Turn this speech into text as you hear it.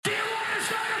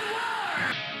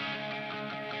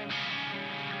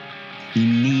You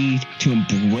need to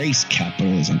embrace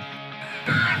capitalism.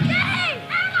 Anarchy!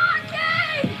 Anarchy!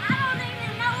 I don't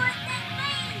even know what that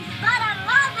means, but I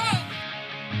love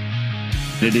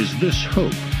it! It is this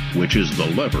hope which is the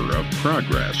lever of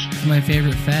progress. It's my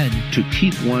favorite Fed. To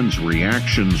keep one's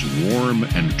reactions warm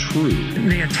and true.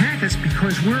 They attack us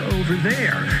because we're over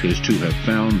there. Is to have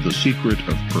found the secret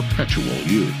of perpetual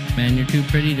youth. Man, you're too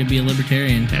pretty to be a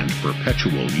libertarian. And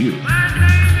perpetual youth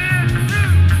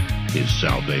is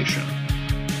salvation.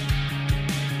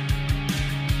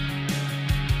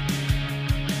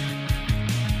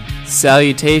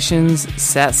 Salutations,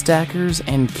 Sat Stackers,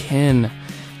 and kin.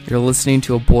 You're listening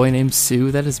to a boy named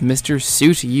Sue. That is Mr.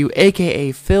 Sue to you,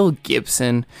 aka Phil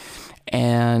Gibson.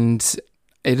 And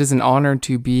it is an honor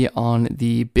to be on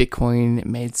the Bitcoin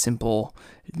Made Simple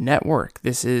network.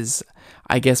 This is,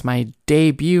 I guess, my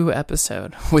debut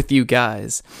episode with you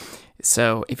guys.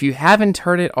 So if you haven't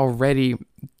heard it already,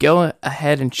 go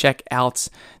ahead and check out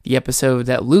the episode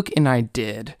that Luke and I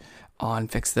did on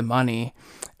Fix the Money.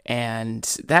 And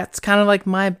that's kind of like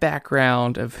my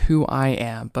background of who I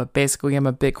am. But basically, I'm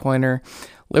a Bitcoiner,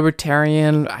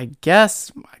 libertarian. I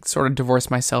guess I sort of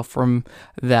divorced myself from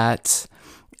that,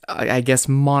 I guess,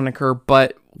 moniker.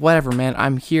 But whatever, man.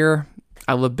 I'm here.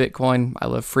 I love Bitcoin. I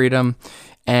love freedom.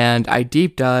 And I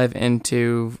deep dive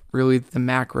into really the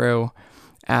macro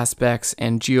aspects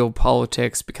and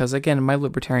geopolitics because, again, my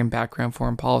libertarian background,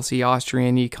 foreign policy,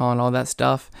 Austrian, econ, all that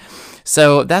stuff.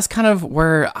 So that's kind of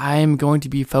where I'm going to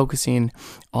be focusing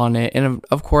on it. And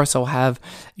of course, I'll have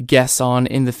guests on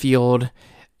in the field,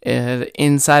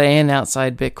 inside and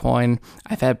outside Bitcoin.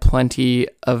 I've had plenty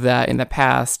of that in the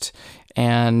past,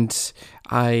 and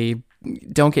I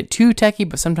don't get too techie,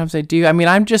 but sometimes I do. I mean,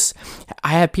 I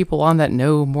have people on that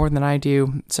know more than I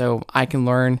do, so I can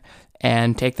learn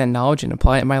and take that knowledge and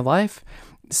apply it in my life.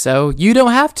 So you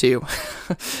don't have to.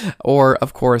 Or,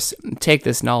 of course, take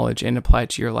this knowledge and apply it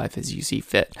to your life as you see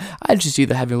fit. I just do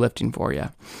the heavy lifting for you.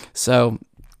 So,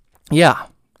 yeah,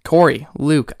 Corey,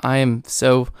 Luke, I am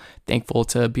so thankful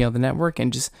to be on the network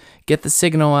and just get the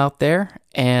signal out there.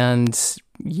 And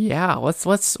yeah, let's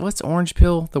orange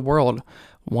pill the world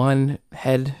one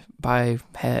head by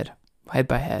head.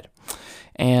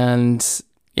 And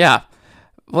yeah,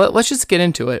 let's just get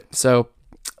into it. So,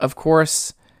 of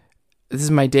course, this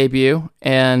is my debut,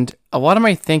 and a lot of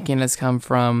my thinking has come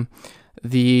from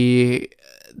I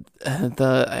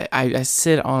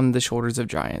sit on the shoulders of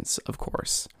giants, of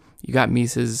course. You got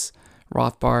Mises,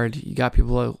 Rothbard, you got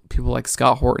people like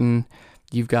Scott Horton,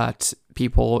 you've got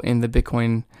people in the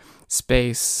Bitcoin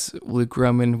space, Luke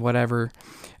Roman, whatever.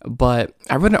 But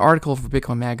I wrote an article for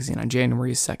Bitcoin Magazine on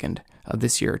January 2nd of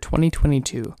this year,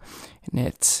 2022,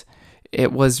 and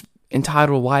it was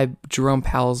entitled "Why Jerome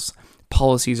Powell's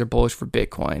Policies Are Bullish for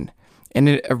Bitcoin." And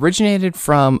it originated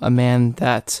from a man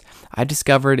that I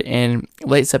discovered in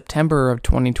late September of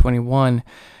 2021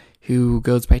 who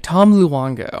goes by Tom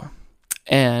Luongo.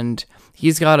 And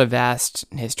he's got a vast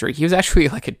history. He was actually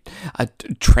like a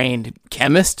trained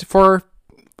chemist for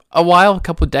a while, a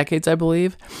couple of decades, I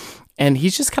believe. And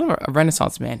he's just kind of a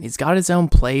Renaissance man. He's got his own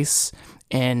place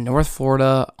in North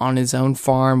Florida on his own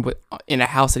farm in a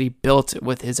house that he built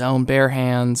with his own bare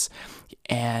hands.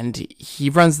 And he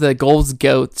runs the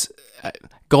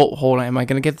hold on, am I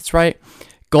going to get this right?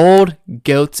 Gold,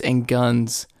 Goats, and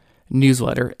Guns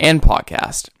newsletter and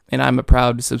podcast. And I'm a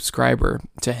proud subscriber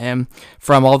to him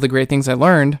from all the great things I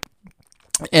learned.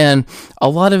 And a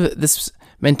lot of this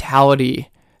mentality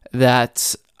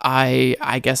that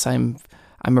I guess I'm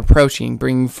approaching,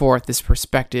 bringing forth this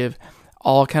perspective,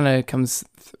 all kind of comes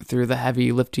through the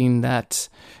heavy lifting that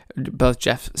both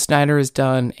Jeff Snyder has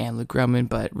done and Luke Roman,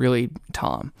 but really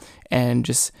Tom. And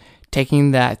just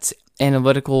taking that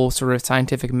analytical sort of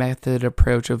scientific method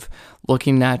approach of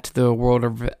looking at the world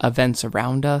of events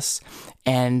around us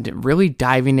and really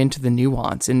diving into the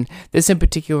nuance. And this in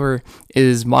particular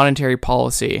is monetary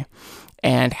policy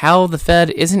and how the Fed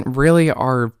isn't really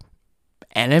our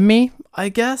enemy, I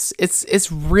guess.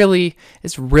 It's really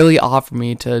odd for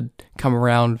me to come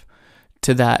around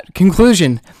to that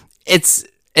conclusion. It's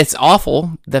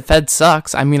awful. The Fed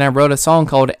sucks. I mean, I wrote a song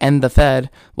called End the Fed.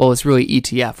 Well, it's really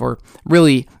ETF, or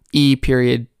really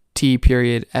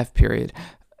E.T.F.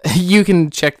 You can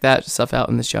check that stuff out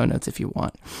in the show notes if you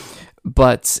want.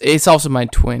 But it's also my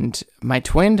pinned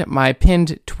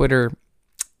Twitter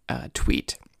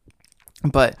tweet.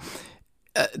 But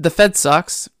the Fed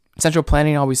sucks. Central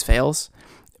planning always fails.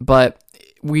 But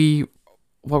what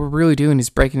we're really doing is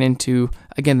breaking into,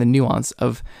 again, the nuance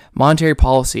of monetary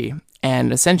policy.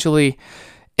 And essentially,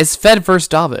 it's Fed versus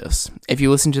Davos. If you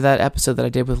listen to that episode that I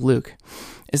did with Luke,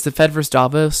 it's the Fed versus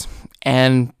Davos.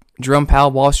 And Jerome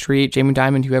Powell, Wall Street, Jamie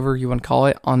Dimon, whoever you want to call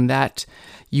it, on that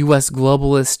U.S.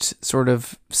 globalist sort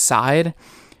of side,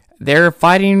 they're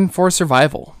fighting for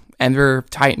survival, and they're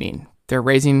tightening. They're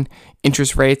raising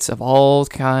interest rates of all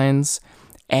kinds,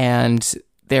 and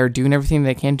they're doing everything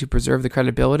they can to preserve the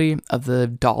credibility of the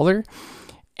dollar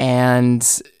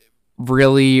and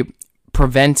really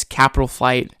prevent capital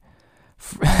flight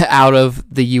out of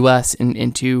the U.S. and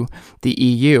into the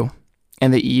EU.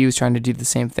 And the EU is trying to do the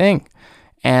same thing.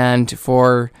 And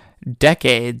for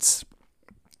decades,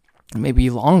 maybe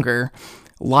longer,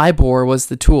 LIBOR was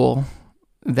the tool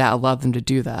that allowed them to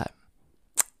do that.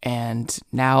 And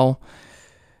now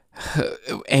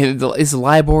it's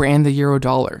LIBOR and the euro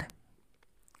dollar.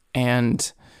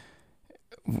 And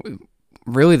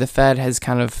really the Fed has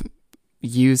kind of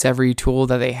used every tool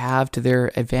that they have to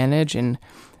their advantage. And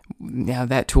now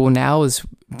that tool now is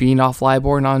being off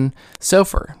LIBOR and on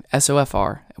SOFR,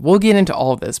 SOFR. We'll get into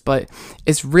all of this, but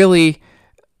it's really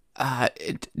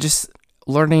just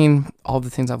learning all the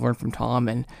things I've learned from Tom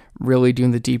and really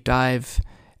doing the deep dive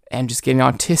and just getting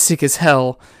autistic as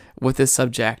hell with this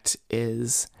subject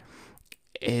is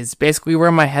basically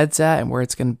where my head's at and where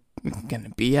it's gonna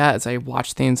be at as I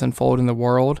watch things unfold in the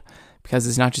world, because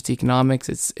it's not just economics,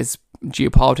 it's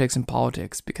geopolitics and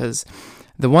politics, because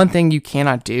the one thing you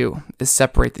cannot do is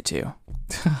separate the two.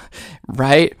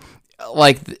 Right?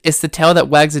 Like, it's the tail that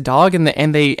wags the dog,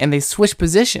 and they switch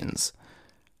positions.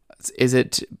 Is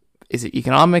it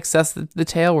economics that's the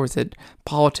tail, or is it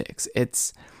politics?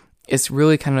 It's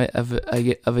really kind of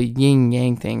a yin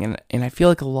yang thing, and I feel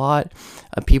like a lot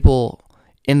of people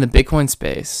in the Bitcoin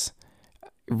space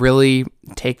really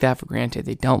take that for granted.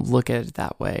 They don't look at it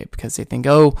that way because they think,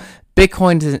 oh,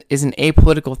 Bitcoin is an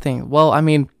apolitical thing. Well, I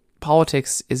mean,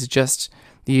 politics is just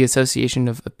the association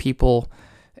of people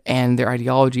and their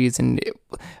ideologies and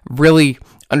really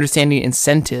understanding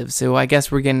incentives. So I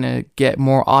guess we're going to get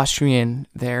more Austrian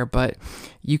there, but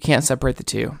you can't separate the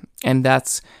two. And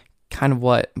that's kind of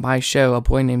what my show, A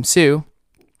Boy Named Sue,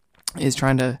 is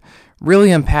trying to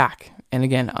really unpack. And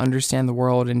again, understand the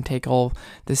world and take all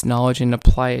this knowledge and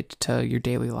apply it to your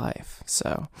daily life.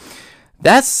 So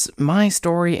that's my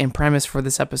story and premise for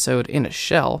this episode in a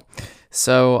shell.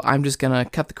 So I'm just going to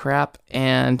cut the crap,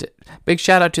 and big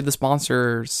shout out to the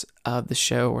sponsors of the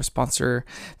show, or sponsor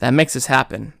that makes this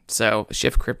happen. So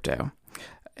Shift Crypto,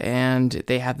 and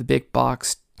they have the Big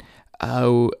Box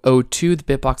O2, the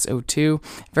Bitbox O2,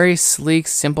 very sleek,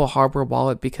 simple hardware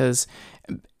wallet, because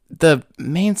the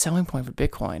main selling point for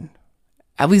Bitcoin,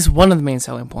 at least one of the main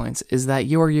selling points, is that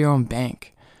you are your own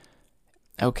bank.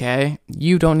 Okay?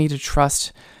 You don't need to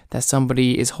trust that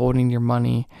somebody is holding your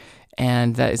money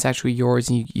and that it's actually yours,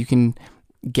 and you can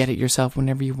get it yourself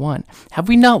whenever you want. Have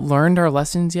we not learned our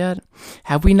lessons yet?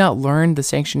 Have we not learned the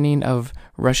sanctioning of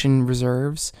Russian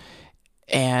reserves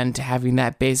and having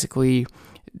that basically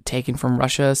taken from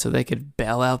Russia so they could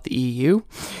bail out the EU?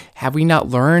 Have we not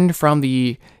learned from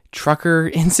the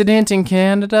trucker incident in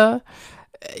Canada?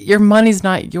 Your money's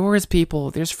not yours,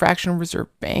 people. There's fractional reserve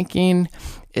banking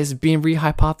is being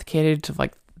rehypothecated to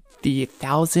like the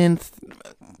 1,000th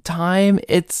time.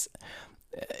 It's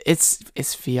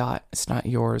fiat. It's not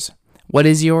yours. What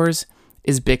is yours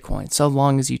is Bitcoin. So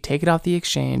long as you take it off the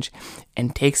exchange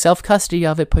and take self-custody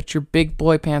of it, put your big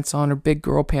boy pants on or big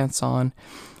girl pants on,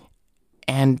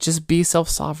 and just be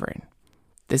self-sovereign.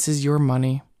 This is your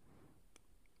money.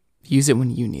 Use it when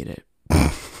you need it.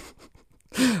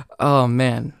 Oh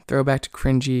man, throwback to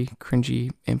cringy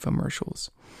infomercials.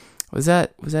 Was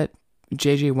that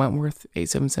JJ Wentworth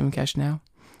 877 Cash Now?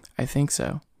 I think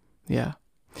so. Yeah.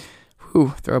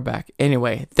 Whew, throwback.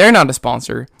 Anyway, they're not a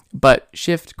sponsor, but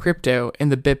Shift Crypto and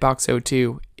the Bitbox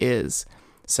O2 is.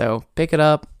 So pick it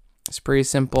up. It's pretty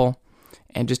simple,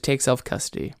 and just take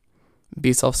self-custody.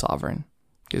 Be self-sovereign.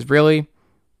 Because really,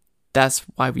 that's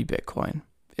why we Bitcoin,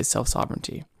 is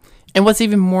self-sovereignty. And what's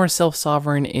even more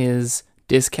self-sovereign is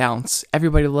discounts.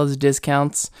 Everybody loves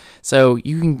discounts. So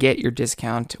you can get your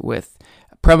discount with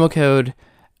promo code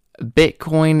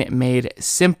Bitcoin Made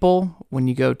Simple when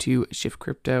you go to Shift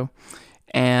Crypto,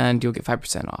 and you'll get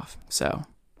 5% off. So,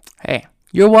 hey,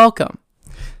 you're welcome.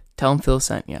 Tell them Phil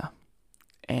sent you.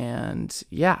 And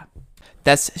yeah,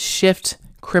 that's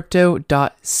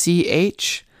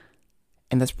shiftcrypto.ch,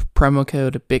 and that's promo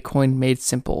code Bitcoin Made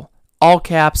Simple. All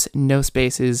caps, no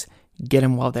spaces. Get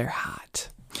them while they're hot.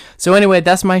 So anyway,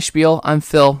 that's my spiel. I'm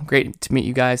Phil. Great to meet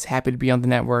you guys. Happy to be on the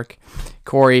network.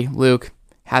 Corey, Luke,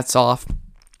 hats off.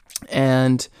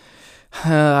 And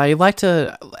I like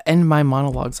to end my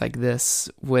monologues like this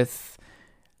with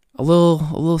a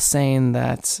little saying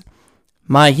that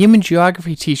My human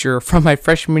geography teacher from my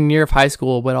freshman year of high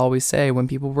school would always say when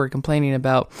people were complaining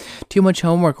about too much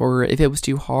homework or if it was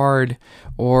too hard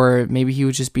or maybe he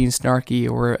was just being snarky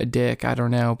or a dick, I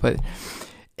don't know. But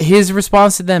his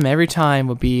response to them every time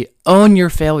would be, own your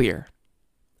failure.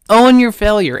 Own your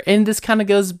failure. And this kind of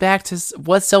goes back to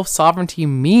what self-sovereignty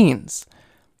means.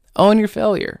 Own your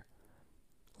failure.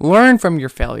 Learn from your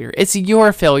failure. It's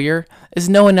your failure. It's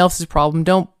no one else's problem.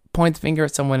 Don't point the finger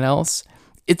at someone else.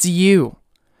 It's you.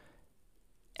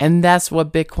 And that's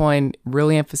what Bitcoin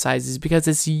really emphasizes because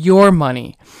it's your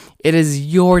money. It is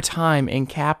your time and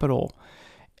capital.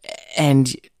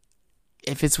 And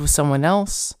if it's with someone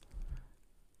else,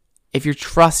 if you're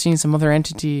trusting some other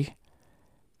entity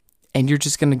and you're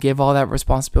just going to give all that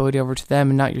responsibility over to them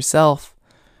and not yourself,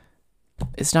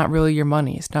 it's not really your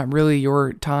money. It's not really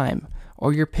your time,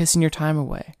 or you're pissing your time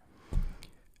away.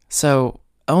 So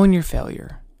own your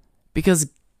failure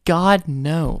because God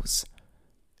knows.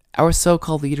 Our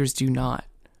so-called leaders do not.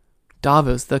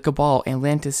 Davos, the Cabal,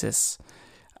 Atlantis,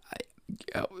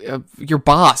 your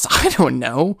boss, I don't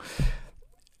know.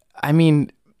 I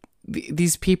mean,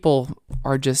 these people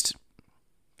are just,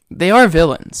 they are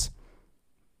villains.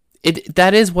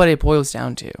 That is what it boils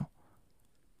down to.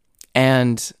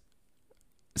 And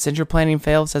central planning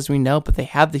fails, as we know, but they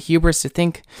have the hubris to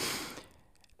think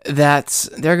that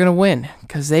they're going to win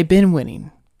because they've been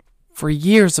winning for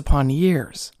years upon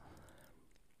years.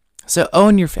 So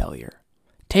own your failure.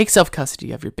 Take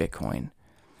self-custody of your Bitcoin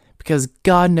because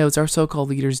God knows our so-called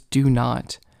leaders do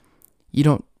not. You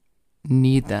don't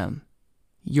need them.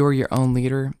 You're your own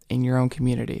leader in your own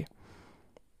community.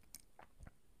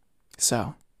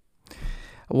 So,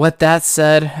 with that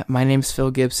said, my name's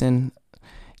Phil Gibson.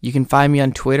 You can find me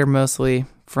on Twitter mostly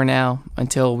for now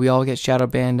until we all get shadow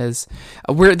banned as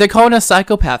they're calling us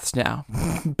psychopaths now.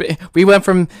 We went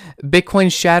from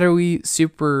Bitcoin shadowy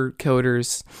super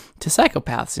coders to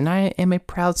psychopaths, and I am a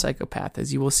proud psychopath,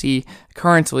 as you will see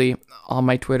currently on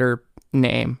my Twitter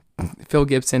name, Phil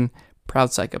Gibson,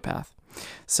 proud psychopath.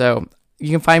 So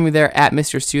you can find me there at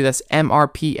Mr. Sue. That's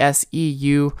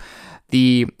MRPSEU.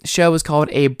 The show is called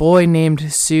A Boy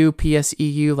Named Sue,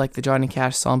 PSEU, like the Johnny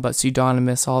Cash song, but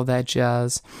pseudonymous, all that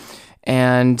jazz.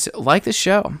 And like the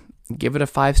show, give it a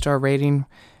 5-star rating,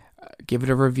 give it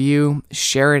a review,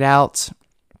 share it out.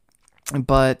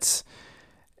 But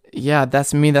yeah,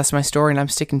 that's me, that's my story, and I'm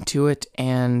sticking to it.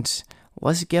 And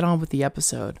let's get on with the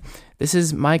episode. This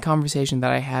is my conversation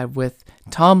that I had with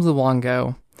Tom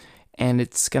Luongo, and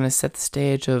it's going to set the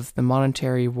stage of the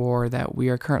monetary war that we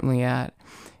are currently at,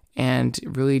 and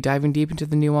really diving deep into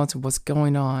the nuance of what's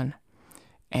going on.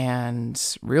 And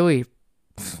really,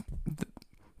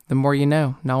 the more you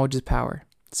know, knowledge is power.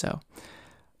 So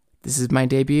this is my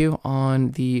debut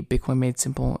on the Bitcoin Made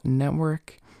Simple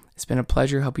network. It's been a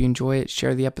pleasure. Hope you enjoy it.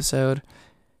 Share the episode.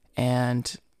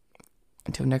 And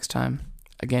until next time,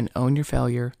 again, own your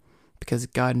failure because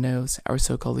God knows our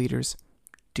so-called leaders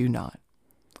do not.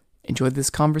 Enjoy this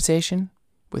conversation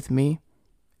with me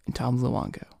and Tom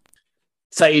Luongo.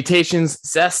 Salutations,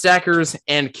 Seth Stackers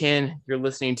and Ken. You're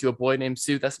listening to A Boy Named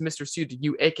Sue. That's Mr. Sue to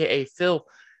you, aka Phil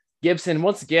Gibson.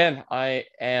 Once again, I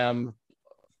am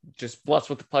just blessed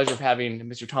with the pleasure of having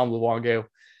Mr. Tom Luongo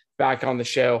back on the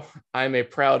show. I'm a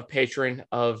proud patron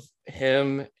of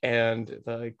him and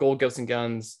the Gold Ghosts and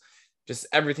Guns, just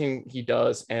everything he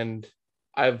does. And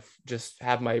I've just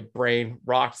had my brain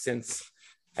rocked since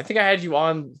I think I had you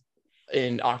on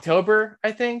in October,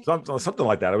 I think. Something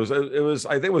like that. It was,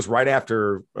 I think it was right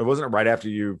after, it wasn't right after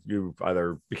you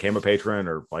either became a patron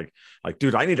or like,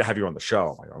 dude, I need to have you on the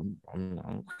show.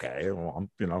 I'm okay. Well,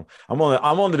 I'm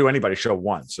willing to do anybody's show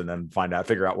once and then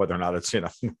figure out whether or not it's,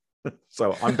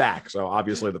 so I'm back. So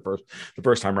obviously the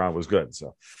first time around was good.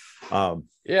 So,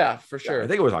 yeah, for sure. Yeah, I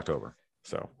think it was October.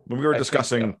 So when we were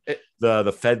discussing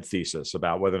the Fed thesis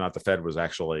about whether or not the Fed was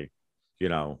actually,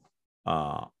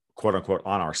 quote unquote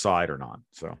on our side or not.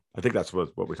 So I think that's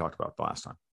what we talked about the last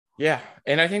time. Yeah.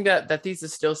 And I think that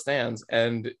thesis still stands.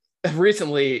 And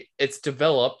recently it's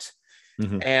developed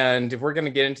and we're going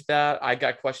to get into that. I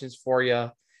got questions for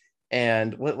you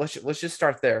and let's just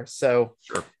start there. So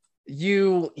sure.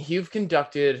 You've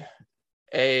conducted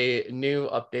a new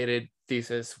updated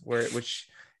thesis which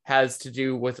has to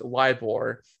do with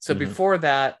LIBOR. So before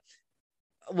that,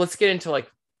 let's get into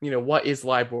what is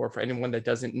LIBOR for anyone that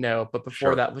doesn't know. But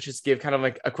before that, let's just give kind of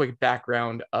like a quick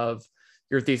background of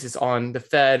your thesis on the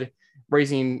Fed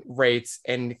raising rates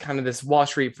and kind of this Wall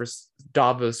Street for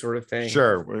Davos sort of thing.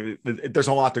 Sure. There's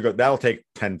a lot to go. That'll take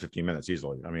 10, 15 minutes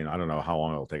easily. I mean, I don't know how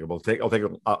long it'll take. It'll take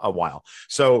a while.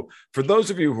 So for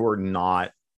those of you who are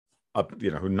not up,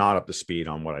 who are not up to speed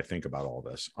on what I think about all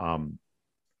this,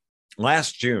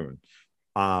 last June,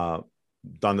 on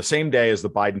the same day as the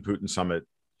Biden-Putin summit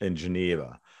in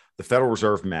Geneva, the Federal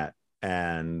Reserve met,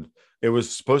 and it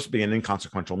was supposed to be an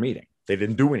inconsequential meeting. They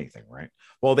didn't do anything, right?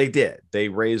 Well, they did. They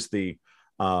raised the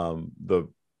payout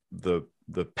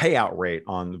rate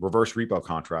on the reverse repo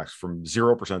contracts from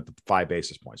 0% to 5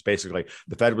 basis points. Basically,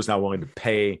 the Fed was now willing to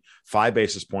pay 5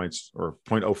 basis points or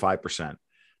 0.05%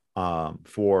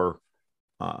 for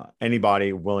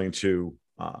anybody willing to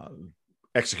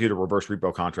execute a reverse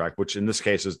repo contract, which in this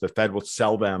case is the Fed will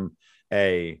sell them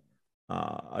a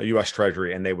U.S.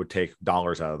 Treasury and they would take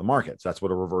dollars out of the markets. That's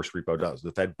what a reverse repo does.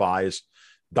 The Fed buys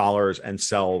dollars and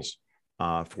sells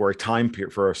for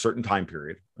a certain time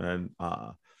period and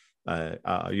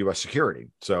U.S. security.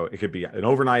 So it could be an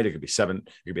overnight, it could be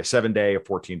a 7-day, a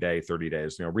 14-day, 30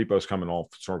 days. Repos come in all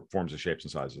forms of shapes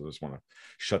and sizes. I just want to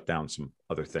shut down some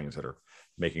other things that are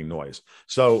making noise.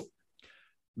 So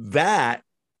that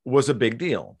was a big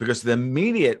deal because the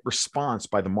immediate response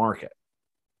by the market,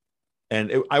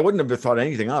 and I wouldn't have thought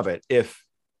anything of it if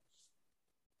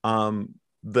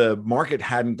the market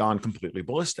hadn't gone completely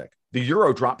ballistic. The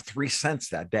euro dropped 3 cents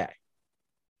that day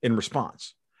in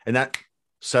response. And that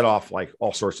set off like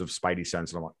all sorts of spidey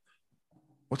sense. And I'm like,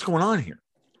 what's going on here?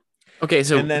 Okay,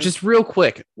 so just real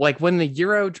quick, like when the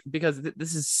euro, because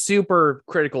this is super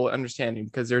critical understanding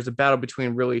because there's a battle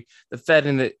between really the Fed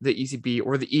and the ECB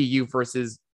or the EU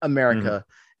versus America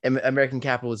and American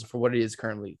capitalism for what it is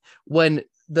currently. When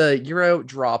the euro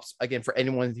drops, again, for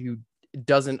anyone who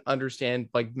doesn't understand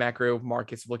like macro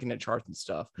markets, looking at charts and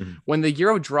stuff, when the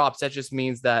euro drops, that just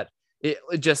means that it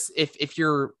just, if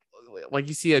you're like,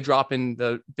 you see a drop in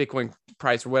the Bitcoin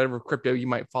price or whatever crypto you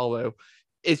might follow,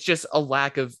 it's just a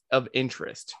lack of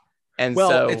interest. And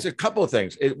so it's a couple of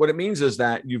things. What it means is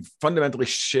that you've fundamentally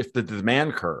shifted the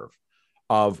demand curve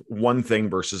of one thing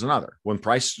versus another. When a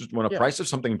price of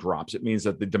something drops, it means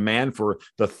that the demand for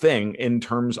the thing in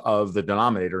terms of the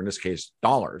denominator, in this case,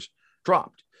 dollars,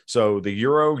 dropped. So the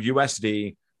euro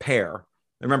USD pair,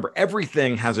 remember,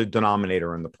 everything has a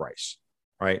denominator in the price,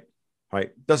 right?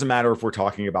 Right. Doesn't matter if we're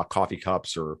talking about coffee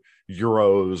cups or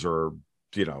euros or,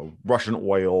 Russian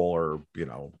oil or,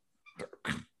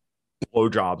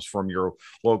 blowjobs from your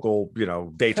local,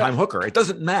 daytime hooker. It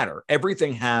doesn't matter.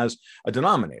 Everything has a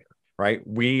denominator, right?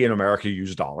 We in America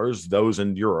use dollars. Those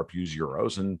in Europe use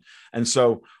euros. And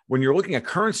so when you're looking at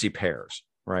currency pairs,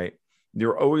 right,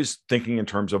 you're always thinking in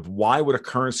terms of why would a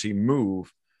currency move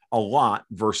a lot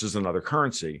versus another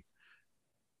currency?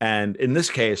 And in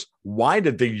this case, why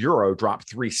did the euro drop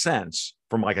 3 cents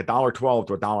from like $1.12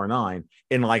 to $1.09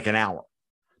 in like an hour?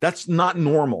 That's not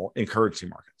normal in currency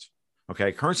markets.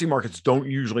 Okay. Currency markets don't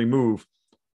usually move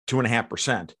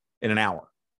 2.5% in an hour.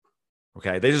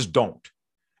 Okay. They just don't.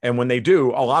 And when they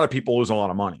do, a lot of people lose a lot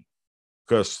of money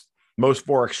because most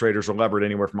Forex traders are levered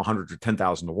anywhere from 100 to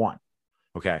 10,000 to 1.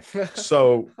 Okay.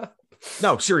 So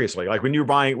no, seriously, like when you're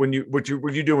buying, what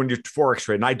you do when you're Forex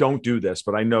trade, and I don't do this,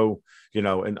 but I know, in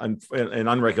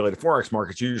unregulated Forex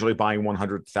markets, you're usually buying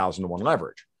 100,000 to 1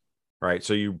 leverage, right?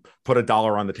 So you put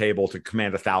 $1 on the table to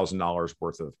command $1,000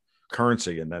 worth of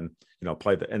currency and then,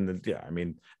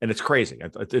 and it's crazy.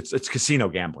 It's casino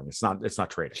gambling. It's not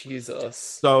trading. Jesus.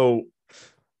 So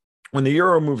when the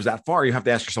euro moves that far, you have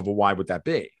to ask yourself, well, why would that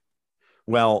be?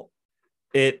 Well,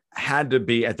 it had to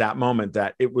be at that moment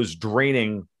that it was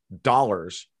draining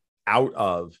dollars out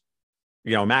of,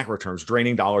 macro terms,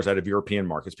 draining dollars out of European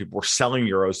markets. People were selling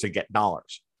euros to get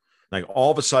dollars. Like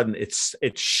all of a sudden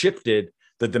it shifted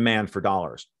the demand for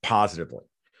dollars positively.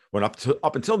 When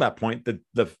up until that point,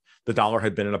 the dollar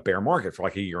had been in a bear market for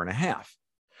like a year and a half.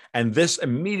 And this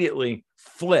immediately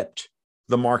flipped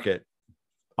the market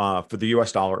for the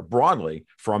US dollar broadly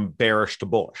from bearish to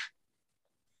bullish.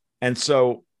 And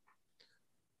so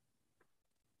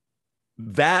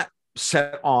that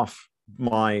set off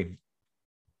my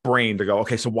brain to go,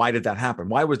 okay, so why did that happen?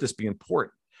 Why would this be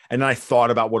important? And then I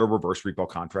thought about what a reverse repo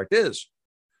contract is.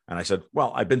 And I said,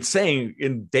 well, I've been saying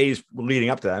in days leading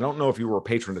up to that, I don't know if you were a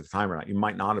patron at the time or not. You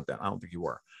might not have been. I don't think you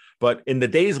were. But in the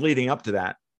days leading up to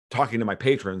that, talking to my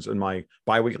patrons and my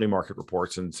biweekly market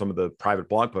reports and some of the private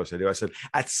blog posts I do, I said,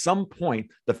 at some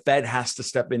point, the Fed has to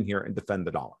step in here and defend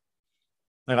the dollar.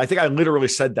 And I think I literally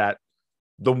said that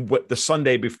the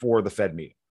Sunday before the Fed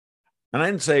meeting. And I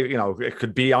didn't say, it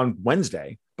could be on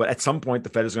Wednesday, but at some point the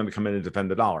Fed is going to come in and defend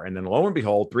the dollar. And then lo and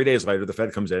behold, 3 days later, the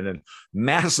Fed comes in and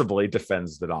massively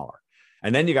defends the dollar.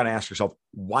 And then you got to ask yourself,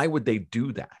 why would they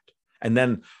do that? And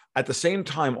then at the same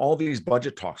time, all these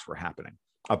budget talks were happening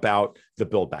about the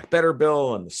Build Back Better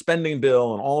bill and the spending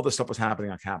bill and all this stuff was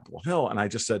happening on Capitol Hill. And I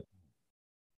just said,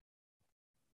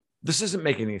 this isn't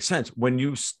making any sense. When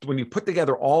you put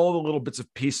together all the little bits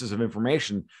of pieces of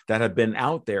information that have been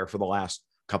out there for the last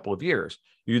couple of years,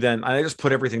 I just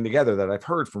put everything together that I've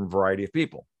heard from a variety of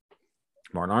people.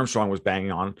 Martin Armstrong was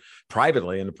banging on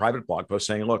privately in the private blog post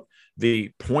saying, look,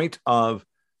 the point of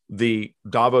the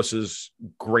Davos's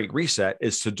Great Reset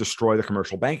is to destroy the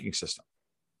commercial banking system,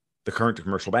 the current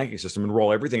commercial banking system, and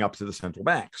roll everything up to the central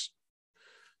banks.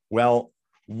 Well,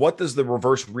 what does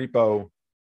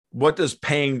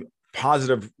paying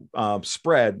positive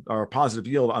spread or positive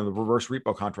yield on the reverse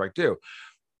repo contract do?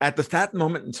 At that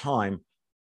moment in time,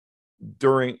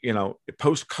 during,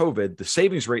 post-COVID, the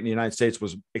savings rate in the United States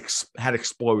had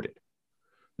exploded.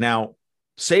 Now,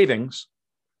 savings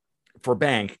for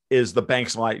bank is the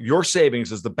bank's your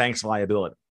savings is the bank's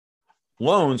liability.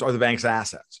 Loans are the bank's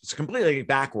assets. It's completely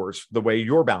backwards the way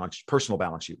your personal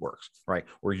balance sheet works, right?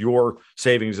 Where your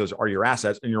savings are your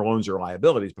assets and your loans are your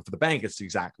liabilities. But for the bank, it's the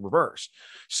exact reverse.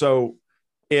 So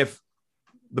if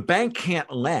the bank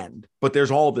can't lend, but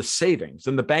there's all the savings,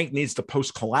 then the bank needs to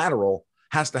post collateral,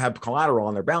 has to have collateral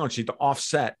on their balance sheet to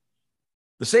offset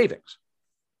the savings.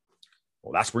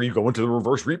 Well, that's where you go into the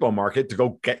reverse repo market to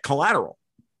go get collateral,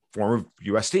 form of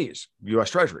USTs,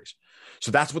 US Treasuries.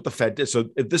 So that's what the Fed did. So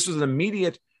this was an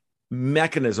immediate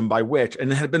mechanism by which,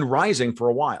 and it had been rising for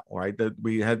a while, right? That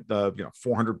we had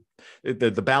 400,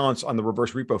 the balance on the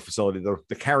reverse repo facility,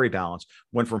 the carry balance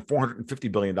went from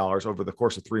 $450 billion over the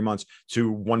course of 3 months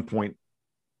to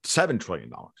 $1.7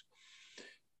 trillion.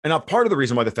 And now part of the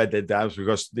reason why the Fed did that was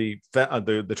because the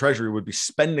Treasury would be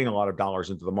spending a lot of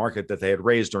dollars into the market that they had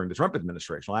raised during the Trump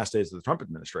administration, last days of the Trump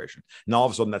administration. And all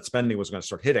of a sudden that spending was going to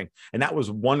start hitting. And that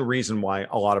was one reason why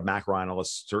a lot of macro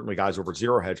analysts, certainly guys over at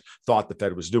Zero Hedge, thought the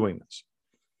Fed was doing this.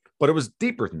 But it was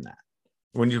deeper than that.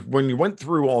 When you went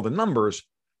through all the numbers,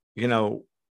 the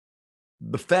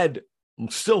Fed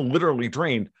still literally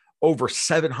drained over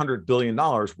 $700 billion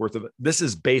worth of it. This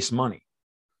is base money.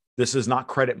 This is not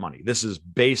credit money. This is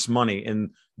base money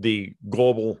in the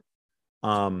global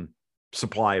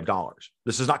supply of dollars.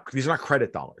 These are not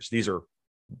credit dollars. These are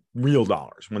real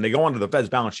dollars. When they go onto the Fed's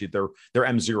balance sheet, they're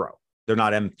M0. They're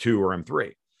not M2 or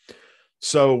M3.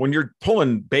 So when you're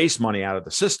pulling base money out of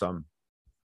the system,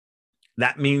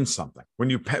 that means something. When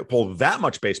you pull that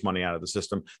much base money out of the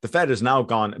system, the Fed has now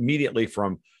gone immediately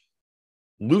from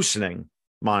loosening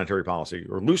monetary policy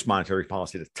or loose monetary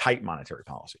policy to tight monetary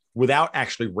policy without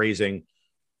actually raising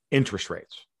interest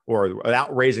rates or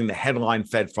without raising the headline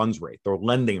Fed funds rate, their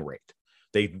lending rate.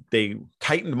 They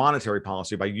tightened monetary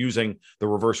policy by using the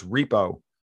reverse repo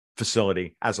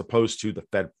facility as opposed to the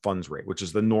Fed funds rate, which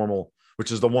is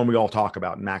the one we all talk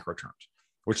about in macro terms,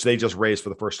 which they just raised for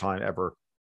the first time ever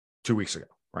 2 weeks ago,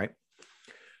 right?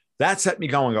 That set me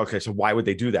going, okay, so why would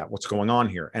they do that? What's going on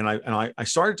here? And I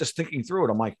started just thinking through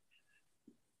it. I'm like,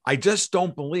 I just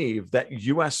don't believe that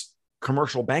U.S.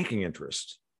 commercial banking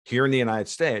interests here in the United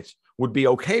States would be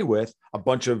okay with a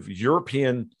bunch of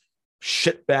European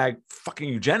shitbag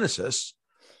fucking eugenicists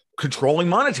controlling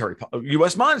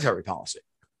U.S. monetary policy.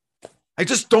 I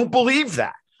just don't believe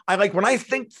that. When I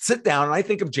sit down and I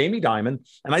think of Jamie Dimon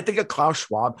and I think of Klaus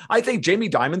Schwab, I think Jamie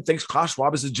Dimon thinks Klaus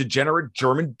Schwab is a degenerate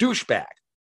German douchebag.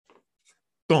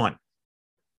 Done.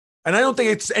 And I don't think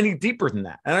it's any deeper than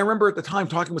that. And I remember at the time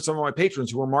talking with some of my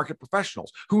patrons who were market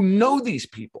professionals who know these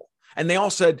people. And they all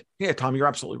said, yeah, Tom, you're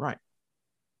absolutely right.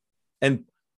 And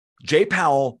Jay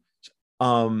Powell's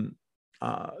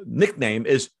nickname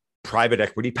is Private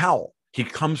Equity Powell. He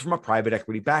comes from a private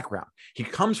equity background. He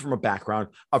comes from a background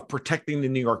of protecting the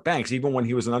New York banks, even when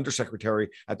he was an undersecretary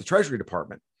at the Treasury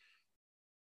Department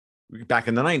back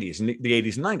in the 90s, and the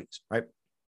 80s and 90s, right?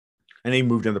 And he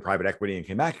moved into private equity and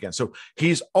came back again. So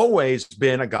he's always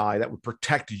been a guy that would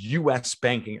protect U.S.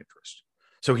 banking interests.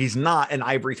 So he's not an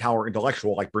ivory tower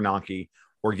intellectual like Bernanke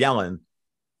or Yellen.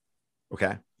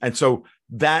 Okay. And so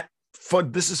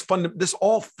this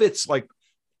all fits, like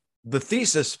the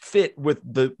thesis fit with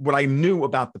what I knew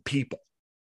about the people.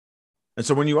 And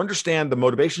so when you understand the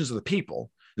motivations of the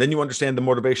people, then you understand the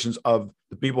motivations of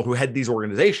the people who head these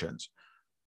organizations,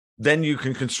 then you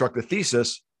can construct a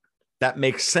thesis that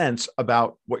makes sense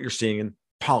about what you're seeing in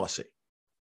policy.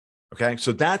 Okay,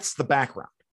 so that's the background.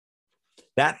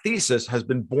 That thesis has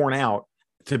been borne out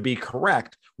to be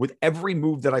correct with every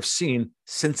move that I've seen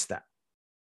since then.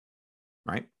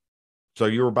 Right? So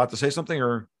you were about to say something,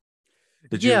 or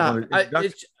did you? Yeah,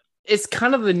 it's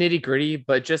kind of the nitty gritty,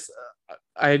 but just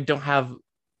I don't have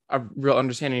a real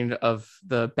understanding of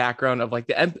the background of like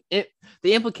the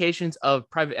implications of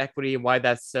private equity and why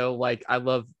that's so, like, I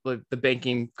love the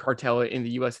banking cartel in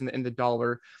the US and the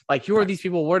dollar. Like, who are these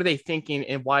people? What are they thinking?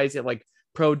 And why is it like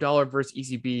pro dollar versus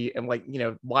ECB? And like,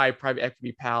 why private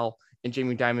equity pal and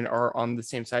Jamie Dimon are on the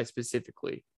same side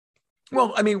specifically.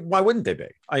 Well, I mean, why wouldn't they be?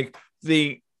 Like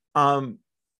the Fed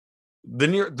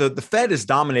is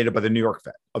dominated by the New York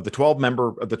Fed. Of the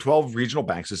 12 regional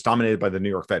banks, is dominated by the New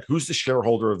York Fed. Who's the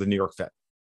shareholder of the New York Fed?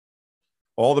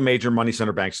 All the major money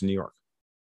center banks in New York.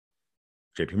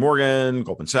 JP Morgan,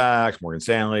 Goldman Sachs, Morgan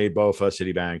Stanley, BofA,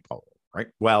 Citibank, right?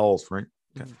 Wells, right?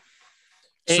 Okay.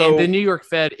 And the New York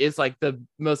Fed is like the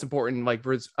most important, like,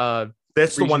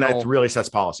 that's the one that really sets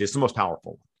policy. It's the most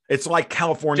powerful. It's like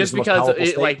California, just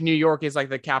because like New York is like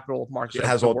the capital market. It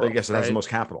has all. I guess it has the most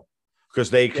capital because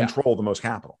they control the most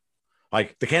capital.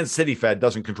 Like the Kansas City Fed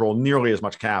doesn't control nearly as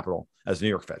much capital as the New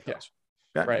York Fed does.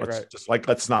 Yeah. Okay? Right. Just like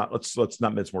let's not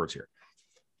mince words here.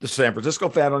 The San Francisco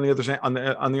Fed, on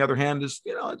the other hand, is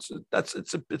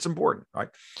it's important, right?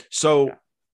 So,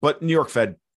 but New York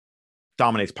Fed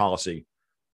dominates policy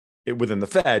within the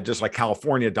Fed, just like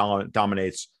California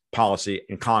dominates policy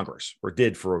in Congress, or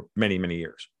did for many, many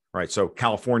years, right? So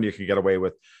California can get away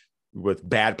with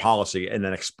bad policy and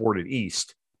then export it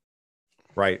east,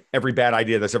 right? Every bad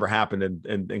idea that's ever happened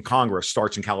in Congress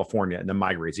starts in California and then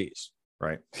migrates east.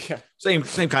 Right. Yeah. Same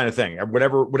kind of thing.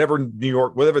 Whatever the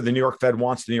New York Fed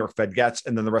wants, the New York Fed gets,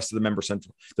 and then the rest of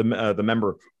the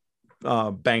member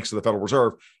banks of the Federal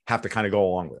Reserve have to kind of go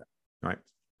along with it. Right.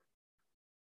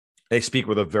 They speak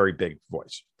with a very big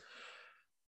voice.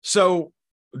 So,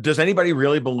 does anybody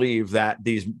really believe that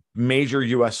these major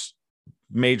U.S.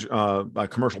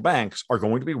 commercial banks are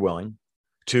going to be willing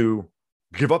to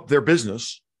give up their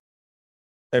business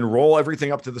and roll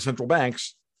everything up to the central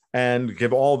banks and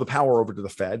give all the power over to the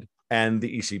Fed and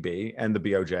the ECB and the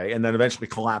BOJ, and then eventually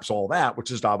collapse all that,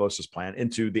 which is Davos's plan,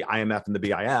 into the IMF and the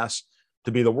BIS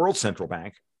to be the world central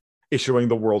bank, issuing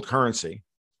the world currency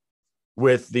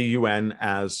with the UN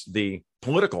as the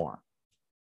political arm?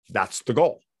 That's the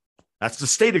goal. That's the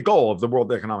stated goal of the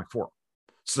World Economic Forum.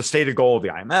 It's the stated goal of the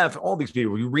IMF. All these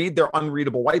people, you read their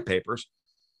unreadable white papers.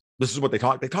 This is what they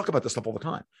talk. They talk about this stuff all the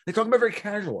time. They talk about it very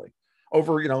casually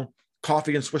over,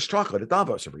 coffee and Swiss chocolate at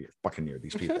Davos every year. Fucking near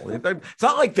these people. It's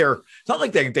not like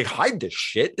they hide this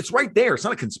shit. It's right there. It's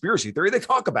not a conspiracy theory. They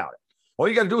talk about it. All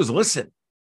you got to do is listen.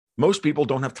 Most people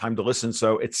don't have time to listen,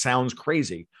 so it sounds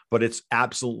crazy, but it's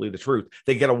absolutely the truth.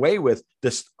 They get away with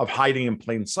this of hiding in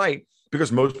plain sight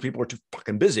because most people are too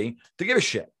fucking busy to give a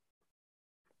shit.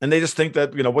 And they just think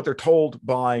that, what they're told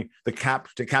by the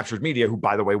captured media, who,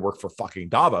 by the way, work for fucking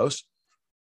Davos,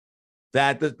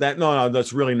 no,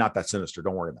 that's really not that sinister.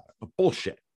 Don't worry about it. But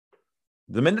bullshit.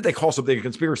 The minute they call something a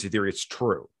conspiracy theory, it's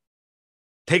true.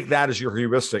 Take that as your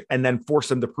heuristic and then force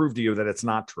them to prove to you that it's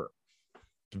not true.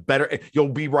 Better, you'll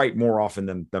be right more often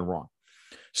than wrong.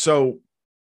 So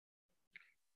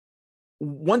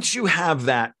once you have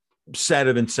that set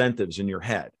of incentives in your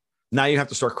head, now you have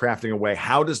to start crafting a way.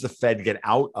 How does the Fed get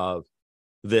out of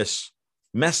this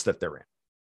mess that they're in?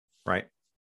 Right?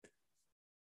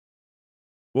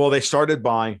 Well, they started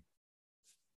by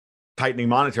tightening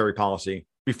monetary policy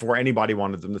before anybody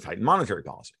wanted them to tighten monetary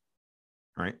policy,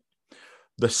 right?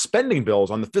 The spending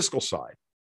bills on the fiscal side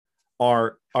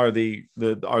are the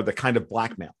kind of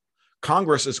blackmail.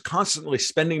 Congress is constantly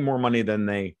spending more money than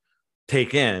they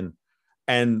take in,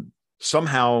 and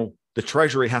somehow the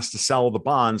Treasury has to sell the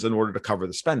bonds in order to cover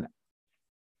the spending.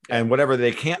 And whatever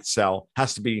they can't sell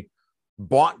has to be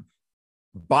bought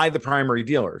by the primary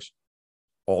dealers,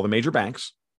 all the major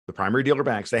banks. The primary dealer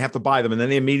banks, they have to buy them, and then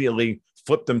they immediately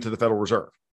flip them to the Federal Reserve.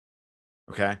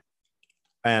 Okay.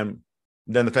 And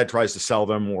then the Fed tries to sell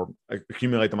them or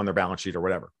accumulate them on their balance sheet or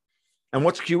whatever. And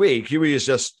what's QE? QE is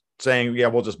just saying, yeah,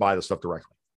 we'll just buy the stuff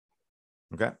directly.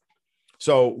 Okay.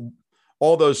 So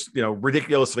all those,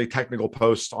 ridiculously technical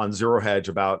posts on Zero Hedge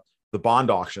about the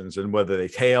bond auctions and whether they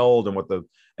tailed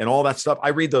and all that stuff, I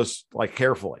read those like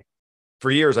carefully. For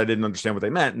years, I didn't understand what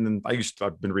they meant. And then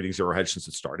I've been reading Zero Hedge since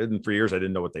it started. And for years, I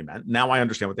didn't know what they meant. Now I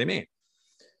understand what they mean.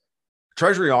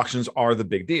 Treasury auctions are the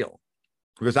big deal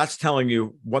because that's telling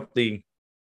you what the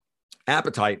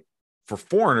appetite for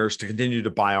foreigners to continue to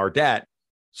buy our debt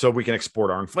so we can export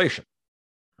our inflation,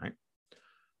 right?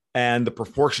 And the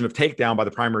proportion of takedown by the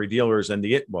primary dealers and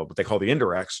what they call the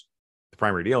indirects, the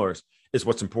primary dealers, is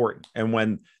what's important. And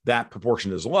when that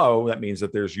proportion is low, that means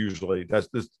that there's usually that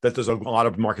there's a lot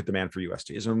of market demand for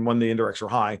USDs. And when the indirects are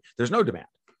high, there's no demand.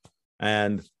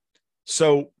 And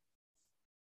so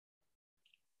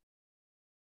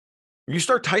you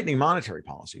start tightening monetary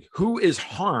policy. Who is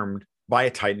harmed by a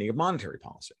tightening of monetary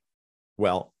policy?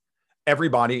 Well,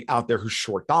 everybody out there who's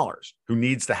short dollars, who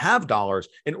needs to have dollars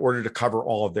in order to cover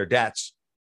all of their debts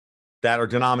that are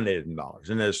denominated in dollars.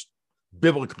 And there's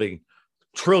biblically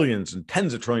trillions and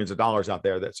tens of trillions of dollars out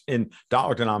there that's in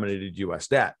dollar denominated US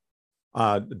debt.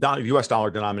 U.S.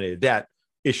 dollar denominated debt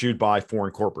issued by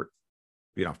foreign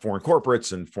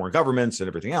corporates and foreign governments and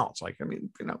everything else. Like, I mean,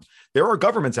 there are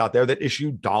governments out there that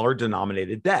issue dollar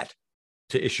denominated debt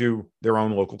to issue their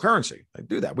own local currency. They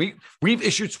do that. We've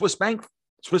issued Swiss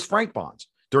franc bonds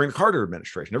during the Carter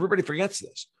administration. Everybody forgets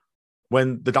this.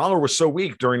 When the dollar was so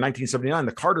weak during 1979,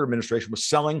 the Carter administration was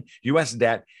selling U.S.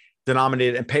 debt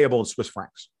denominated and payable in Swiss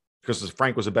francs because the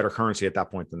franc was a better currency at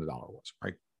that point than the dollar was,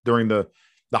 right? During the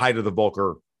height of the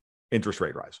Volcker interest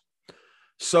rate rise.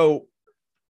 So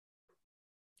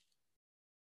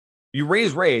you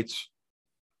raise rates,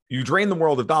 you drain the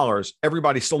world of dollars.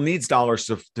 Everybody still needs dollars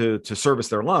to service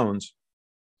their loans.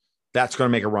 That's going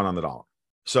to make a run on the dollar.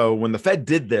 So when the Fed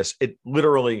did this, it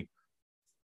literally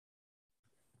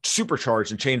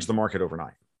supercharged and changed the market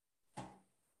overnight.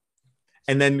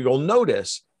 And then you'll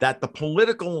notice that the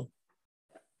political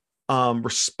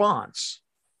response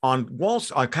on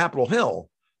Capitol Hill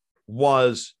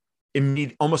was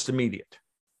almost immediate.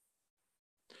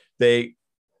 Pelosi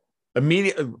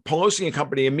and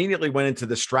company immediately went into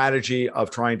the strategy of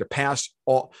trying to pass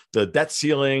all the debt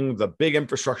ceiling, the big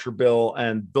infrastructure bill,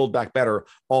 and Build Back Better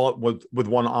all with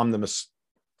one omnibus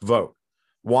vote.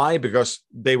 Why? Because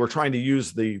they were trying to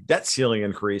use the debt ceiling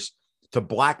increase to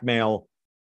blackmail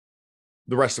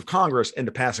the rest of Congress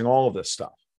into passing all of this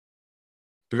stuff,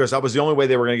 because that was the only way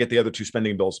they were going to get the other two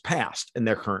spending bills passed in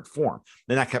their current form.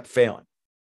 And that kept failing.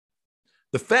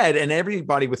 The Fed and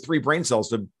everybody with three brain cells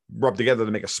to rub together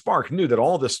to make a spark knew that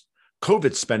all this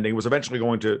COVID spending was eventually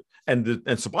going to, and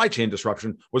supply chain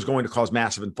disruption was going to cause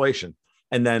massive inflation.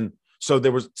 And then, so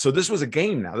this was a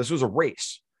game now. This was a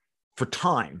race for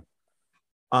time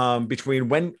between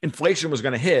when inflation was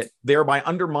going to hit, thereby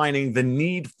undermining the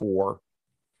need for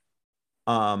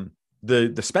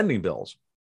the spending bills.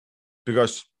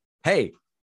 Because, hey,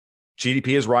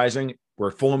 GDP is rising,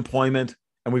 we're at full employment,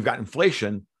 and we've got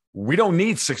inflation. We don't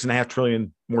need $6.5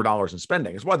 trillion more dollars in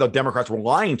spending. It's why the Democrats were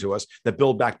lying to us that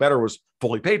Build Back Better was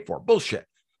fully paid for. Bullshit.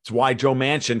 It's why Joe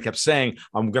Manchin kept saying,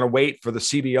 I'm going to wait for the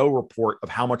CBO report of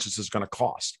how much this is going to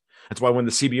cost. That's why when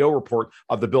the CBO report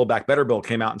of the Build Back Better bill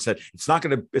came out and said it's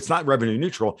not revenue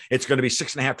neutral, it's going to be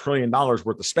 $6.5 trillion worth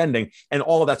of spending, and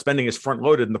all of that spending is front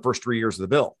loaded in the first 3 years of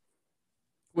the bill.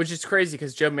 Which is crazy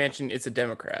because Joe Manchin is a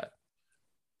Democrat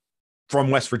from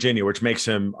West Virginia, which makes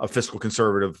him a fiscal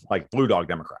conservative, like blue dog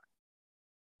Democrat.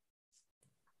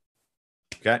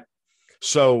 Okay.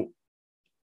 So,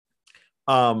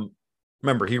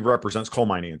 remember, he represents coal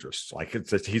mining interests. Like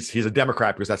he's a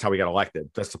Democrat because that's how he got elected.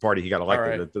 That's the party he got elected.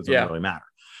 Right. It doesn't really matter.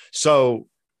 So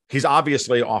he's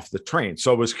obviously off the train.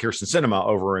 So was Kirsten Sinema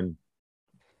over in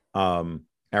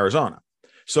Arizona.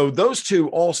 So those two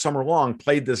all summer long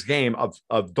played this game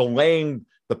of delaying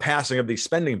the passing of these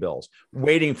spending bills,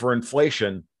 waiting for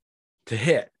inflation to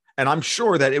hit. And I'm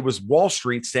sure that it was Wall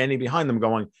Street standing behind them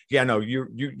going, yeah, no,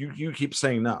 you keep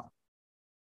saying no.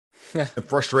 And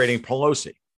frustrating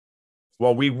Pelosi.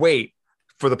 While we wait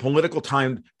for the political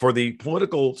time, for the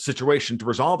political situation to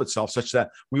resolve itself such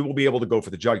that we will be able to go for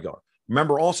the jugular.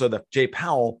 Remember also that Jay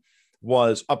Powell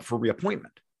was up for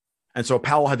reappointment. And so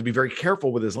Powell had to be very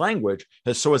careful with his language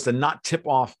so as to not tip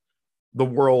off the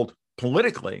world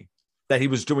politically that he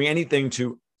was doing anything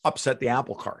to upset the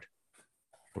apple cart.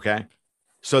 Okay.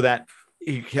 So that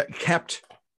he kept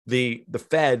the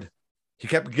Fed, he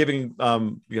kept giving,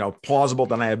 plausible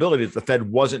deniability that the Fed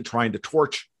wasn't trying to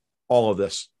torch all of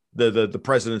this, the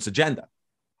president's agenda.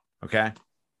 Okay.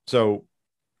 So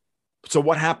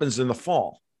what happens in the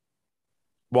fall?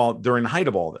 Well, during the height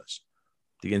of all this,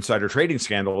 the insider trading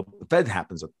scandal, the Fed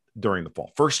happens during the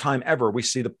fall. First time ever we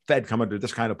see the Fed come under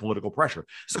this kind of political pressure.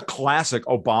 It's a classic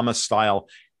Obama-style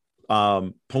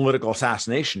political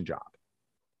assassination job.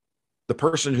 The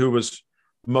person who was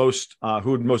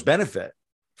who would most benefit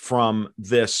from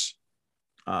this,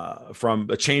 from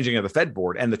the changing of the Fed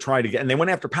board and the trying to get, and they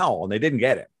went after Powell and they didn't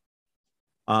get it,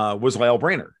 was Lael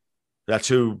Brainerd. That's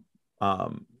who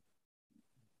Obama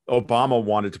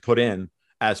wanted to put in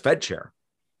as Fed chair.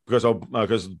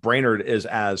 Because Brainerd is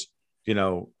as,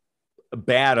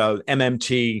 bad a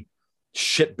MMT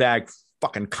shitbag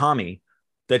fucking commie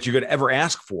that you could ever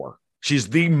ask for. She's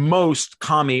the most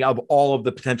commie of all of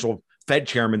the potential Fed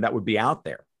chairmen that would be out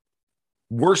there.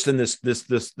 Worse than this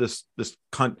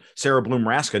cunt Sarah Bloom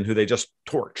Raskin, who they just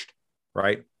torched,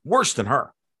 right? Worse than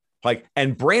her.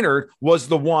 And Brainerd is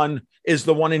the one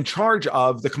in charge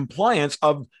of the compliance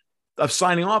of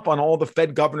signing off on all the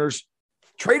Fed governors'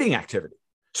 trading activity.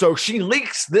 So she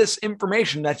leaks this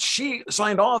information that she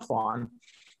signed off on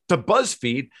to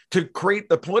BuzzFeed to create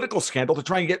the political scandal to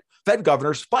try and get Fed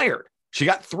governors fired. She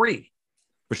got 3,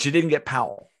 but she didn't get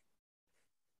Powell.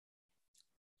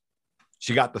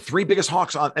 She got the three biggest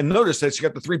hawks on, and notice that she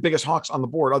got the three biggest hawks on the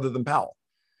board other than Powell,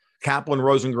 Kaplan,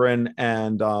 Rosengren,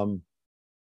 and the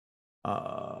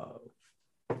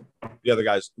other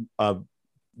guys.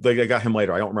 They got him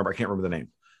later. I don't remember. I can't remember the name.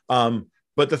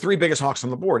 But the three biggest hawks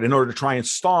on the board in order to try and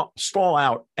stall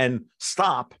out and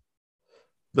stop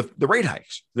the rate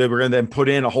hikes. They were going to then put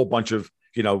in a whole bunch of,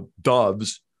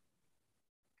 doves,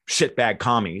 shitbag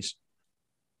commies,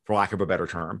 for lack of a better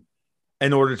term,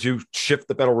 in order to shift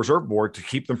the Federal Reserve Board to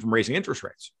keep them from raising interest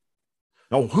rates.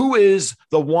 Now, who is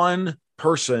the one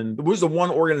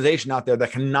organization out there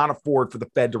that cannot afford for the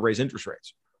Fed to raise interest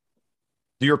rates?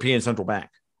 The European Central Bank.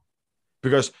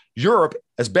 Because Europe,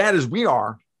 as bad as we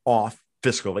are off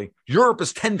fiscally, Europe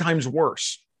is 10 times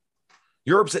worse.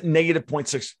 Europe's at negative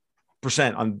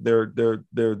 0.6% on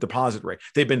their deposit rate.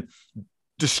 They've been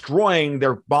destroying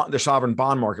their sovereign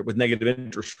bond market with negative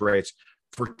interest rates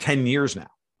for 10 years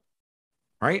now.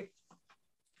 Right?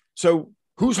 So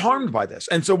who's harmed by this?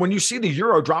 And so when you see the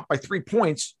euro drop by 3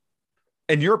 points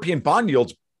and European bond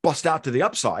yields bust out to the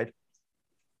upside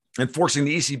and forcing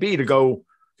the ECB to go,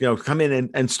 come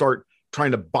in and start trying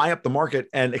to buy up the market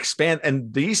and expand.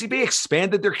 And the ECB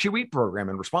expanded their QE program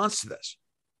in response to this.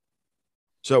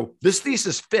 So this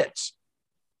thesis fits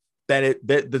that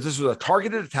this was a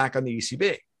targeted attack on the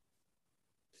ECB,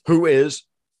 who is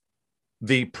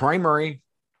the primary,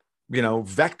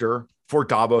 vector for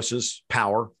Davos's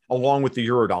power, along with the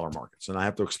Eurodollar markets. And I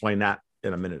have to explain that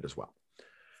in a minute as well.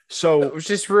 So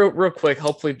just real quick,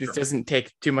 hopefully this doesn't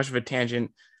take too much of a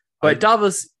tangent, but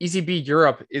Davos ECB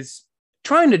Europe is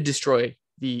trying to destroy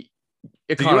the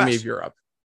economy of Europe.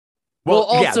 Well,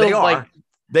 also, yeah,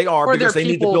 they are because they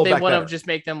need to build back better. They want to just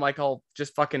make them like all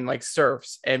just fucking like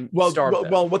serfs and starve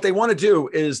them. Well, what they want to do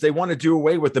is they want to do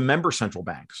away with the member central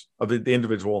banks of the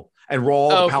individual and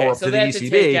roll all the power up to the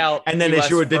ECB and then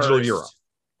issue a digital euro.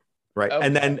 Right.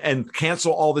 Okay. And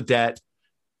cancel all the debt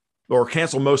or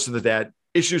cancel most of the debt,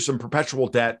 issue some perpetual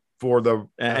debt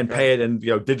and pay it in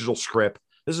digital script.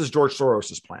 This is George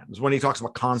Soros's plan. This is when he talks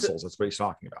about consoles. That's what he's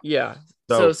talking about. Yeah.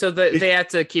 So they have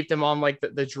to keep them on like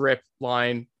the drip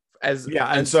line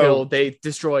until they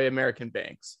destroy American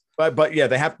banks. But they've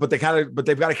got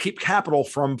to keep capital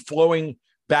from flowing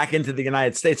back into the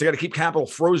United States. They got to keep capital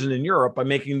frozen in Europe by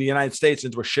making the United States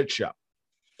into a shit show,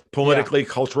 politically,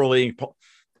 culturally,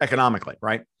 economically,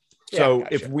 right? Yeah, so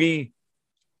gotcha.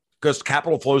 Because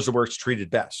capital flows to where it's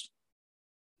treated best,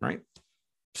 right?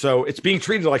 So it's being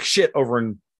treated like shit over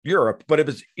in Europe, but if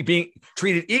it's being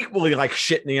treated equally like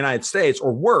shit in the United States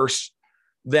or worse,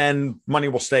 then money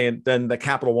will stay in, then the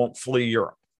capital won't flee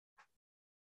Europe.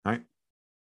 Right.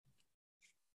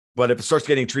 But if it starts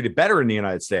getting treated better in the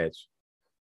United States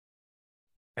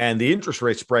and the interest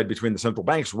rate spread between the central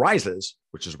banks rises,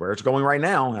 which is where it's going right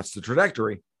now, that's the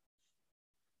trajectory,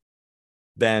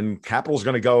 then capital is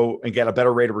going to go and get a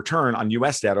better rate of return on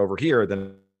US debt over here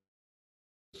than.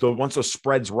 So once those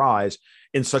spreads rise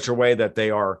in such a way that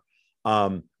they are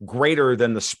greater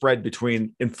than the spread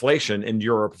between inflation in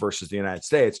Europe versus the United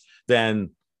States, then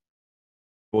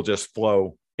will just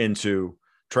flow into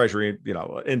Treasury,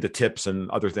 into tips and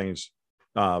other things,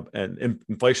 and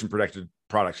inflation protected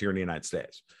products here in the United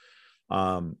States.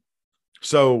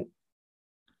 So,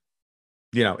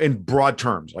 in broad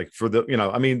terms, like for the,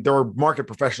 there are market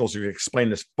professionals who can explain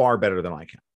this far better than I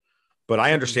can. But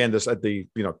I understand this at the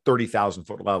 30,000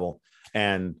 foot level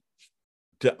and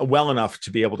well enough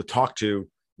to be able to talk to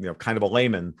kind of a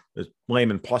layman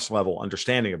plus level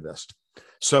understanding of this.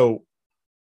 So,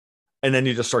 and then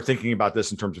you just start thinking about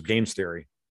this in terms of games theory,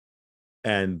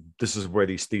 and this is where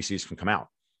these theses can come out.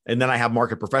 And then I have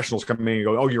market professionals come in and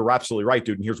go, "Oh, you're absolutely right,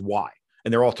 dude, and here's why."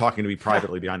 And they're all talking to me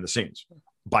privately behind the scenes.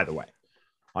 By the way,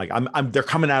 like they're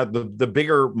coming out. The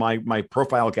bigger my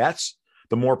profile gets,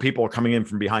 the more people are coming in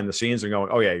from behind the scenes and going,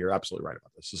 "Oh yeah, you're absolutely right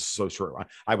about this. This is so true.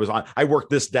 I worked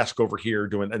this desk over here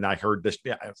doing, and I heard this."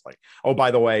 Yeah, it's like, "Oh,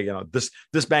 by the way,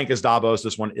 this bank is Davos.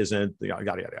 This one isn't." Yada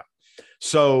yada yada.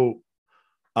 So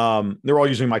they're all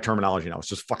using my terminology now. It's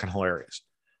just fucking hilarious.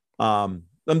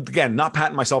 Again, not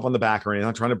patting myself on the back or anything. I'm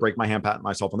not trying to break my hand, patting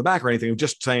myself on the back or anything. I'm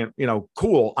just saying,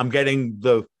 cool. I'm getting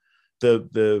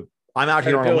I'm out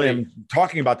here on a limb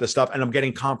talking about this stuff, and I'm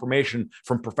getting confirmation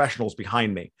from professionals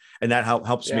behind me. And that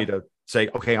helps me to say,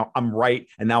 okay, I'm right.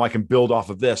 And now I can build off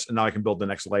of this. And now I can build the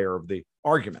next layer of the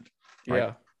argument. Right?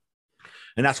 Yeah.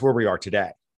 And that's where we are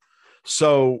today.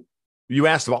 So you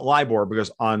asked about LIBOR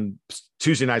because on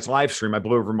Tuesday night's live stream, I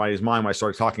blew everybody's mind when I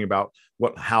started talking about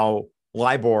how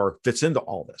LIBOR fits into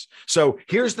all this. So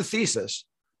here's the thesis,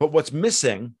 but what's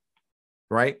missing,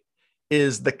 right,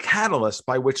 is the catalyst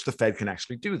by which the Fed can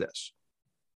actually do this.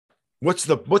 What's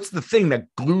the thing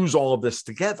that glues all of this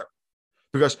together?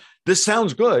 because this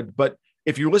sounds good, but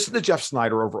if you listen to Jeff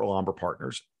Snyder over at Lombard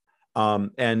Partners,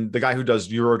 and the guy who does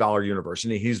Eurodollar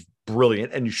University, he's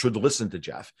brilliant, and you should listen to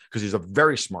Jeff because he's a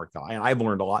very smart guy, and I've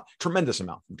learned a lot, tremendous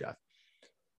amount from Jeff.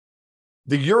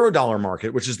 The Eurodollar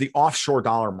market, which is the offshore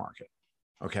dollar market,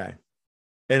 okay,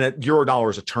 and Eurodollar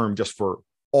is a term just for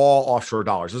all offshore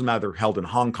dollars. It doesn't matter if they're held in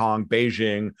Hong Kong,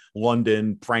 Beijing,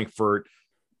 London, Frankfurt,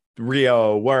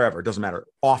 Rio, wherever. It doesn't matter.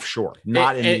 Offshore,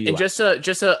 not in the US. And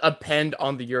just to append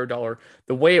on the Eurodollar,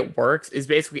 the way it works is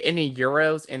basically any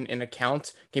euros in an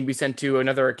account can be sent to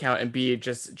another account and be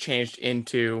just changed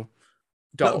into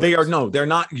dollars. They're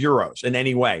not euros in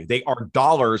any way. They are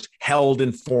dollars held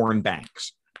in foreign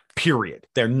banks. Period.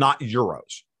 They're not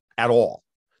euros at all.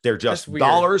 They're just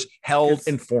dollars held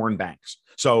in foreign banks.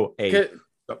 So at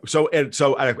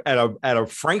a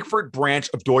Frankfurt branch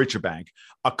of Deutsche Bank,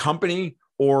 a company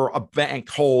or a bank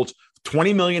holds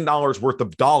 $20 million worth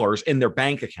of dollars in their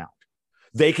bank account.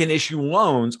 They can issue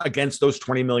loans against those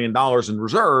 $20 million in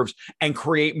reserves and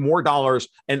create more dollars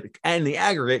and the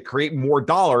aggregate create more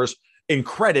dollars in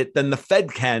credit than the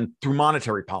Fed can through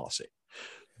monetary policy.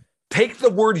 Take the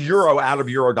word euro out of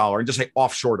Eurodollar and just say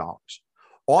offshore dollars.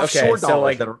 Offshore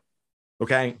dollars that are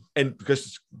okay. And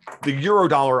because the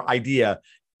Eurodollar idea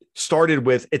started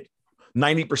with it,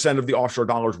 90% of the offshore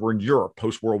dollars were in Europe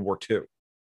post World War II.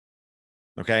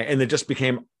 Okay. And it just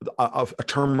became a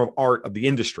term of art of the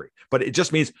industry, but it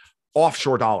just means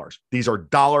offshore dollars. These are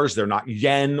dollars. They're not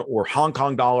yen or Hong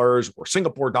Kong dollars or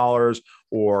Singapore dollars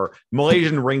or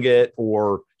Malaysian ringgit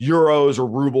or euros or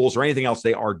rubles or anything else.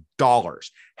 They are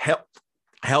dollars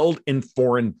held in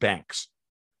foreign banks.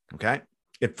 Okay.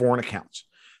 In foreign accounts.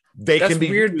 That's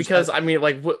weird because I mean,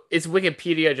 like, it's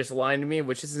Wikipedia just lying to me,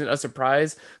 which isn't a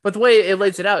surprise. But the way it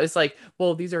lays it out, it's like,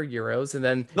 well, these are euros, and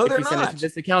then if we send it to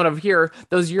this account over here,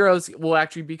 those euros will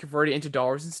actually be converted into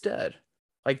dollars instead.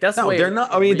 Like that's the way they're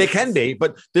not. I mean, they can be,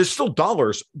 but there's still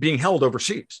dollars being held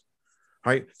overseas,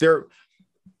 right? They're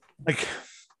like,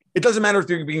 it doesn't matter if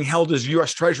they're being held as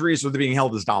U.S. Treasuries or they're being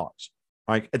held as dollars.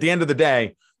 Right? At the end of the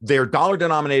day, they're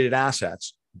dollar-denominated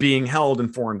assets being held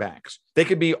in foreign banks. They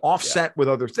could be offset with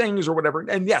other things or whatever.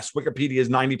 And yes, Wikipedia is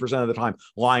 90% of the time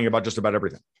lying about just about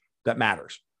everything that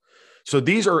matters. So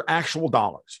these are actual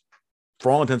dollars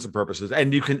for all intents and purposes.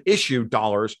 And you can issue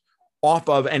dollars off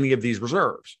of any of these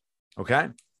reserves. Okay.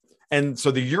 And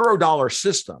so the Eurodollar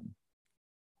system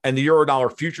and the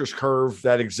Eurodollar futures curve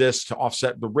that exists to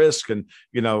offset the risk and,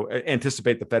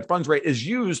 anticipate the Fed funds rate is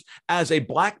used as a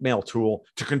blackmail tool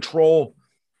to control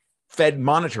Fed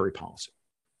monetary policy.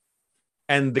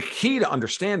 And the key to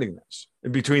understanding this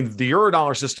between the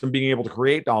Eurodollar system being able to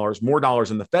create dollars, more dollars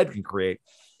than the Fed can create,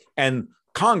 and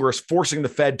Congress forcing the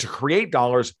Fed to create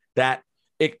dollars that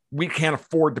we can't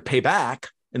afford to pay back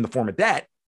in the form of debt,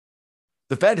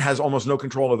 the Fed has almost no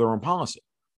control of their own policy.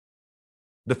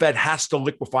 The Fed has to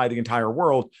liquefy the entire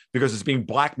world because it's being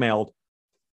blackmailed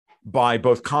by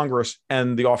both Congress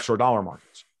and the offshore dollar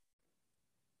markets.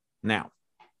 Now,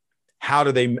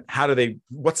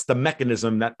 what's the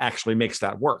mechanism that actually makes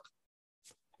that work?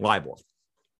 LIBOR.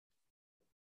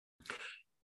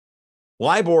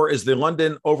 LIBOR is the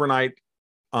London overnight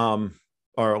London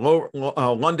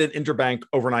interbank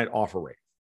overnight offer rate.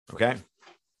 Okay.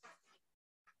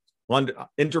 London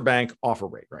interbank offer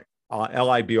rate, right?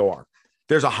 LIBOR.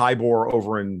 There's a HIBOR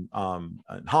over in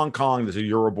Hong Kong. There's a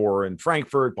Euribor in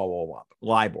Frankfurt, blah, blah, blah.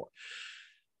 LIBOR.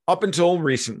 Up until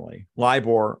recently,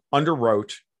 LIBOR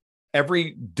underwrote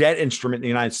every debt instrument in the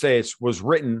United States was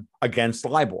written against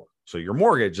LIBOR. So your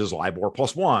mortgage is LIBOR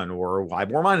plus 1 or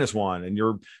LIBOR minus 1, and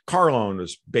your car loan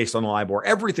is based on LIBOR.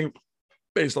 Everything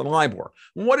based on LIBOR.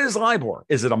 What is LIBOR?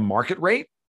 Is it a market rate?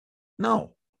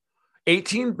 No.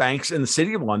 18 banks in the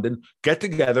city of London get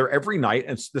together every night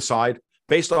and decide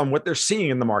based on what they're seeing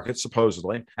in the market,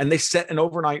 supposedly, and they set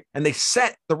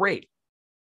the rate.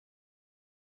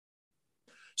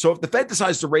 So if the Fed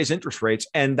decides to raise interest rates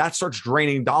and that starts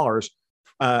draining dollars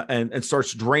and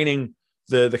starts draining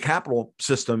the capital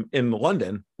system in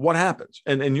London, what happens?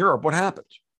 And in Europe, what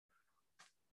happens?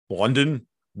 London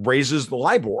raises the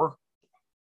LIBOR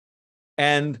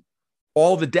and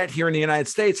all the debt here in the United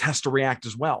States has to react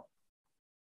as well.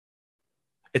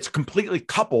 It's completely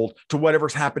coupled to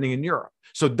whatever's happening in Europe.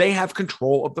 So they have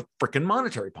control of the freaking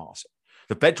monetary policy.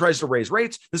 The Fed tries to raise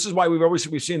rates. This is why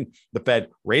we've seen the Fed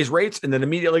raise rates and then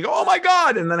immediately go, oh my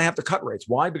God, and then they have to cut rates.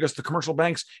 Why? Because the commercial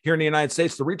banks here in the United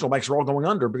States, the regional banks are all going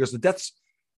under because the debts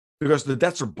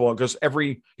are blowing, because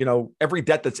every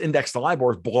debt that's indexed to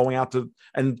LIBOR is blowing out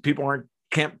and people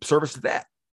can't service the debt.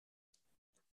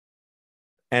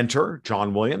 Enter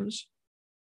John Williams,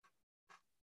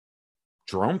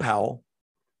 Jerome Powell,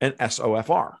 and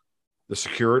SOFR. the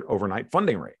secured overnight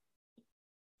funding rate.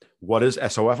 What is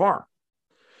SOFR?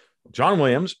 John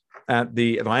Williams at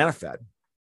the Atlanta Fed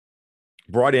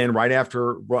brought in right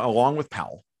after, along with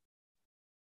Powell,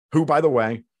 who, by the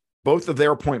way, both of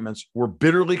their appointments were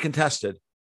bitterly contested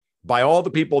by all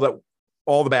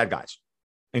the bad guys,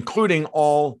 including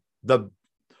all the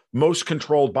most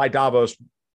controlled by Davos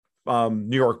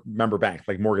New York member bank,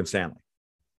 like Morgan Stanley.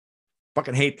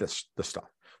 Fucking hate this stuff.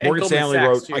 Morgan Stanley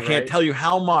wrote, I can't tell you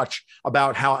how much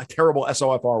about how terrible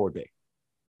SOFR would be.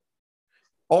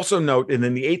 Also note, and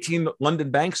in the 18 London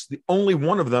banks, the only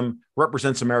one of them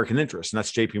represents American interests, and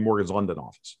that's JP Morgan's London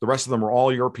office. The rest of them are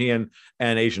all European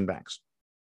and Asian banks.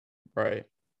 Right.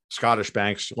 Scottish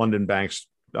banks, London banks,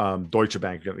 Deutsche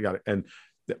Bank. You got it. And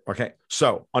okay,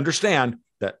 so understand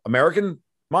that American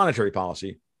monetary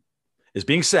policy is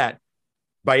being set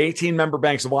by 18 member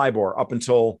banks of LIBOR up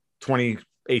until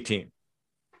 2017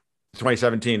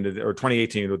 or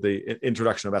 2018 with the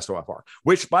introduction of SOFR,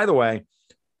 which, by the way,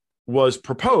 was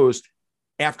proposed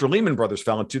after Lehman Brothers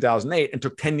fell in 2008 and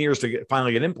took 10 years to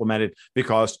finally get implemented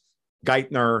because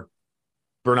Geithner,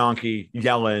 Bernanke,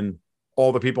 Yellen,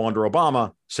 all the people under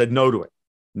Obama said no to it.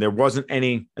 And there wasn't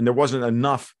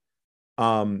enough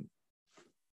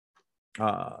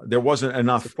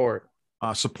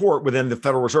support within the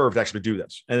Federal Reserve to actually do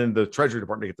this, and then the Treasury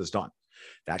Department to get this done.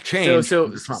 That changed.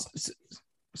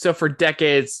 So for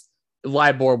decades,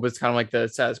 LIBOR was kind of like the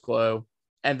status quo,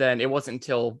 and then it wasn't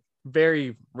until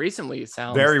very recently, it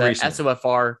sounds,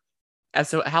 SOFR.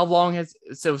 How long has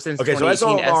since? Okay, so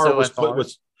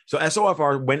SOFR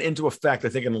SOFR went into effect, I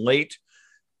think, in late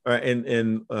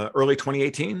early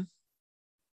 2018.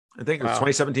 I think it was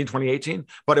 2017, 2018,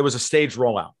 but it was a staged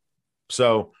rollout.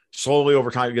 So slowly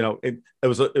over time, it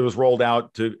was rolled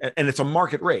out to, and it's a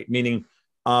market rate, meaning,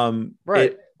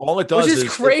 right. All it does is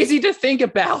crazy to think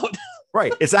about.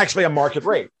 Right. It's actually a market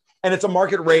rate, and it's a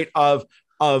market rate of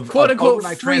quote unquote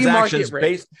free transactions market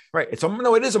based. Right. It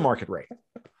is a market rate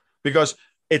because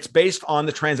it's based on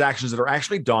the transactions that are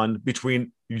actually done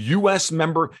between U.S.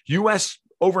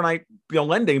 overnight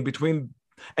lending between,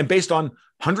 and based on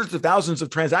hundreds of thousands of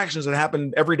transactions that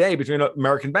happen every day between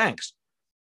American banks.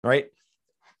 Right.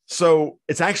 So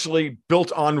it's actually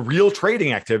built on real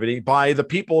trading activity by the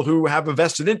people who have a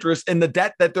vested interest in the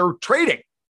debt that they're trading.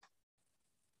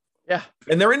 Yeah.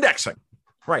 And they're indexing.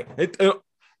 Right.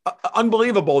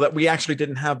 Unbelievable that we actually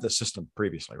didn't have this system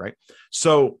previously. Right.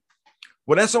 So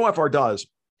what SOFR does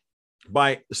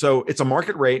it's a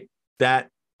market rate that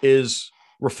is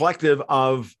reflective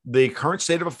of the current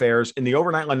state of affairs in the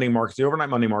overnight lending markets, the overnight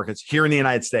money markets here in the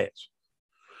United States.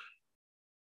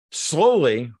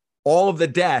 Slowly, all of the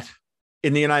debt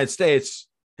in the United States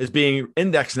is being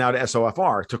indexed now to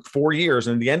SOFR. It took 4 years.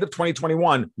 And at the end of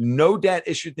 2021, no debt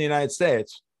issued in the United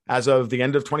States as of the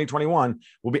end of 2021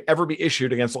 will ever be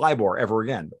issued against LIBOR ever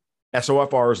again.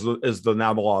 SOFR is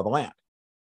now the law of the land.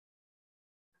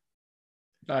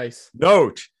 Nice.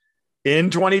 Note,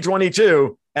 in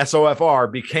 2022,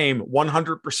 SOFR became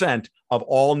 100% of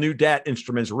all new debt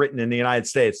instruments written in the United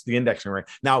States, the indexing rate.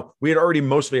 Now, we had already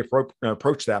mostly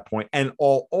approached that point, and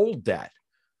all old debt,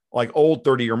 like old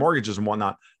 30-year mortgages and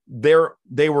whatnot, they were,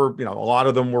 a lot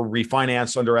of them were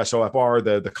refinanced under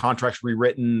SOFR, the contracts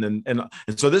rewritten. And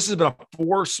so this has been a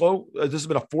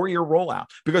 4-year rollout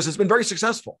because it's been very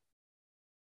successful.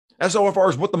 SOFR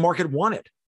is what the market wanted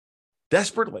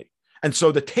desperately. And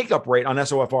so the take-up rate on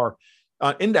SOFR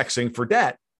indexing for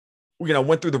debt,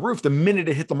 went through the roof the minute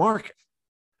it hit the market,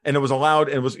 and it was allowed.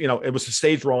 It was a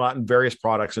staged rollout in various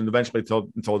products, and eventually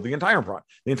until the entire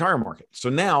market. So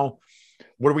now,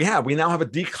 what do we have? We now have a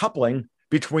decoupling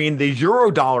between the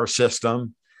Eurodollar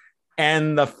system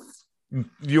and the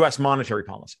U.S. monetary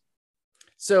policy.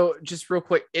 So just real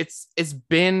quick, it's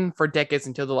been for decades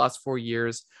until the last 4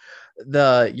 years,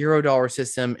 the Eurodollar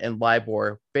system and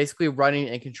LIBOR basically running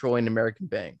and controlling American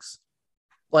banks.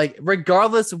 Like,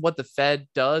 regardless of what the Fed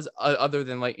does, other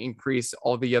than increase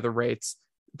all the other rates,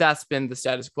 that's been the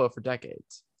status quo for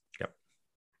decades. Yep.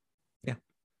 Yeah.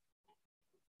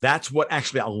 That's what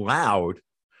actually allowed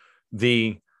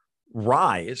the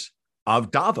rise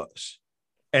of Davos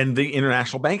and the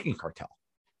international banking cartel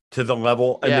to the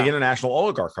level and the international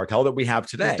oligarch cartel that we have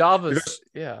today.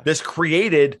 This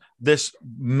created this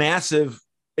massive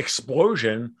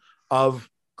explosion of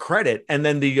credit, and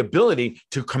then the ability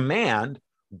to command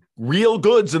real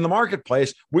goods in the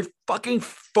marketplace with fucking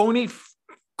phony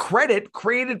credit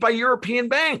created by European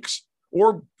banks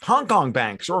or Hong Kong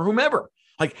banks or whomever.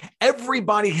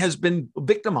 Everybody has been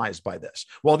victimized by this,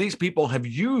 while these people have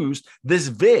used this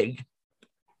VIG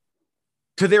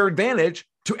to their advantage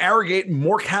to arrogate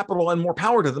more capital and more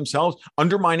power to themselves,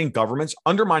 undermining governments,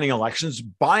 undermining elections,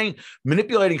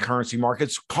 manipulating currency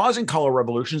markets, causing color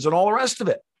revolutions, and all the rest of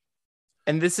it.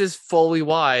 And this is fully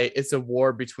why it's a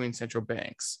war between central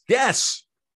banks. Yes.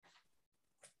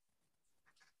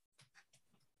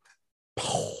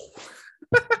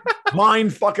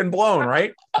 Mind fucking blown,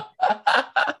 right?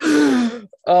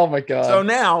 Oh my God. So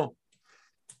now,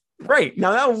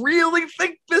 really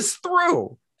think this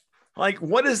through. Like,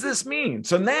 what does this mean?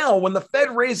 So now when the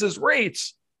Fed raises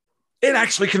rates, it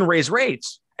actually can raise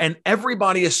rates. And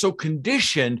everybody is so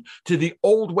conditioned to the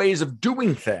old ways of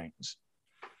doing things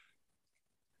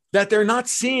that they're not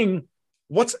seeing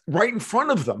what's right in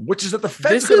front of them, which is that the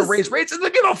Fed's going to raise rates and they're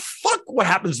going to fuck what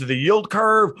happens to the yield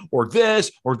curve or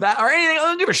this or that or anything. I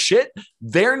don't give a shit.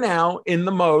 They're now in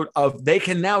the mode of they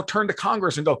can now turn to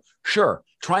Congress and go, sure,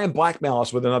 try and blackmail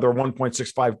us with another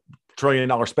 $1.65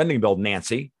 trillion spending bill,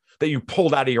 Nancy, that you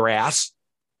pulled out of your ass.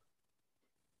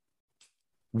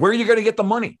 Where are you going to get the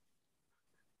money?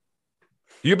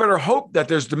 You better hope that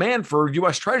there's demand for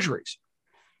U.S. Treasuries.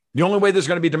 The only way there's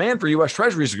going to be demand for U.S.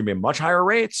 Treasuries is going to be much higher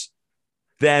rates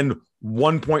than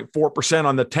 1.4%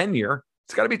 on the 10-year.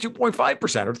 It's got to be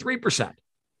 2.5% or 3%. Okay.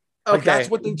 Like that's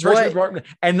what the Treasury Department.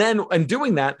 And then, in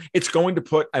doing that, it's going to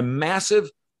put a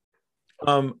massive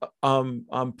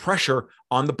pressure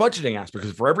on the budgeting aspect,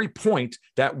 because for every point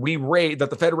that that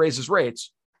the Fed raises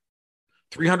rates,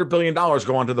 $300 billion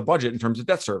go onto the budget in terms of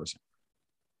debt servicing.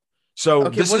 So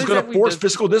this is going to force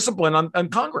fiscal discipline on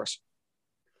Congress.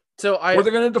 So or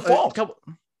they're going to default.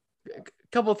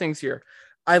 Couple of things here.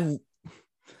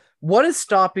 What is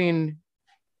stopping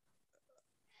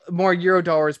more euro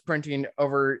dollars printing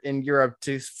over in Europe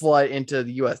to flood into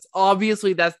the U.S.?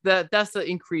 Obviously, that's the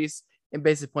increase in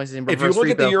basis points in reverse repo. If you look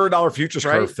at the euro dollar futures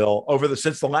curve, Phil,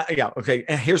 okay.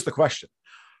 And here's the question: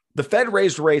 the Fed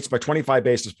raised rates by 25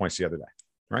 basis points the other day,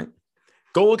 right?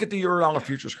 Go look at the euro dollar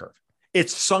futures curve.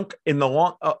 It's sunk in the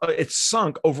long. It's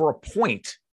sunk over a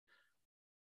point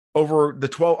over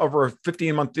a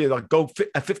 15 month. Go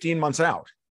 15 months out,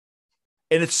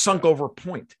 and it's sunk over a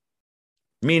point.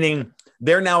 Meaning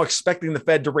they're now expecting the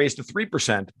Fed to raise to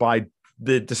 3% by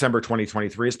the December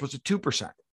 2023 as opposed to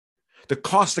 2%. The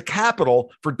cost of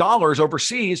capital for dollars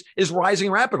overseas is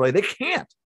rising rapidly. They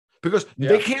can't because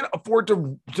they can't afford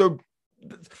to.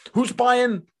 Who's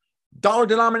buying dollar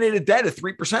denominated debt at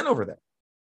 3% over there?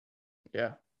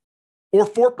 Yeah. Or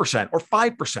 4% or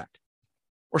 5%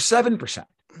 or 7%.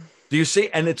 Do you see?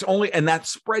 And that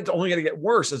spread's only going to get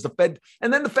worse as the Fed.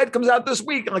 And then the Fed comes out this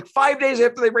week, like 5 days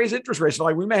after they raise interest rates.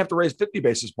 Like, we may have to raise 50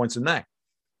 basis points in May.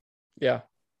 Yeah.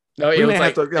 No, it was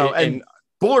like, and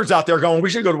Bullard's out there going, we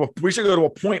should go to a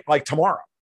point like tomorrow.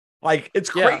 Like, it's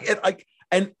great.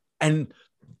 Yeah. And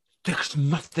there's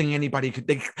nothing anybody could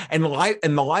think. And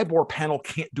the LIBOR panel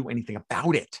can't do anything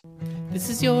about it. This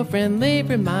is your friendly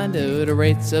reminder to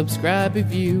rate, subscribe,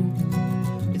 review.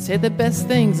 They say the best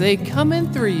things, they come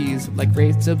in threes, like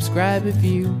rate, subscribe,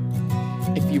 review.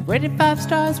 If you rate it 5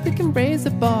 stars, we can raise the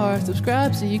bar.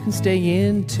 Subscribe so you can stay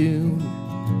in tune.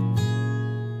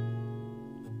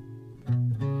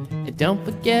 And don't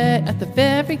forget at the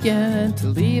very end to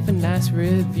leave a nice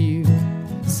review.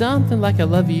 Something like I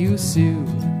love you, Sue.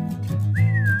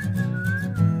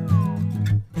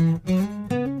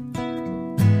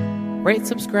 Rate,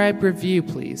 subscribe, review,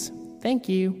 please. Thank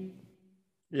you.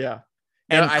 Yeah.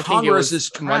 And I Congress is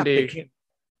Monday.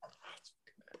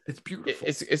 It's beautiful.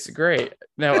 It's great.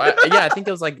 No, I think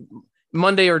it was like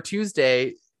Monday or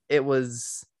Tuesday. It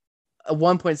was a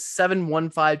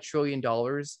 $1.715 trillion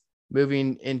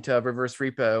moving into reverse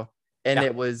repo, and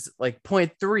it was like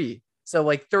 0.3. So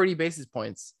like 30 basis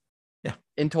points. Yeah.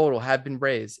 In total have been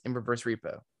raised in reverse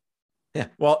repo. Yeah,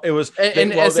 well, it was,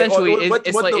 essentially what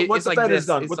the Fed has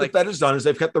done. What the Fed has done is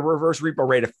they've kept the reverse repo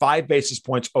rate at 5 basis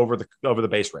points over the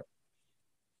base rate.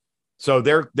 So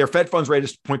their Fed funds rate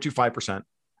is 0.25%,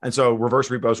 and so reverse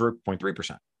repos are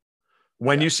 0.3%.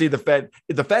 When you see the Fed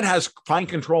has fine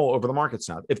control over the markets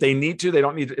now. If they need to, they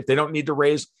don't need. If they don't need to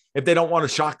raise, if they don't want to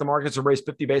shock the markets and raise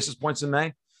 50 basis points in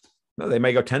May, no, they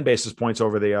may go 10 basis points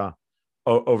over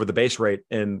the base rate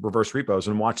in reverse repos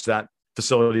and watch that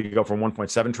facility go from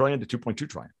 1.7 trillion to 2.2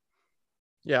 trillion.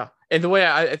 Yeah. And the way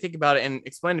I think about it and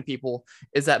explain to people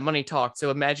is that money talks.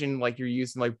 So imagine like you're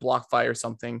using like BlockFi or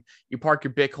something. You park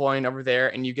your Bitcoin over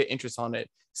there and you get interest on it.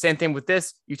 Same thing with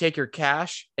this. You take your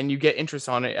cash and you get interest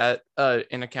on it at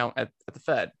an account at the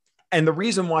Fed. And the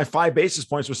reason why 5 basis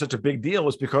points was such a big deal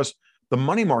is because the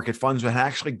money market funds had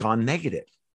actually gone negative.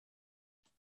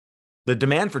 The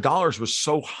demand for dollars was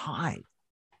so high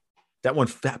that when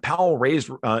Powell raised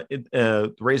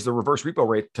the reverse repo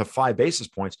rate to 5 basis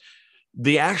points,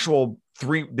 the actual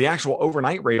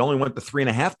overnight rate only went to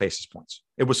 3.5 basis points.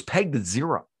 It was pegged at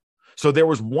 0. So there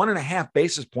was 1.5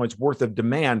 basis points worth of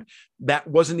demand that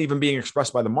wasn't even being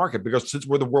expressed by the market, because since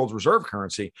we're the world's reserve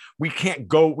currency, we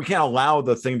can't allow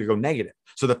the thing to go negative.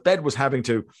 So the Fed was having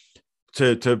to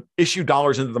issue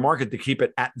dollars into the market to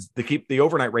keep the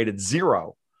overnight rate at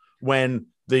 0, when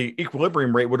the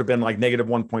equilibrium rate would have been like negative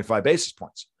 1.5 basis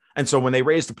points. And so when they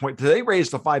raised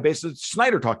the 5 basis,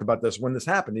 Snyder talked about this when this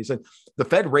happened. He said the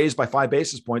Fed raised by 5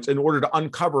 basis points in order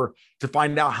to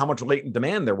find out how much latent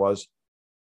demand there was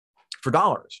for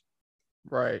dollars.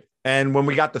 Right. And when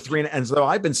we got to 3, and so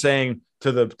I've been saying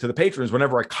to the patrons,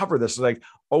 whenever I cover this, like,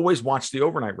 always watch the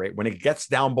overnight rate. When it gets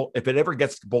down, if it ever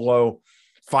gets below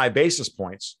 5 basis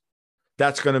points,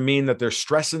 that's going to mean that there's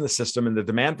stress in the system and the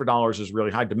demand for dollars is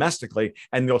really high domestically.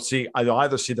 And you'll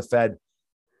either see the Fed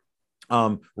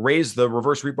raise the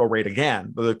reverse repo rate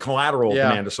again. The collateral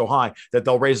demand is so high that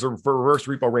they'll raise the reverse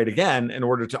repo rate again in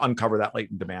order to uncover that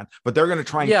latent demand. But they're going to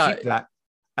try and keep that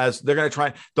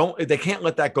they can't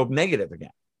let that go negative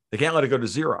again. They can't let it go to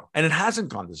 0. And it hasn't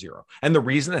gone to 0. And the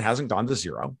reason it hasn't gone to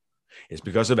 0 is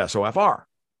because of SOFR.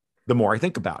 The more I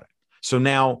think about it. So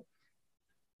now,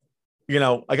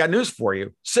 I got news for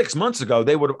you. 6 months ago,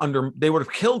 they would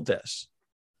have killed this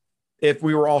if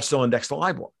we were all still indexed to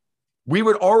LIBOR. We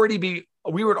would already be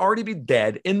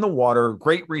dead in the water.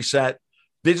 Great reset,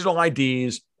 digital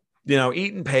IDs,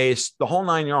 eat and pace, the whole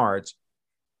 9 yards,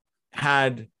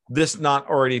 had this not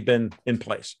already been in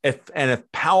place. If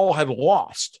Powell had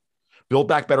lost, Build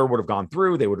Back Better would have gone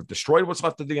through. They would have destroyed what's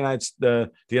left of the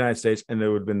United States, and it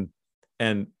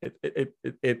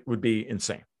would be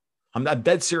insane. I'm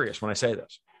dead serious when I say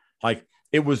this. Like,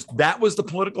 that was the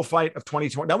political fight of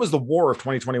 2020. That was the war of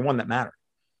 2021 that mattered.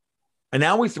 And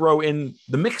now we throw in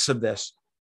the mix of this,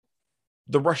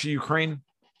 the Russia-Ukraine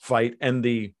fight and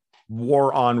the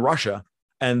war on Russia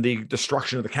and the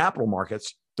destruction of the capital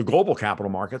markets, the global capital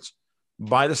markets,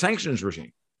 by the sanctions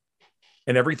regime.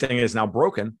 And everything is now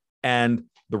broken. And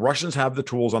the Russians have the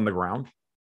tools on the ground,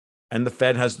 and the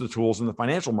Fed has the tools in the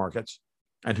financial markets.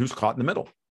 And who's caught in the middle?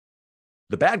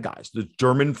 The bad guys, the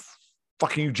German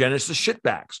fucking eugenicist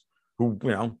shitbags who,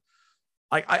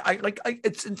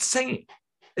 it's insane.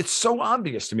 It's so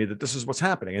obvious to me that this is what's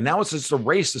happening. And now it's just a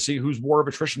race to see whose war of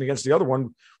attrition against the other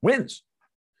one wins.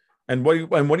 And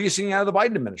what are you seeing out of the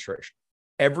Biden administration?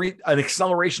 An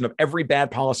acceleration of every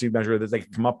bad policy measure that they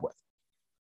can come up with.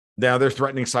 Now they're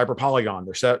threatening cyber polygon.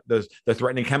 They're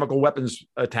threatening chemical weapons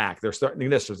attack. They're threatening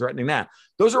this. They're threatening that.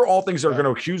 Those are all things that are going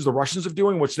to accuse the Russians of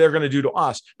doing, which they're going to do to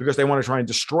us because they want to try and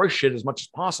destroy shit as much as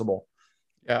possible.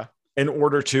 Yeah. In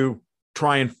order to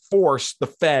try and force the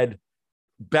Fed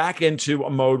back into a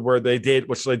mode where they did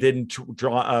in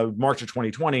March of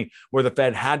 2020, where the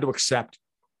Fed had to accept,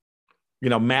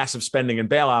 massive spending and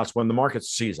bailouts when the markets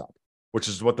seize up, which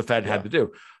is what the Fed had to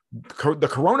do. The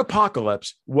Corona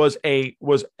apocalypse was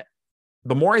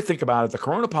the more I think about it, the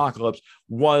Corona apocalypse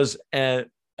was attack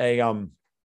on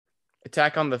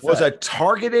the Fed. Was a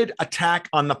targeted attack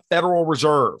on the Federal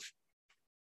Reserve.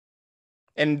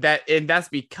 And that's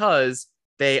because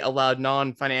they allowed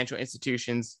non-financial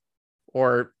institutions,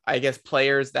 or I guess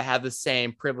players that have the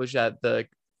same privilege that the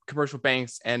commercial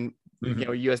banks and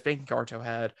U.S. banking cartel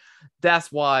had.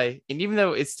 That's why, and even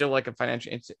though it's still like a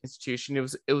financial institution,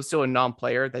 it was still a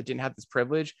non-player that didn't have this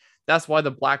privilege. That's why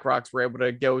the BlackRocks were able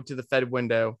to go to the Fed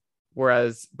window,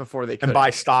 whereas before they couldn't. And buy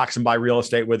stocks and buy real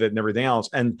estate with it and everything else.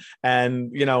 And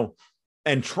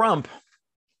Trump,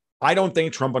 I don't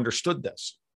think Trump understood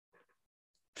this,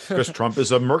 because Trump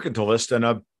is a mercantilist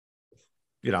and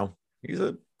he's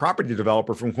a property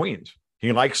developer from Queens.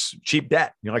 He likes cheap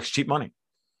debt. He likes cheap money.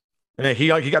 And he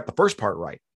got the first part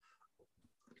right.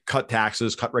 Cut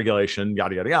taxes, cut regulation,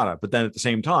 yada, yada, yada. But then at the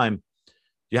same time,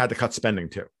 you had to cut spending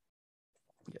too.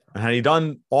 Yeah. And had he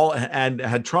done all, and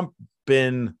had Trump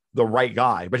been the right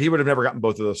guy, but he would have never gotten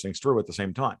both of those things through at the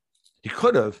same time. He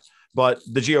could have, but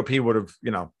the GOP would have,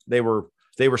 they were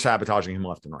sabotaging him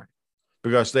left and right,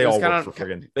 because they all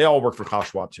work for Klaus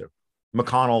Schwab too.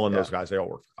 McConnell and those guys, they all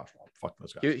work for Klaus Schwab. Fuck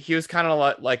those guys. He was kind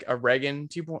of like a Reagan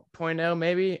 2.0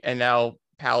 maybe, and now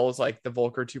Powell's like the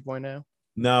Volcker 2.0.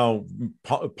 No,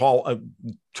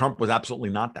 Trump was absolutely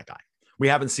not that guy. We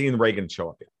haven't seen Reagan show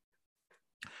up yet.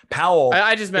 Powell.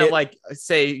 I just meant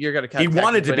say you're going to cut. He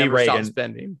wanted to be Reagan.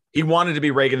 Spending. He wanted to be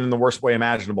Reagan in the worst way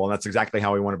imaginable, and that's exactly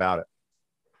how he went about it.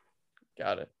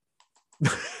 Got it.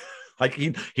 Like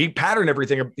he patterned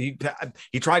everything.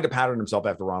 He tried to pattern himself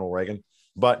after Ronald Reagan,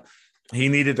 but he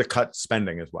needed to cut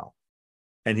spending as well,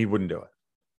 and he wouldn't do it.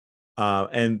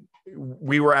 And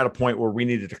we were at a point where we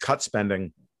needed to cut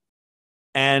spending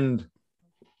and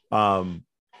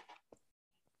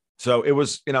So it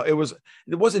was, it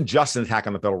wasn't just an attack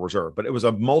on the Federal Reserve, but it was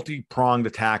a multi-pronged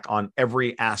attack on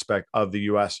every aspect of the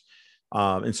U.S.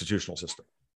 Institutional system,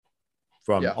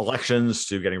 from elections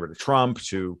to getting rid of Trump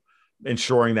to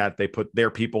ensuring that they put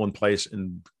their people in place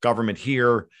in government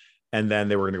here. And then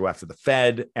they were going to go after the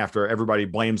Fed after everybody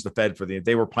blames the Fed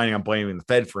they were planning on blaming the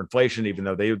Fed for inflation, even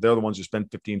though they're the ones who spent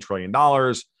 $15 trillion.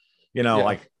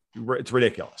 Like it's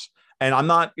ridiculous. And I'm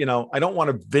not, I don't want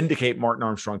to vindicate Martin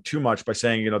Armstrong too much by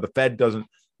saying, the Fed doesn't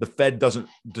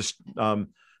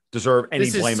deserve any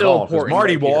blame at all. Because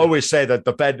Marty will always say that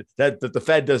the Fed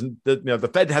doesn't, the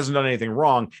Fed hasn't done anything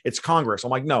wrong. It's Congress. I'm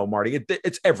like, no, Marty,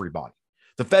 it's everybody.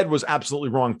 The Fed was absolutely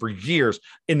wrong for years,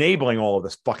 enabling all of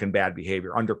this fucking bad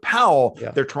behavior. Under Powell,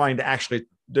 they're actually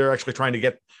trying to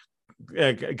get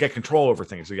control over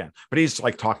things again. But he's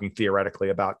like talking theoretically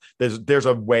about there's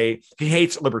a way. He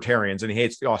hates libertarians and he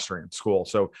hates the Austrian school.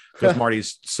 So because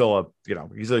Marty's still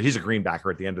he's a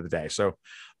greenbacker at the end of the day. So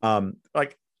I'm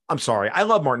sorry, I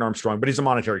love Martin Armstrong, but he's a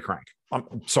monetary crank.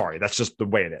 I'm sorry, that's just the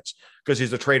way it is, because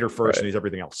he's a trader first and he's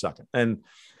everything else second. And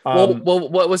well,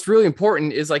 what was really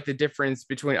important is like the difference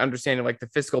between understanding like the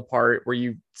fiscal part where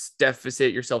you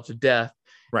deficit yourself to death,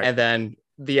 right, and then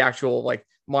the actual like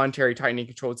monetary tightening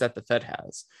controls that the Fed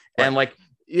has. Right. And like,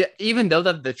 even though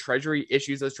that the Treasury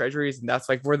issues those treasuries, and that's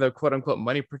like where the quote unquote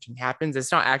money printing happens,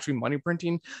 it's not actually money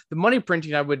printing. The money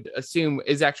printing, I would assume,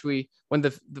 is actually when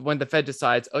the Fed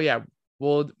decides, oh yeah,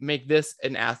 we'll make this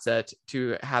an asset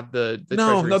to have the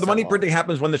the money printing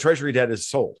happens when the Treasury debt is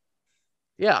sold.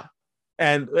 Yeah.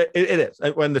 And it is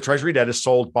when the Treasury debt is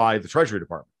sold by the Treasury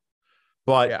Department.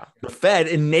 But the Fed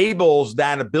enables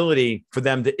that ability for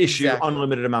them to issue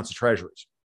unlimited amounts of treasuries.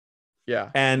 Yeah.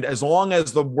 And as long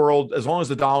as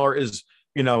the dollar is,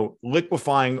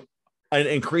 liquefying an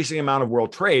increasing amount of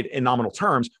world trade in nominal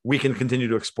terms, we can continue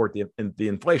to export the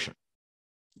inflation.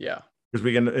 Yeah.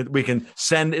 Because we can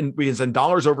send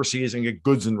dollars overseas and get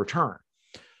goods in return.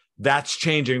 That's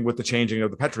changing with the changing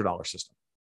of the petrodollar system.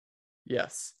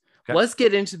 Yes. Okay. Let's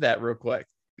get into that real quick,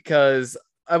 because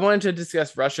I wanted to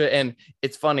discuss Russia, and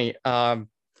it's funny. Shout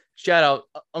out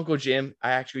Uncle Jim.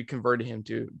 I actually converted him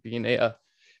to being a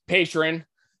patron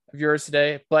of yours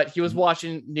today, but he was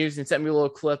watching news and sent me a little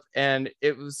clip, and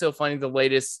it was so funny. The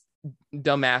latest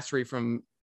dumbassery from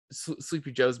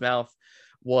Sleepy Joe's mouth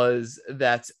was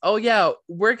that, oh yeah,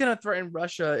 we're going to threaten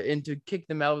Russia and to kick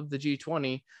them out of the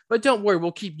G20, but don't worry,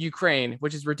 we'll keep Ukraine,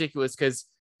 which is ridiculous because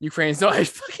Ukraine's not a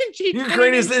fucking G20.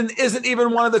 Ukraine isn't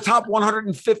even one of the top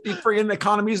 150 freaking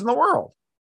economies in the world.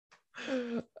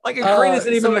 Like Ukraine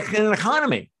isn't even an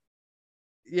economy.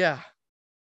 Yeah.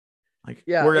 Like,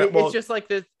 it's just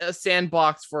like a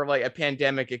sandbox for like a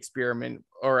pandemic experiment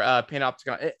or a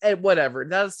panopticon, whatever.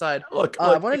 That aside, look,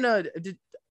 I wanted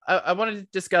to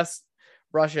discuss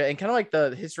Russia and kind of like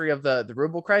the history of the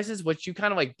ruble crisis, which you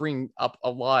kind of like bring up a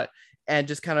lot, and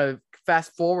just kind of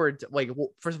fast forward to, like,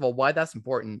 first of all, why that's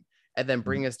important, and then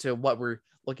bring us to what we're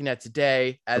looking at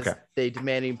today as they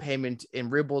demanding payment in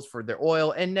rubles for their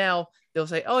oil. And now they'll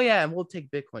say, oh yeah, and we'll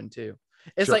take Bitcoin too.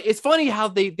 It's like, it's funny how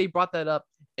they brought that up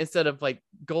instead of like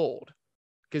gold,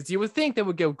 because you would think they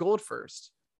would go gold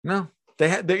first. No,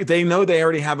 they know they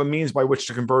already have a means by which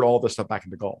to convert all this stuff back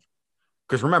into gold.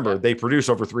 Because remember, they produce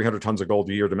over 300 tons of gold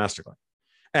a year domestically,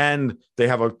 and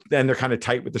they're kind of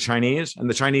tight with the Chinese, and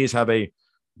the Chinese have a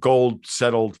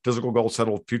physical gold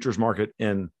settled futures market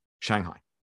in Shanghai.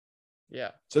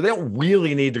 Yeah. So they don't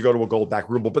really need to go to a gold backed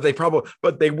ruble, but they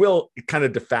will kind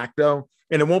of de facto,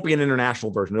 and it won't be an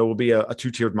international version. It will be a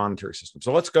two-tiered monetary system.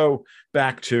 So let's go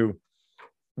back to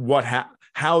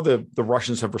how the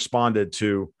Russians have responded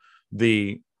to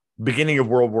the beginning of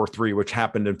World War III, which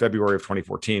happened in February of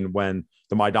 2014 when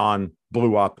the Maidan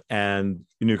blew up and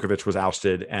Yanukovych was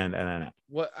ousted, and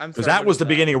because that was the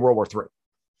beginning of World War III.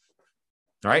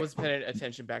 All right. I was paying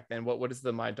attention back then. What is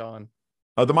the Maidan?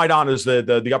 The Maidan is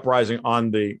the uprising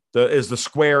on the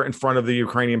square in front of the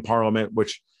Ukrainian parliament,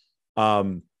 which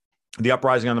the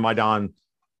uprising on the Maidan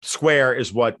square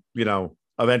is what,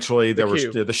 eventually there was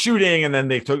the shooting, and then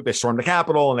they stormed the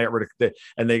Capitol, and they got rid of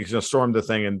they stormed the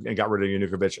thing and got rid of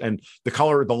Yanukovych. And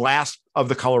the last of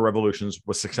the color revolutions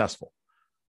was successful.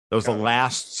 That was the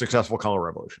last successful color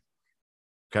revolution.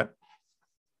 Okay.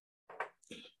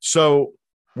 So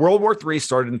World War III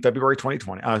started in February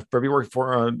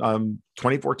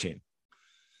 2014.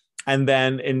 And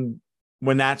then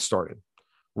when that started,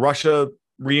 Russia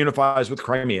reunifies with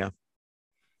Crimea.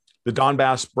 The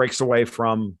Donbass breaks away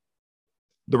from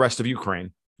the rest of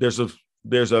Ukraine. There's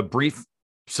a brief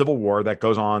civil war that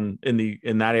goes on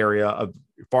in that area of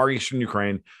far eastern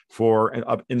Ukraine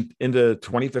into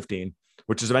 2015,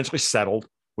 which is eventually settled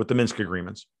with the Minsk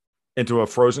agreements into a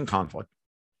frozen conflict.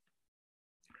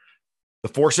 The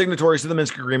four signatories to the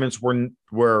Minsk agreements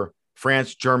were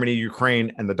France, Germany,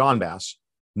 Ukraine, and the Donbass.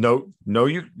 No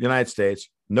United States,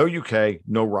 no UK,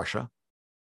 no Russia.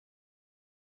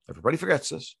 Everybody forgets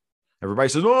this. Everybody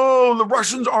says, oh, the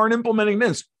Russians aren't implementing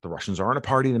Minsk. The Russians aren't a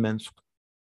party to Minsk.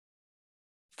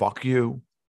 Fuck you.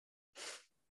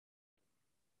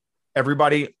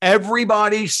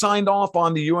 Everybody signed off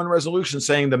on the UN resolution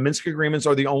saying the Minsk agreements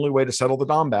are the only way to settle the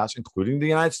Donbass, including the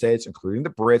United States, including the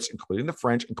Brits, including the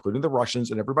French, including the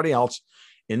Russians, and everybody else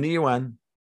in the UN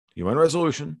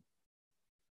resolution.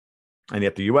 And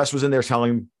yet the US was in there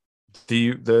telling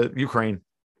the Ukraine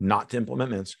not to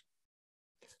implement Minsk.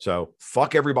 So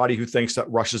fuck everybody who thinks that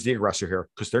Russia's the aggressor here,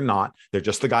 because they're not. They're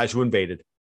just the guys who invaded.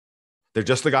 They're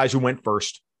just the guys who went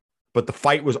first. But the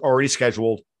fight was already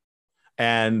scheduled,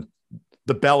 and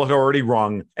the bell had already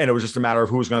rung, and it was just a matter of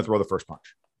who was going to throw the first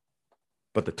punch.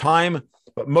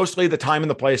 But mostly the time and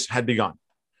the place had begun.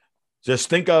 Just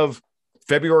think of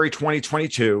February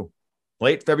 2022,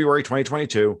 late February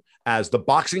 2022, as the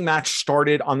boxing match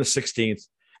started on the 16th,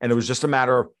 and it was just a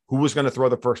matter of who was going to throw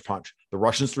the first punch. The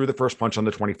Russians threw the first punch on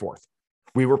the 24th.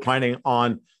 We were planning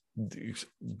on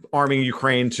arming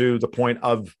Ukraine to the point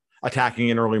of attacking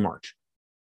in early March.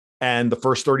 And the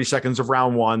first 30 seconds of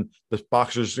round one, the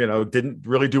boxers, didn't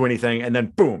really do anything. And then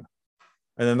boom.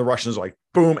 And then the Russians like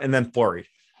boom, and then flurried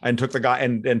and took the guy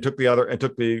and took the other and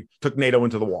took NATO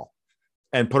into the wall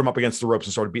and put him up against the ropes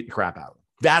and started beating the crap out of him.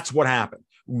 That's what happened,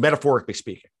 metaphorically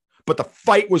speaking. But the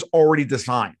fight was already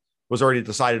decided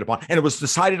upon. And it was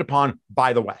decided upon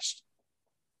by the West.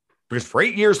 Because for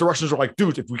 8 years, the Russians were like,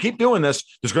 dude, if we keep doing this,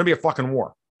 there's going to be a fucking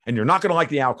war. And you're not going to like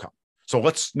the outcome. So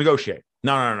let's negotiate.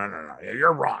 No.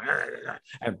 You're wrong.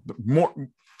 And more.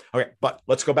 Okay, but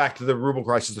let's go back to the ruble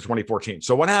crisis of 2014.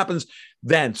 So what happens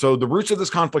then? So the roots of this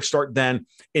conflict start then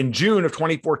in June of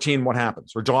 2014. What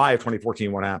happens? Or July of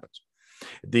 2014? What happens?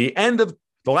 The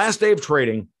last day of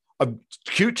trading of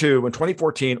Q2 in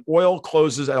 2014, oil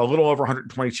closes at a little over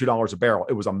 $122 a barrel.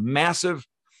 It was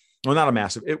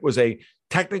it was a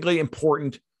technically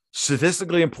important,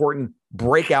 statistically important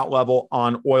breakout level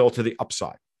on oil to the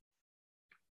upside.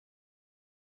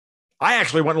 I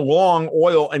actually went long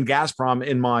oil and Gazprom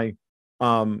in my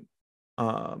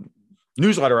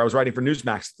newsletter I was writing for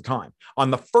Newsmax at the time. On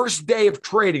the first day of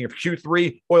trading of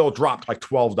Q3, oil dropped like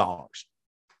 $12.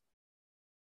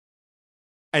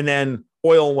 And then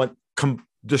oil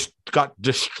just got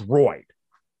destroyed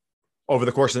over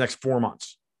the course of the next 4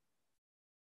 months.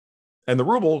 And the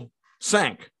ruble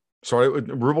sank. So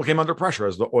the ruble came under pressure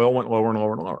as the oil went lower and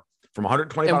lower and lower from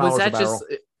 $125 a barrel.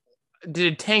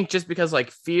 Did it tank just because like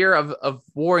fear of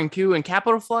war and coup and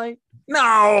capital flight?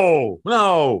 No.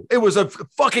 It was a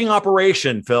fucking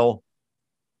operation, Phil.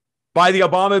 By the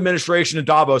Obama administration in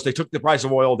Davos, they took the price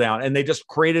of oil down and they just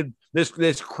created the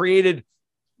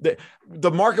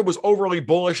market was overly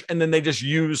bullish, and then they just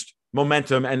used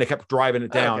momentum and they kept driving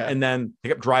it down. Okay. And then they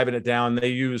kept driving it down. They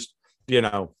used,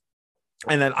 and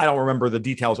then I don't remember the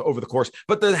details over the course,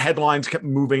 but the headlines kept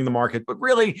moving the market. But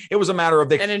really, it was a matter of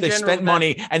they spent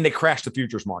money and they crashed the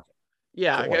futures market.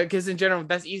 Yeah, because in general,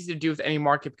 that's easy to do with any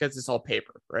market because it's all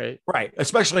paper, right? Right,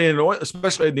 especially in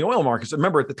the oil markets.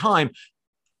 Remember, at the time,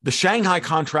 the Shanghai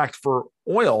contract for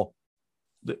oil,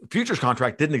 the futures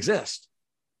contract didn't exist.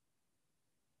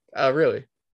 Really?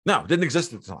 No, it didn't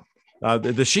exist at the time.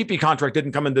 The Sheepy contract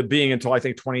didn't come into being until I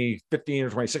think 2015 or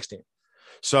 2016.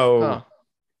 So.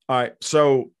 All right,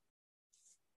 so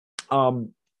the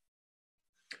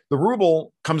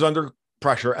ruble comes under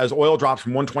pressure as oil drops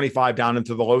from 125 down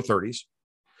into the low 30s.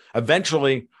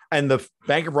 Eventually, and the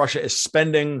Bank of Russia is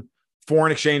spending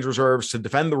foreign exchange reserves to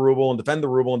defend the ruble and defend the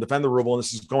ruble and defend the ruble. And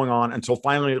this is going on until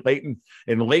finally late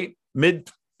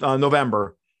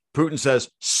mid-November, Putin says,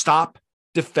 stop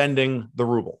defending the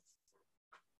ruble.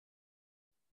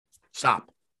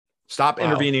 Stop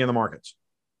intervening in the markets.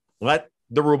 Let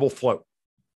the ruble float.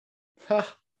 Let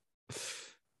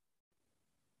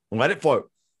it float.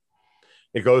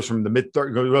 It goes from the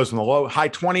high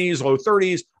 20s, low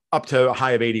 30s, up to a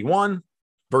high of 81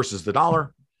 versus the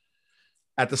dollar.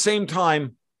 At the same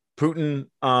time, Putin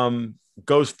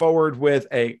goes forward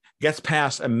gets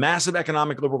past a massive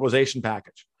economic liberalization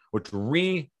package, which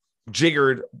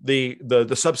rejiggered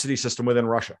the subsidy system within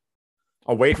Russia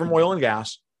away from oil and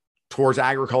gas towards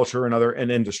agriculture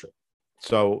and industry.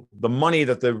 So the money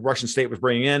that the Russian state was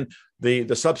bringing in,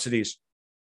 the subsidies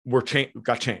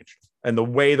got changed. And the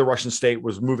way the Russian state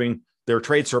was moving their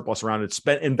trade surplus around and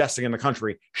investing in the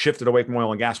country shifted away from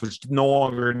oil and gas, which no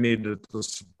longer needed the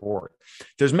support.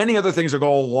 There's many other things that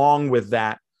go along with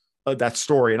that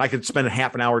story. And I could spend a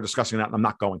half an hour discussing that, and I'm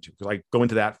not going to, because I go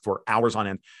into that for hours on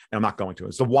end, and I'm not going to.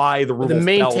 It's why the ruble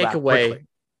fell that quickly.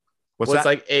 What's was that?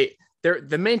 like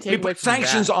the main takeaway. We put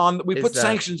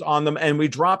sanctions on them, and we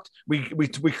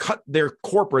cut their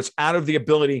corporates out of the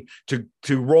ability to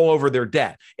roll over their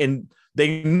debt. And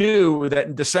they knew that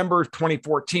in December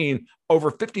 2014,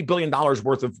 over $50 billion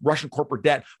worth of Russian corporate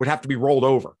debt would have to be rolled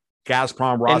over.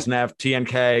 Gazprom, Rosneft,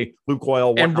 TNK,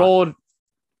 Lukoil, whatnot.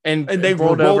 And they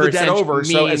rolled the debt over.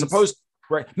 So as opposed,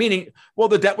 right, meaning, well,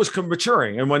 the debt was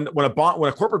maturing, and when a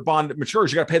corporate bond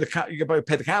matures, you got to pay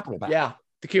the capital back. Yeah,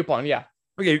 the coupon. Yeah.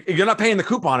 Okay, you're not paying the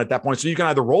coupon at that point, so you can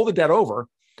either roll the debt over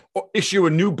or issue a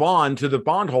new bond to the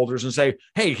bondholders and say,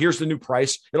 "Hey, here's the new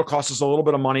price. It'll cost us a little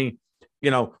bit of money.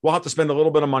 We'll have to spend a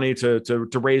little bit of money to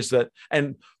raise that."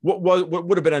 And what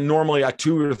would have been normally a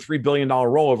 $2 or $3 billion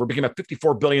rollover became a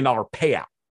 $54 billion payout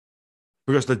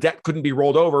because the debt couldn't be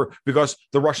rolled over because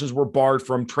the Russians were barred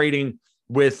from trading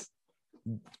with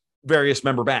various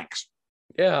member banks,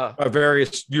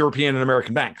 various European and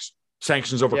American banks,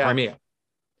 sanctions over Crimea.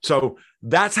 So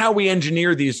that's how we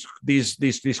engineer these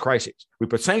crises. We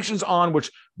put sanctions on,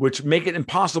 which make it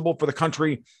impossible for the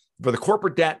country, for the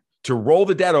corporate debt to roll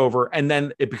the debt over, and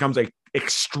then it becomes a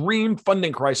extreme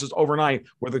funding crisis overnight,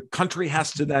 where the country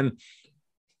has to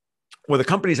where the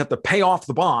companies have to pay off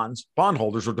the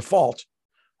bondholders or default,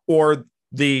 or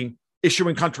the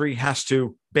issuing country has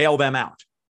to bail them out.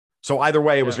 So either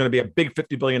way, it was going to be a big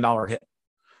 $50 billion hit,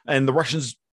 and the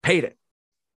Russians paid it.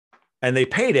 And they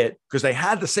paid it because they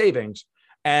had the savings.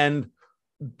 And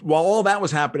while all that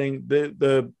was happening,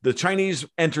 the Chinese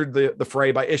entered the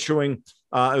fray by issuing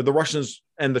the Russians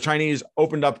and the Chinese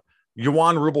opened up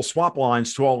yuan ruble swap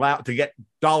lines to get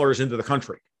dollars into the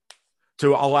country,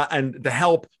 to allow and to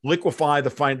help liquefy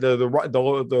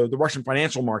the Russian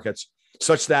financial markets,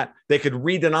 such that they could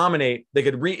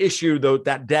reissue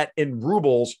that debt in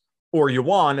rubles or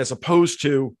yuan as opposed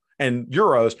to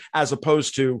euros, as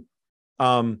opposed to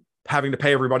having to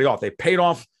pay everybody off. They paid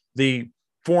off the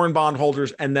foreign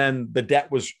bondholders, and then the debt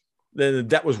was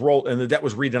rolled and the debt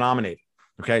was redenominated.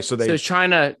 Okay, so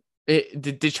China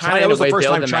that was the first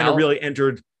time China really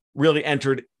entered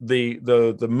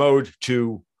the mode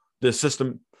to the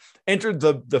system, entered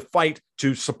the fight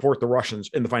to support the Russians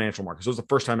in the financial markets. It was the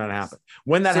first time that happened.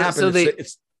 When that happened,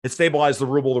 it stabilized the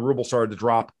ruble. The ruble started to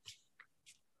drop,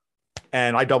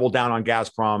 and I doubled down on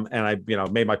Gazprom, and I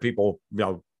made my people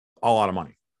a lot of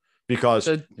money. Because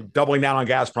doubling down on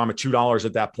Gazprom at $2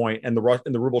 at that point, and the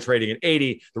ruble trading at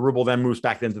 80, the ruble then moves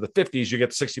back into the 50s. You get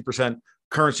 60%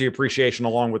 currency appreciation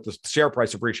along with the share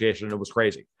price appreciation. It was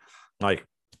crazy.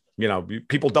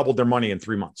 People doubled their money in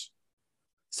 3 months.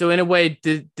 So in a way,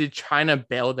 did China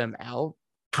bail them out?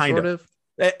 Kind of.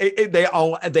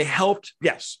 They helped.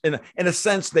 Yes, in a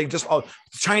sense,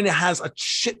 China has a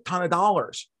shit ton of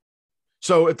dollars.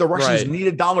 So if the Russians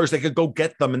needed dollars, they could go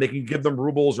get them, and they can give them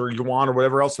rubles or yuan or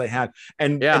whatever else they had,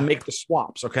 and make the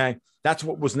swaps. Okay, that's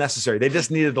what was necessary. They just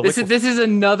needed the. This is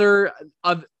another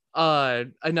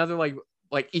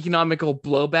like economical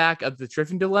blowback of the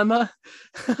Triffin dilemma,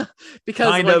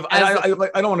 because I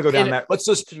don't want to go down that. Let's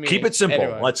just keep it simple.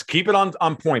 Anyway. Let's keep it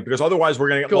on point, because otherwise we're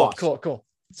going to get lost. Cool.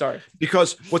 Sorry.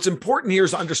 Because what's important here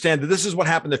is to understand that this is what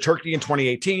happened to Turkey in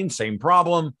 2018. Same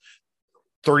problem.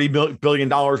 $30 billion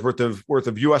worth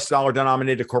of US dollar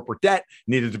denominated corporate debt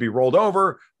needed to be rolled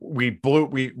over. We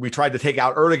tried to take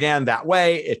out Erdogan that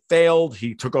way. It failed.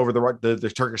 He took over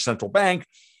the Turkish central bank.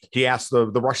 He asked the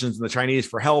Russians and the Chinese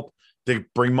for help to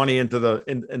bring money into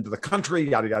the country,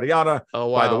 yada, yada, yada. Oh,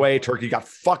 wow. By the way, Turkey got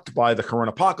fucked by the corona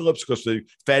apocalypse because the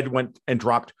Fed went and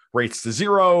dropped rates to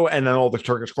zero. And then all the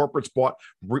Turkish corporates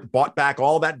bought back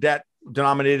all that debt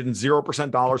denominated in 0%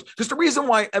 dollars. Because the reason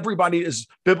why everybody is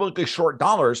biblically short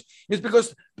dollars is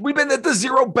because we've been at the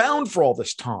zero bound for all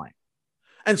this time.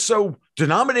 And so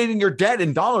denominating your debt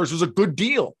in dollars was a good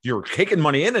deal. You're taking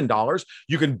money in dollars.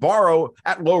 You can borrow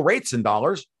at low rates in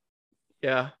dollars.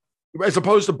 Yeah. As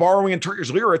opposed to borrowing in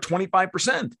Turkish lira at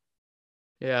 25%.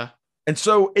 Yeah. And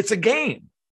so it's a game.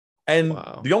 And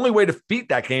the only way to beat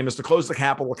that game is to close the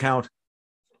capital account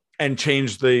and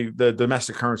change the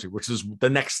domestic currency, which is the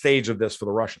next stage of this for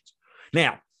the Russians.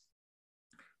 Now,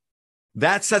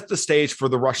 that sets the stage for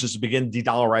the Russians to begin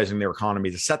de-dollarizing their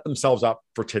economy, to set themselves up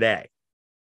for today.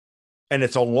 And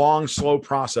it's a long, slow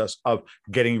process of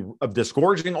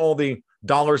disgorging all the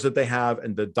dollars that they have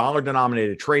and the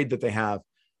dollar-denominated trade that they have,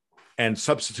 and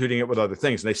substituting it with other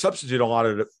things. And they substituted a lot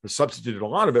of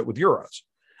it with euros.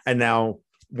 And now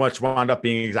what's wound up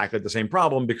being exactly the same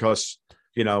problem, because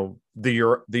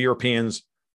the Europeans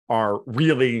are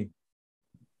really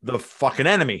the fucking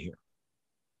enemy here.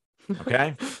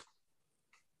 Okay?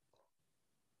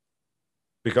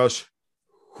 Because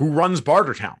who runs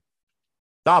Bartertown?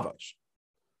 Davos.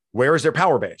 Where is their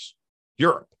power base?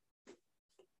 Europe.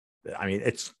 I mean,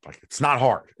 it's like, it's not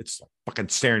hard. It's like fucking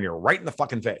staring you right in the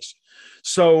fucking face.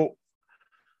 So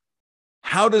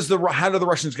how do the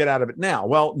Russians get out of it now?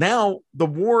 Well, now the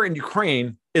war in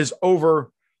Ukraine is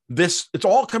over. It's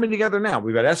all coming together now.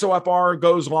 We've got SOFR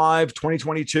goes live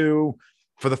 2022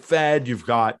 for the Fed. You've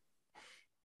got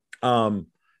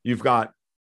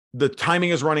the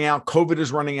timing is running out. COVID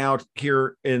is running out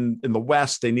here in the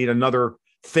West. They need another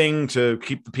thing to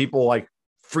keep the people like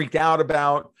freaked out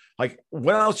about. Like,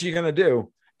 what else are you going to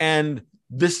do? And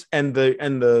the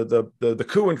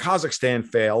coup in Kazakhstan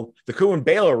failed. The coup in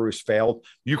Belarus failed.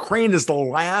 Ukraine is the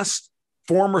last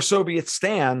former Soviet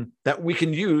stan that we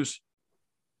can use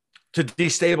to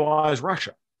destabilize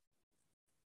Russia.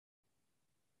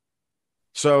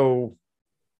 So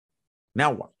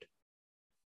now what?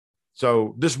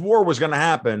 So this war was going to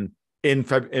happen in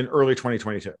early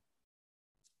 2022.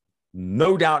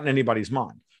 No doubt in anybody's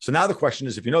mind. So now the question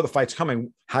is, if you know the fight's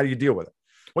coming, how do you deal with it?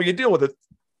 Well, you deal with it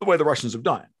the way the Russians have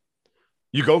done it.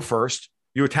 You go first,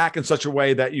 you attack in such a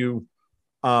way that you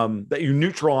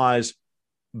neutralize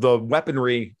the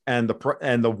weaponry and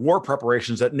the war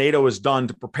preparations that NATO has done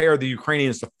to prepare the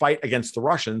Ukrainians to fight against the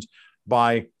Russians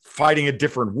by fighting a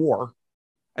different war,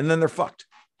 and then they're fucked.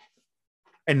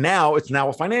 And now it's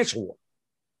a financial war,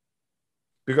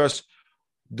 because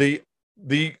the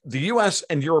U.S.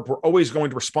 and Europe were always going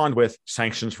to respond with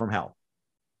sanctions from hell.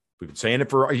 We've been saying it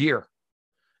for a year.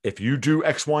 If you do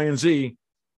X, Y, and Z,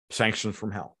 sanctions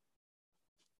from hell.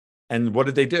 And what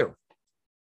did they do?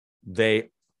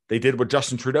 They did what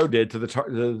Justin Trudeau did to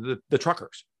the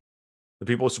truckers, the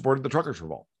people who supported the truckers'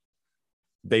 revolt.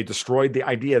 They destroyed the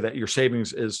idea that your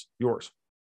savings is yours.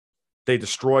 They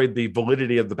destroyed the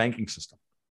validity of the banking system.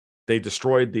 They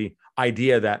destroyed the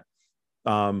idea that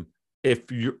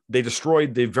they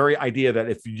destroyed the very idea that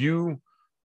if you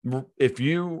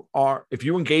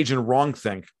engage in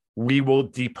wrongthink, we will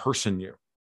deperson you.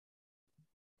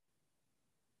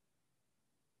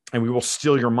 And we will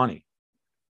steal your money.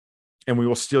 And we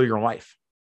will steal your life.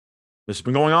 This has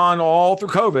been going on all through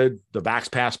COVID, the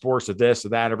vax passports, the this, the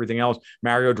that, everything else.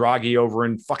 Mario Draghi over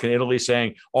in fucking Italy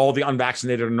saying all the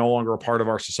unvaccinated are no longer a part of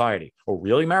our society. Oh,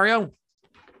 really, Mario?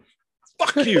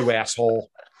 Fuck you,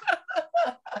 asshole.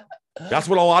 That's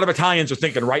what a lot of Italians are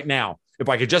thinking right now. If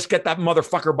I could just get that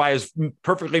motherfucker by his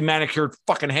perfectly manicured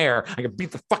fucking hair, I could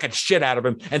beat the fucking shit out of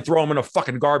him and throw him in a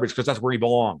fucking garbage, because that's where he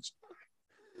belongs.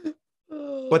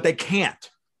 But they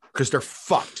can't, because they're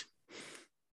fucked.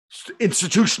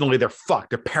 Institutionally, they're fucked.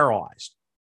 They're paralyzed.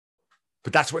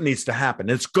 But that's what needs to happen.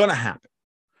 And it's going to happen.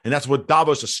 And that's what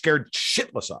Davos is scared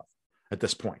shitless of at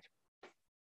this point.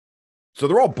 So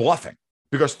they're all bluffing,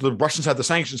 because the Russians have the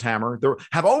sanctions hammer. They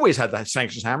have always had the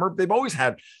sanctions hammer. They've always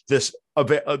had this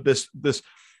weapon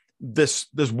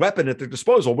at their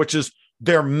disposal, which is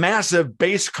their massive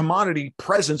base commodity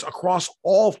presence across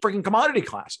all freaking commodity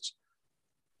classes.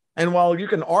 And while you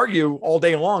can argue all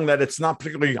day long that it's not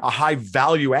particularly a high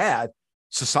value add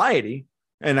society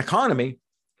and economy,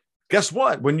 guess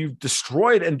what? When you've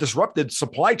destroyed and disrupted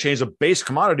supply chains of base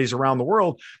commodities around the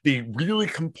world, the really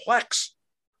complex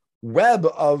web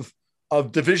of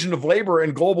division of labor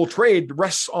and global trade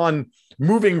rests on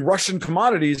moving Russian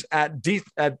commodities at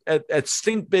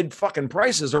stink bid fucking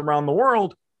prices around the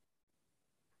world.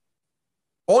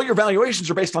 All your valuations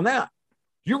are based on that.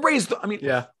 You raised,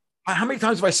 yeah. How many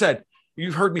times have I said,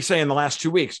 you've heard me say in the last 2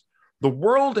 weeks, the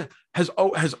world has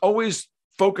always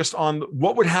focused on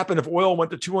what would happen if oil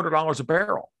went to $200 a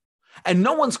barrel. And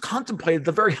no one's contemplated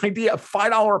the very idea of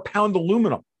 $5 a pound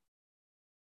aluminum.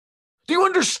 Do you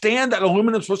understand that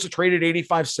aluminum is supposed to trade at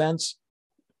 85 cents?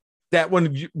 That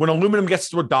when aluminum gets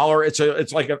to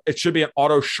 $1, it should be an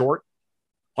auto short.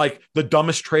 Like the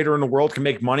dumbest trader in the world can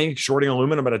make money shorting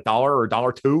aluminum at $1 or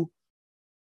 $1.02.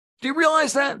 Do you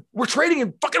realize that? We're trading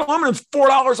in fucking aluminum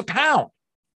 $4 a pound.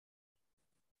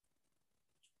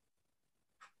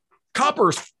 Copper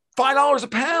is $5 a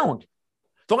pound.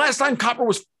 The last time copper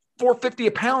was $4.50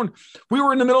 a pound, we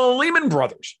were in the middle of Lehman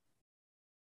Brothers.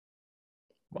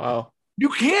 Wow. You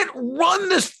can't run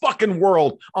this fucking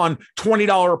world on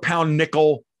 $20 a pound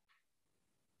nickel,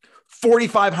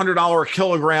 $4,500 a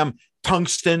kilogram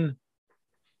tungsten.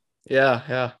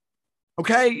 Yeah.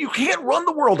 Okay? You can't run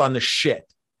the world on this shit.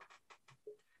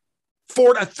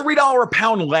 For a $3 a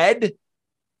pound lead,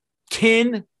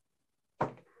 tin,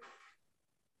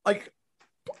 like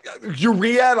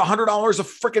urea at $100 a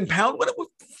freaking pound. What the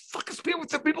fuck is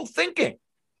people thinking?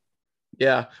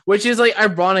 Yeah, which is like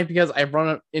ironic, because I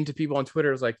run it into people on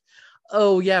Twitter. It's like,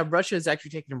 oh yeah, Russia is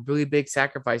actually taking a really big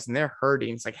sacrifice and they're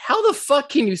hurting. It's like, how the fuck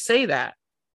can you say that?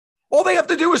 All they have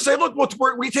to do is say, look,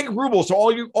 we take rubles. So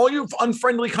all you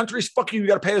unfriendly countries, fuck you, you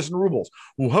got to pay us in rubles.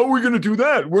 Well, how are we going to do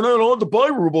that? We're not allowed to buy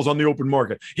rubles on the open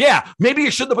market. Yeah, maybe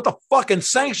you shouldn't have put the fucking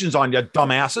sanctions on you,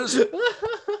 dumbasses.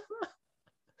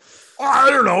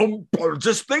 I don't know.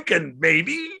 Just thinking,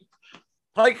 maybe.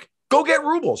 Like, go get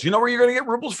rubles. You know where you're going to get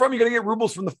rubles from? You're going to get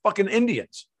rubles from the fucking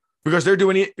Indians because they're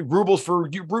doing rubles for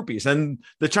rupees, and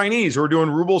the Chinese are doing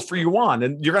rubles for yuan.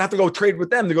 And you're going to have to go trade with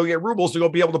them to go get rubles to go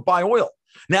be able to buy oil.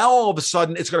 Now, all of a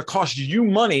sudden, it's going to cost you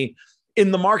money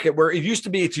in the market where it used to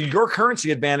be to your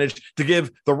currency advantage to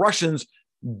give the Russians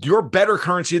your better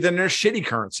currency than their shitty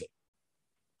currency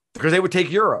because they would take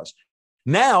euros.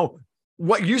 Now,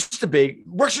 what used to be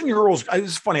Russian euros,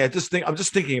 it's funny. I'm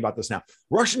just thinking about this now.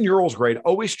 Russian euros grade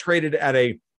always traded at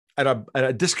a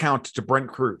discount to Brent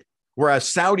crude, whereas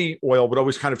Saudi oil would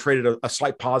always kind of trade at a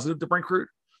slight positive to Brent crude.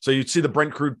 So you'd see the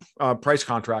Brent crude price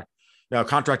contract,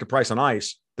 contracted price on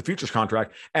ICE, the futures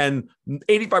contract, and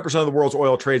 85% of the world's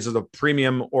oil trades as a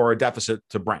premium or a deficit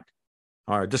to Brent,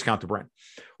 or a discount to Brent.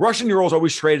 Russian euros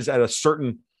always trades at a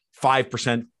certain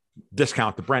 5%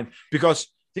 discount to Brent because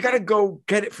you got to go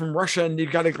get it from Russia, and you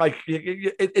got to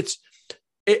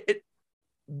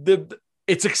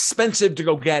it's expensive to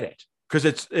go get it because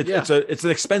it's an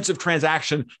expensive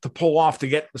transaction to pull off to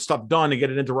get the stuff done and get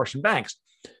it into Russian banks.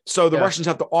 So the Russians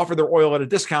have to offer their oil at a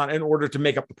discount in order to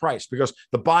make up the price because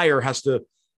the buyer has to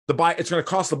buy. It's going to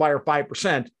cost the buyer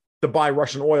 5% to buy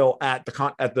Russian oil at the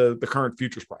current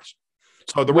futures price.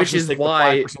 So the Russians take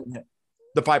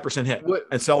the 5% hit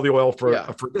and sell the oil for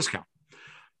a discount.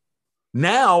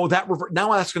 Now that's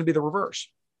going to be the reverse.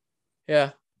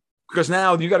 Yeah. Because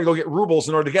now you got to go get rubles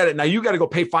in order to get it. Now you got to go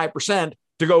pay 5%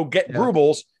 to go get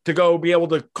rubles to go be able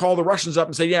to call the Russians up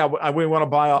and say, yeah, we want to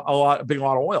buy a big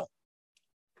lot of oil.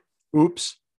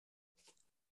 Oops.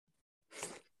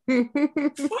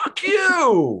 Fuck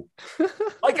you.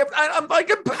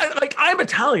 I'm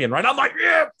Italian, right? I'm like,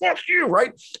 yeah, fuck you,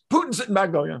 right? Putin's sitting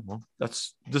back going, yeah, well,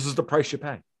 this is the price you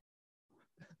pay.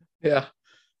 Yeah.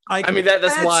 I mean,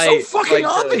 that's why it's so fucking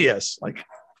obvious.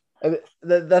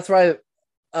 That's why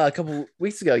a couple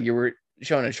weeks ago you were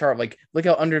showing a chart like, look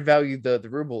how undervalued the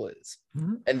ruble is,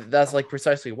 and that's like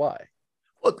precisely why.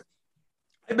 Look,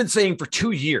 I've been saying for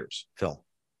 2 years, Phil.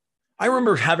 I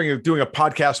remember doing a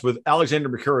podcast with Alexander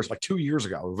McCurris like 2 years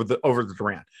ago over the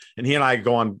Durant, and he and I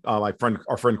go on our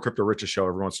friend Crypto Rich's show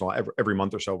every once in a while, every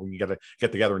month or so. We get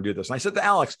together and do this. And I said to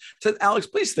Alex,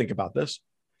 please think about this.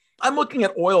 I'm looking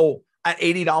at oil at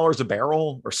 $80 a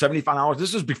barrel or $75.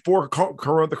 This is before the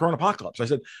corona apocalypse. I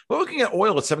said, we're looking at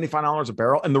oil at $75 a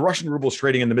barrel, and the Russian ruble is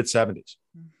trading in the mid 70s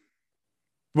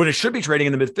when it should be trading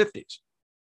in the mid 50s.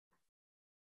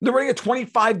 They're running a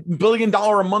 $25 billion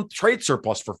a month trade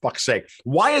surplus, for fuck's sake.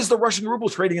 Why is the Russian ruble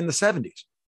trading in the 70s?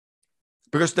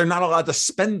 Because they're not allowed to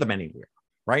spend them anywhere,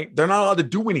 right? They're not allowed to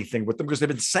do anything with them because they've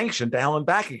been sanctioned to hell and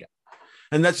back again.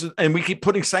 And we keep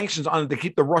putting sanctions on it to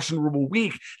keep the Russian ruble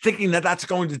weak, thinking that that's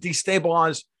going to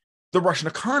destabilize the Russian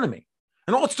economy.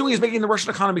 And all it's doing is making the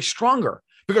Russian economy stronger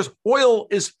because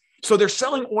so they're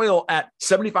selling oil at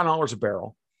 $75 a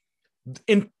barrel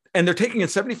and they're taking in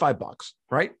 $75,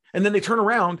 right? And then they turn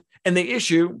around and they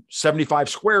issue 75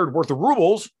 squared worth of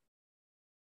rubles,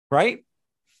 right,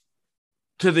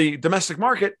 to the domestic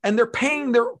market, and they're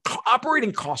paying their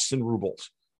operating costs in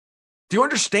rubles. Do you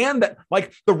understand that?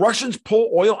 Like, the Russians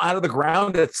pull oil out of the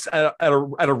ground at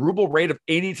a ruble rate of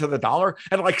 80 to the dollar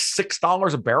at like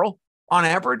 $6 a barrel on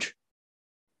average.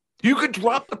 You could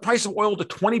drop the price of oil to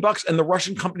 $20 and the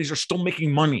Russian companies are still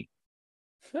making money.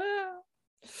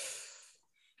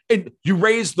 And you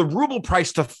raise the ruble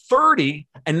price to 30,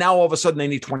 and now all of a sudden they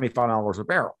need $25 a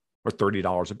barrel or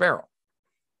 $30 a barrel.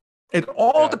 It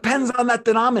all depends on that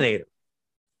denominator.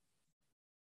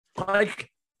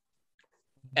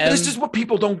 This is what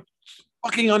people don't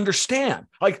fucking understand.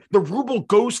 Like, the ruble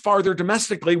goes farther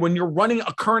domestically when you're running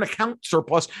a current account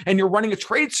surplus and you're running a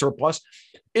trade surplus.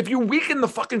 If you weaken the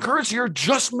fucking currency, you're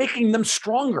just making them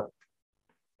stronger.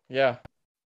 Yeah.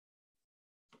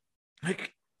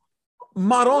 Like,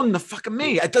 Maron the fucking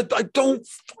me. I don't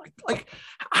like,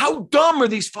 how dumb are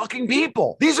these fucking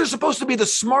people? These are supposed to be the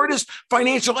smartest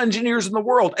financial engineers in the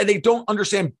world, and they don't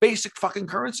understand basic fucking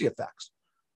currency effects.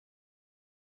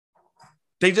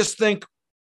 They just think,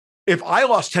 if I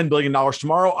lost $10 billion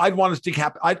tomorrow, I'd want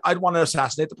to I'd want to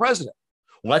assassinate the president.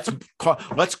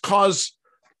 Let's cause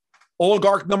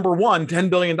oligarch number one $10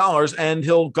 billion, and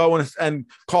he'll go and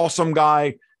call some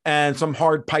guy and some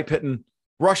hard pipe hitting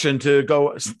Russian to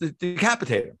go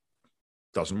decapitate him.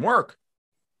 Doesn't work.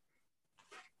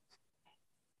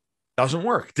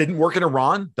 Didn't work in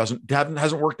Iran.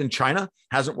 Hasn't worked in China.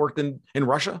 Hasn't worked in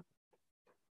Russia.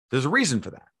 There's a reason for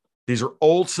that. These are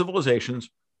old civilizations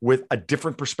with a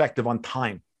different perspective on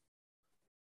time,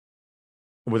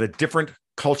 with a different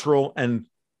cultural and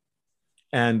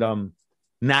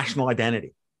national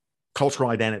identity, cultural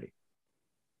identity.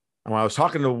 And when I was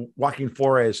talking to Joaquin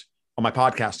Flores on my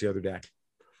podcast the other day,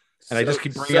 and I just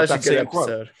keep bringing up that same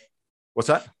quote. What's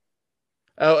that?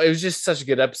 Oh, it was just such a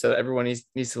good episode. Everyone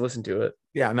needs to listen to it.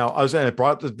 Yeah, no, I was saying it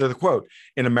brought the quote.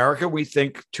 In America, we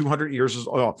think 200 years is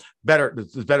better.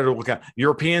 It's better to look at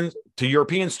Europeans. To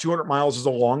Europeans, 200 miles is a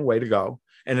long way to go.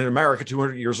 And in America,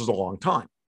 200 years is a long time.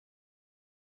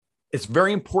 It's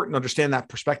very important to understand that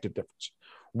perspective difference.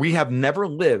 We have never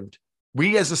lived,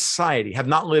 we as a society have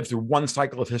not lived through one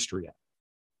cycle of history yet.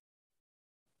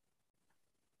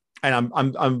 And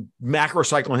I'm macro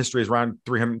cycle in history is around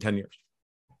 310 years.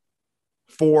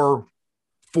 Four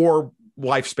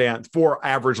lifespans, four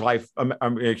average life,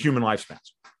 human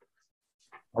lifespans,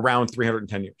 around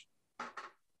 310 years.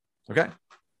 Okay.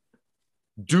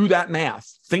 Do that math.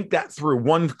 Think that through.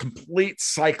 One complete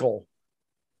cycle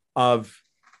of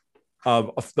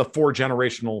the 4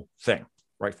 generational thing,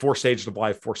 right? 4 stages of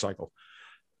life, 4 cycles.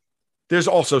 There's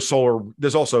also solar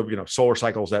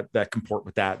cycles that comport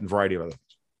with that and a variety of other things.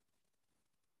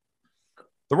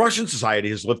 The Russian society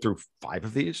has lived through 5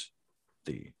 of these.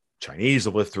 The Chinese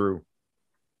have lived through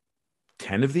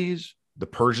 10 of these. The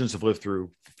Persians have lived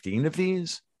through 15 of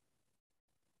these.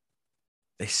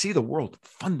 They see the world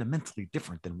fundamentally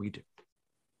different than we do.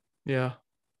 Yeah.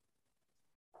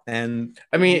 And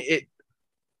I mean, it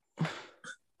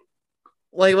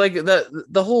like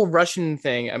the whole Russian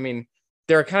thing. I mean,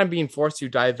 they're kind of being forced to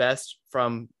divest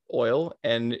from oil,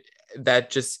 and that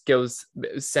just goes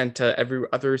sent to every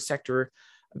other sector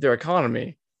of their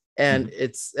economy. And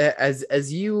it's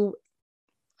as you,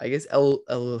 I guess,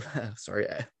 sorry,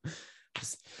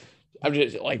 I'm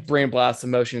just like brain blast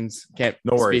emotions. Can't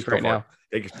no worries, speak right now.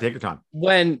 Take your time.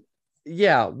 When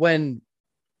I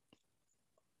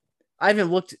haven't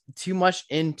looked too much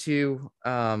into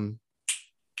God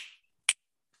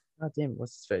damn it,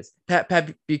 what's his face?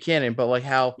 Pat Buchanan, but like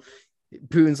how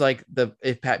Putin's like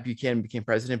if Pat Buchanan became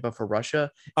president, but for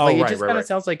Russia. Oh, like, right, it just kind of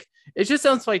sounds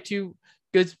like too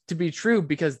good to be true,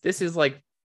 because this is like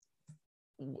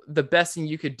the best thing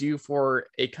you could do for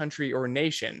a country or a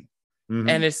nation.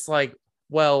 And it's like,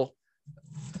 well,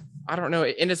 I don't know.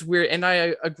 And it's weird. And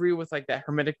I agree with like that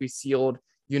hermetically sealed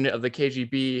unit of the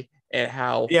KGB and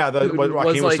how what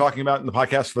Joaquin was talking about in the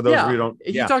podcast, for those of you who don't.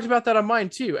 He talked about that on mine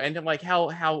too. And like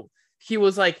how he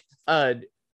was like a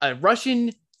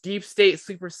Russian deep state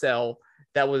sleeper cell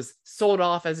that was sold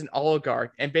off as an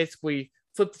oligarch and basically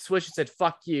flipped the switch and said,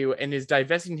 fuck you, and is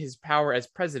divesting his power as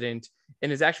president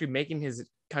and is actually making his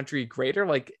country greater.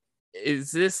 Like,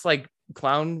 is this like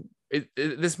clown?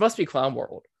 This must be clown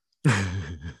world.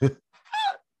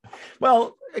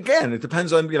 Well, again, it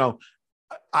depends on,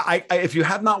 I if you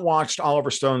have not watched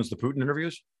Oliver Stone's The Putin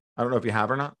interviews, I don't know if you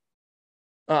have or not.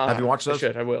 Have you watched those?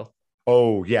 I will.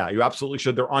 Oh yeah, you absolutely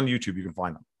should. They're on YouTube. You can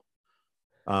find them.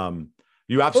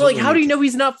 You absolutely. But like, how do you know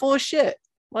he's not full of shit?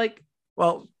 Like,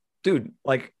 well, dude,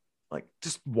 like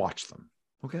just watch them,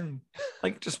 okay?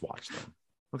 Like, just watch them,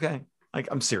 okay? Like,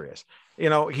 I'm serious.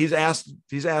 He's asked.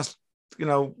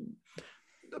 Putin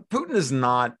is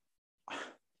not.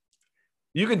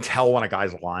 You can tell when a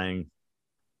guy's lying.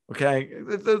 Okay,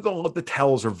 the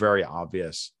tells are very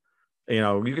obvious.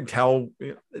 You can tell.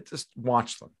 Just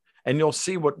watch them, and you'll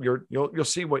see what you'll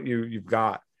see what you've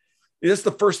got. It's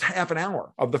the first half an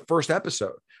hour of the first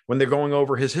episode when they're going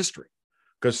over his history,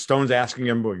 because Stone's asking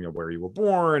him, where you were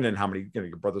born and how many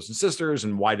your brothers and sisters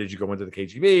and why did you go into the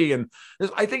KGB. And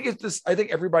I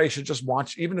think everybody should just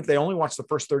watch, even if they only watch the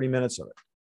first 30 minutes of it,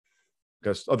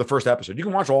 because of the first episode. You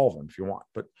can watch all of them if you want,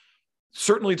 but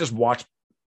certainly just watch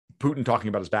Putin talking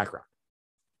about his background,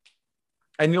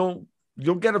 and you'll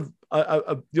get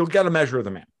a measure of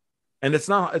the man. And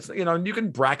you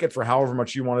can bracket for however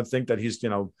much you want to think that he's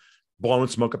blowing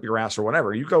smoke up your ass or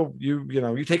whatever. You go,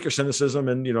 you take your cynicism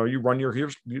and you run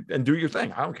and do your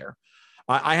thing. I don't care.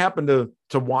 I happen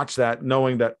to watch that,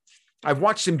 knowing that I've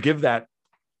watched him give that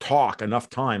talk enough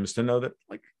times to know that,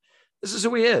 like, this is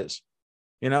who he is.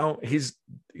 He's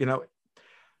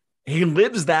he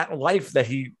lives that life that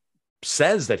he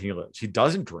says that he lives. He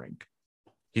doesn't drink.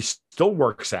 He still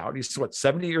works out. He's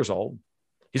 70 years old.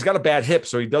 He's got a bad hip,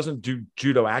 so he doesn't do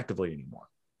judo actively anymore.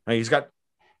 I mean, he got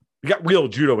real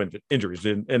judo injuries,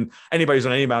 and anybody who's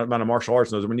done any amount of martial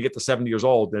arts knows that when you get to 70 years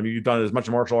old and you've done as much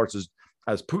martial arts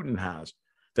as Putin has,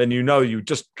 then you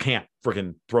just can't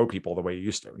freaking throw people the way you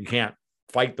used to. You can't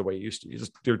fight the way you used to. You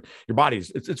just, your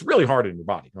body's it's really hard in your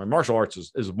body. I mean, martial arts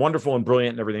is wonderful and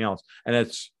brilliant and everything else, and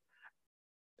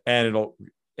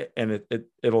and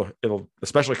it'll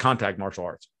especially contact martial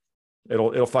arts.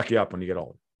 It'll fuck you up when you get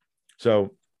older.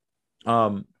 So,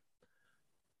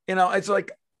 it's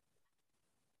like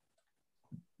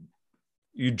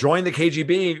you joined the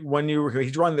KGB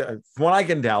from what I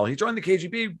can tell, he joined the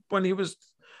KGB when he was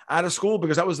out of school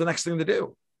because that was the next thing to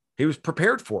do. He was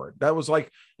prepared for it. That was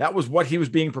what he was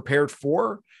being prepared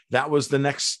for. That was the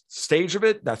next stage of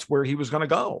it. That's where he was going to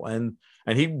go. And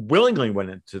he willingly went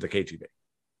into the KGB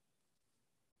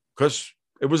because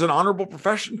it was an honorable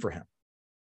profession for him.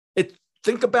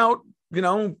 Think about,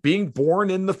 being born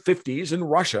in the 50s in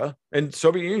Russia and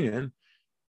Soviet Union,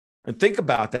 and think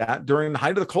about that during the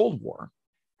height of the Cold War.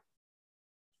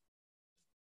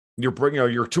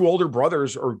 Your two older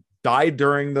brothers died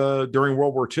during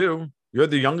World War II. You're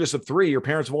the youngest of three. Your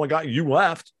parents have only got you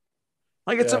left.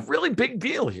 Like, it's a really big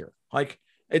deal here. Like,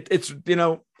 it's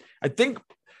I think,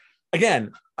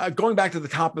 again, going back to the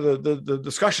top of the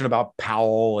discussion about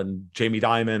Powell and Jamie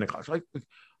Dimon, like,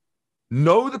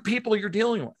 know the people you're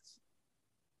dealing with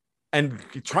and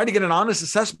try to get an honest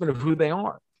assessment of who they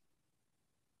are,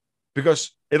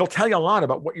 because it'll tell you a lot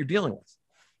about what you're dealing with.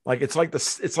 Like, it's like the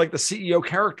CEO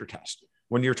character test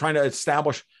when you're trying to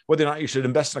establish whether or not you should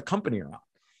invest in a company or not.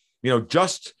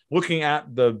 Just looking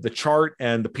at the chart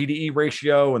and the PDE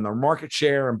ratio and the market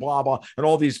share and blah, blah, and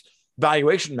all these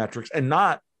valuation metrics, and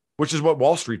not, which is what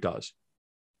Wall Street does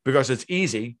because it's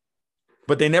easy,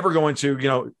 but they never go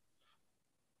into,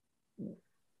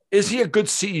 is he a good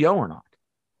CEO or not?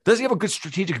 Does he have a good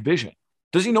strategic vision?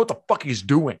 Does he know what the fuck he's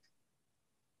doing?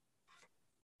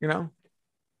 And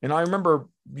I remember,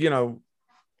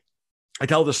 I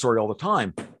tell this story all the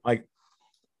time. Like,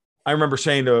 I remember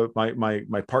saying to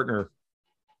my partner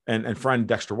and friend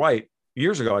Dexter White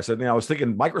years ago, I said, I was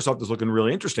thinking Microsoft is looking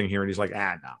really interesting here. And he's like,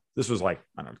 no. This was like,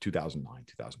 I don't know, 2009,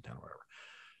 2010, whatever.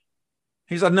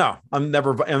 He said, no, I'm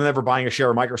never buying a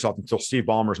share of Microsoft until Steve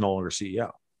Ballmer is no longer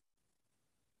CEO.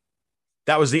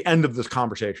 That was the end of this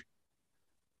conversation.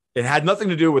 It had nothing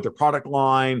to do with their product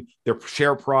line, their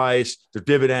share price, their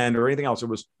dividend, or anything else. It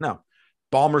was, no,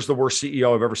 Ballmer's the worst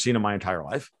CEO I've ever seen in my entire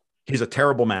life. He's a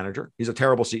terrible manager. He's a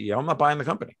terrible CEO. I'm not buying the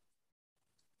company.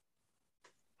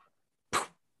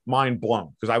 Mind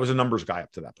blown, because I was a numbers guy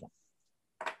up to that point.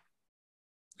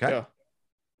 Okay. Yeah.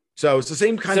 So it's the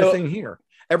same kind of thing here.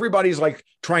 Everybody's like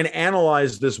trying to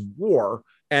analyze this war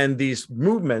and these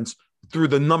movements through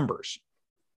the numbers,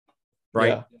 right?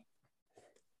 Yeah.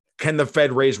 Can the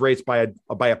Fed raise rates by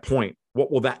a point?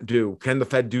 What will that do? Can the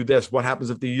Fed do this? What happens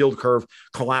if the yield curve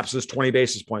collapses 20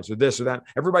 basis points or this or that?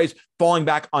 Everybody's falling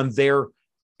back on their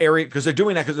area because they're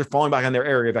doing that because they're falling back on their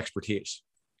area of expertise.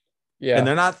 Yeah. And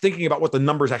they're not thinking about what the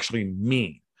numbers actually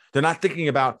mean. They're not thinking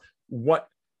about what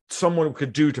someone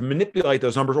could do to manipulate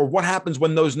those numbers, or what happens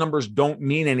when those numbers don't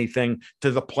mean anything to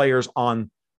the players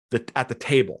at the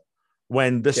table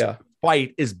when this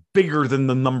fight is bigger than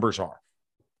the numbers are.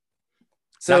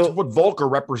 So that's what Volcker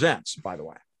represents, by the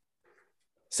way.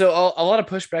 So a lot of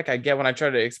pushback I get when I try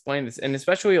to explain this, and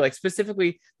especially like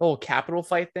specifically the whole capital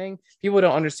fight thing, people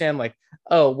don't understand like,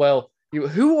 oh, well,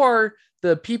 who are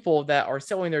the people that are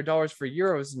selling their dollars for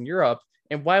euros in Europe,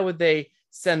 and why would they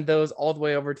send those all the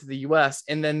way over to the US?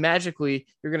 And then magically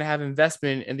you're going to have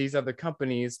investment in these other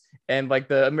companies, and like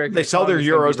the American, they sell their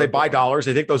euros, they buy dollars,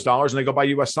 they take those dollars and they go buy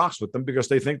US stocks with them because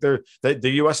they think that the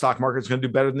US stock market is going to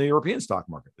do better than the European stock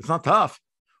market. It's not tough.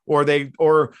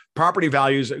 Or property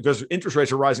values, because interest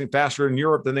rates are rising faster in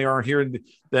Europe than they are here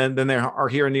than they are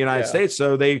here in the United States.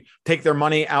 So they take their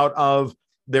money out of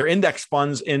their index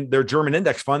funds in their German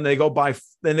index fund. They go buy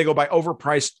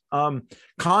overpriced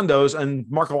condos in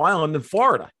Marco Island in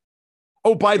Florida.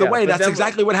 Oh, by the way, that's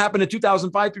exactly what happened in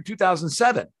 2005 through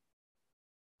 2007.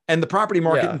 And the property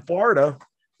market in Florida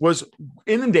was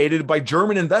inundated by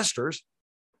German investors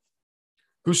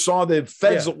who saw the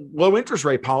Fed's low interest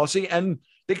rate policy and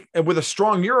with a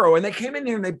strong euro, and they came in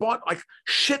here and they bought like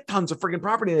shit tons of freaking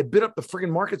property, and they bid up the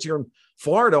freaking markets here in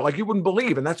Florida like you wouldn't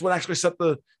believe. And that's what actually set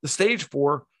the stage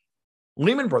for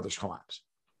Lehman Brothers collapse.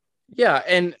 Yeah.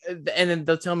 And then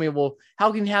they'll tell me, well,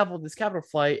 how can you have all this capital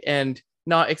flight and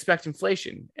not expect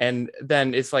inflation? And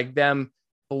then it's like them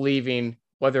believing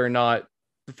whether or not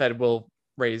the Fed will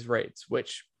raise rates,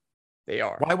 which they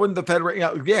are. Why wouldn't the Fed?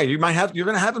 You're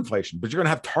going to have inflation, but you're going to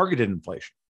have targeted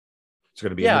inflation. It's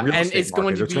going to be in the real estate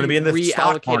market. It's going to be in the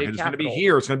stock market. It's going to be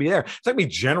here. It's going to be there. It's not going to be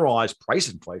generalized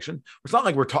price inflation. It's not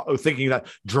like we're thinking that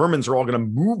Germans are all going to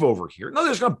move over here. No,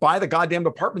 they're just going to buy the goddamn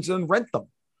apartments and then rent them.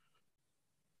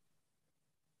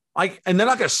 And they're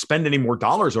not going to spend any more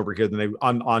dollars over here than they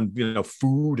on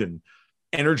food and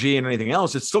energy and anything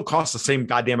else. It still costs the same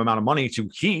goddamn amount of money to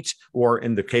heat, or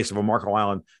in the case of a Marco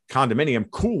Island condominium,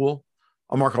 cool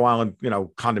a Marco Island,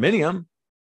 condominium,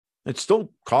 it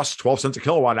still costs 12 cents a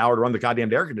kilowatt hour to run the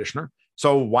goddamn air conditioner.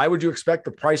 So why would you expect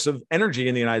the price of energy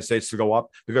in the United States to go up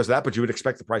because of that? But you would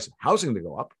expect the price of housing to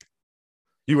go up.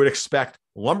 You would expect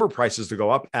lumber prices to go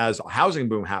up as a housing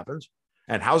boom happens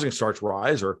and housing starts to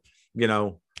rise, or,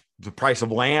 the price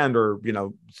of land, or,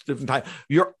 different type.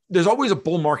 There's always a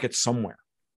bull market somewhere.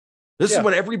 This is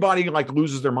what everybody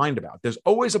loses their mind about. There's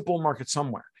always a bull market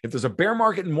somewhere. If there's a bear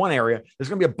market in one area, there's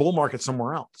going to be a bull market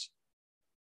somewhere else.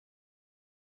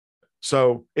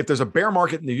 So if there's a bear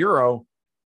market in the euro,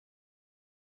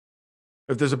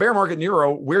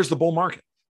 where's the bull market?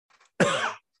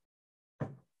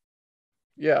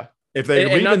 Yeah. If they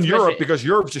leave in Europe because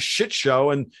Europe's a shit show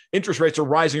and interest rates are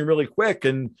rising really quick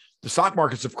and the stock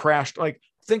markets have crashed,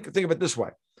 think of it this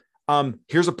way.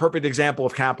 Here's a perfect example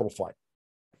of capital flight.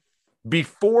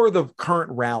 Before the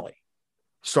current rally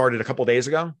started a couple of days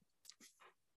ago,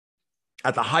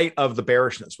 at the height of the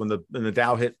bearishness, when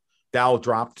the Dow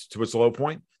dropped to its low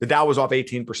point, the Dow was off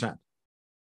 18%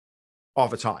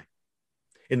 off its high.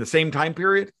 In the same time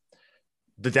period,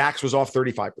 the DAX was off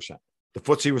 35%. The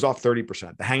FTSE was off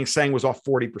 30%. The Hang Seng was off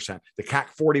 40%. The CAC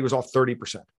 40 was off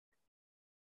 30%.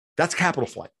 That's capital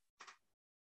flight.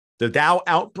 The Dow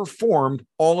outperformed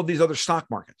all of these other stock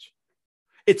markets.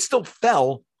 It still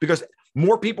fell because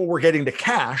more people were getting the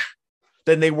cash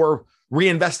than they were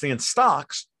reinvesting in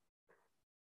stocks,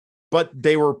 but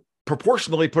they were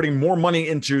proportionally putting more money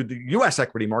into the U.S.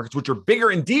 equity markets, which are bigger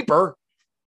and deeper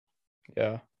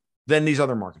than these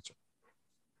other markets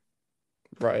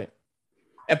are. Right.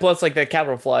 And plus, the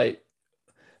capital flight,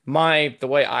 the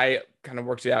way I kind of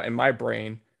worked it out in my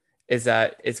brain is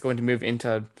that it's going to move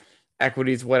into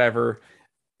equities, whatever.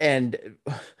 And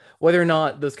whether or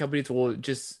not those companies will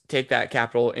just take that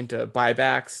capital into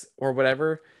buybacks or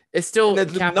whatever, it's still a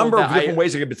number of different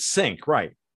ways it could sink,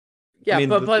 right? Yeah,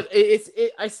 but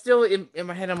I still in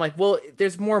my head I'm like, well,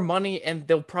 there's more money and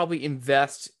they'll probably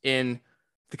invest in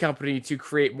the company to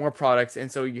create more products,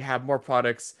 and so you have more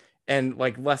products and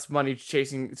less money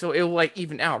chasing, so it will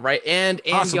even out, right? And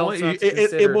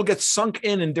it will get sunk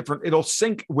in different. It'll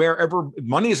sink wherever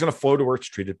money is going to flow to where it's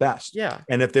treated best. Yeah.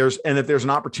 And if there's an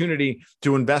opportunity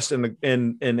to invest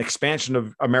in expansion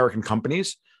of American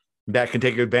companies that can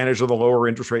take advantage of the lower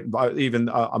interest rate, even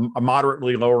a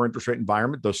moderately lower interest rate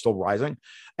environment, though still rising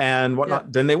and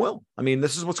whatnot, then they will. I mean,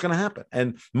 this is what's going to happen.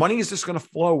 And money is just going to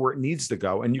flow where it needs to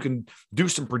go. And you can do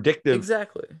some predictive.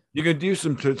 Exactly. You can do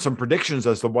some predictions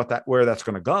as to where that's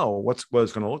going to go, what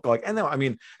it's going to look like. And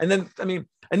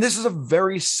and this is a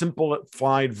very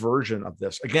simplified version of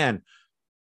this. Again,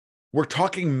 we're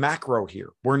talking macro here.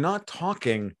 We're not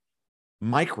talking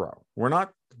micro.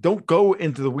 Don't go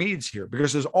into the weeds here,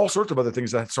 because there's all sorts of other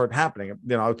things that start happening.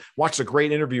 I watched a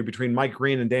great interview between Mike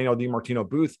Green and Daniel DiMartino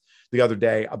Booth the other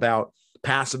day about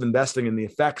passive investing and the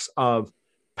effects of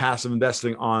passive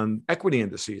investing on equity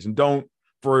indices. And don't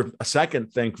for a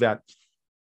second think that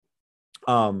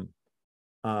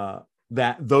that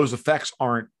those effects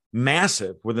aren't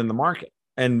massive within the market.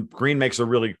 And Green makes a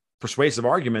really persuasive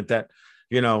argument that,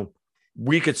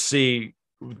 we could see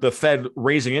the Fed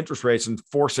raising interest rates and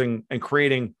forcing and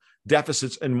creating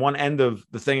deficits in one end of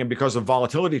the thing. And because of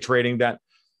volatility trading, that,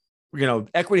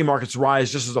 equity markets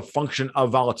rise just as a function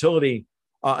of volatility,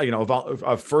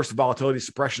 first volatility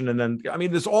suppression. And then,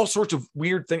 there's all sorts of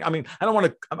weird things. I don't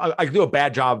want to, I do a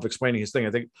bad job of explaining his thing.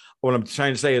 I think what I'm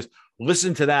trying to say is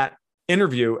listen to that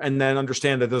interview and then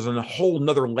understand that there's a whole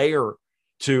nother layer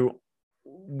to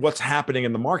what's happening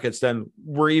in the markets than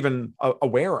we're even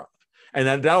aware of. And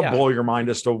then that'll blow your mind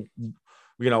as to,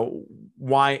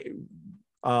 why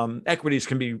equities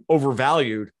can be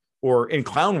overvalued or in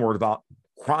clown world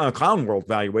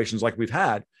valuations like we've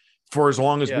had for as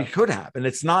long as we could have. And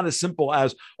it's not as simple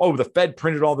as, the Fed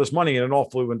printed all this money and it all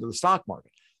flew into the stock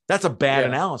market. That's a bad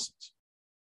analysis.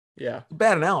 Yeah.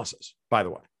 Bad analysis, by the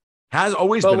way. Has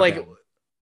always been.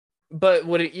 But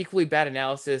would an equally bad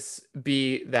analysis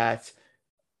be that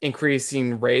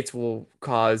increasing rates will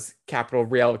cause capital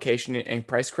reallocation and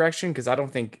price correction? Because I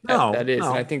don't think that is.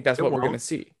 And I think that's what we're going to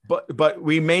see. But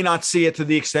we may not see it to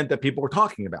the extent that people were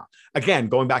talking about. Again,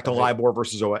 going back to LIBOR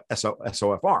versus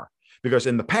SOFR. Because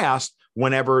in the past,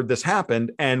 whenever this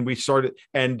happened and we started,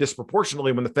 and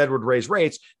disproportionately when the Fed would raise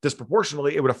rates,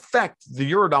 disproportionately, it would affect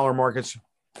the Eurodollar markets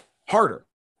harder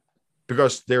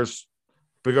because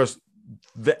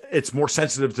it's more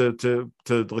sensitive to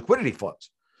the liquidity flows.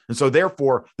 And so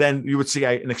therefore, then you would see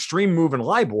an extreme move in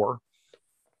LIBOR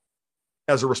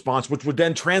as a response, which would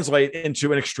then translate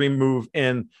into an extreme move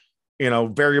in,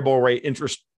 variable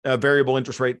interest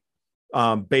rate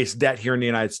based debt here in the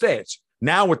United States.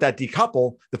 Now with that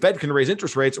decouple, the Fed can raise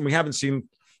interest rates, and we haven't seen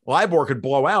LIBOR could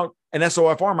blow out and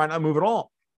SOFR might not move at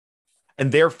all.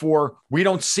 And therefore, we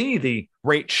don't see the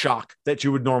rate shock that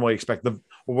you would normally expect,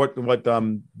 what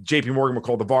JP Morgan would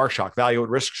call the VAR shock, value at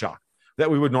risk shock, that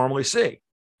we would normally see,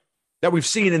 that we've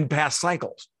seen in past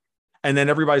cycles. And then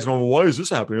everybody's going, well, why is this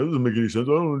happening? That doesn't make any sense.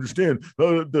 I don't understand.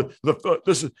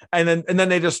 This is, and then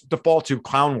they just default to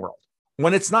clown world.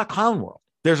 When it's not clown world,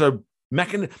 there's an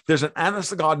honest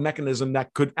to God mechanism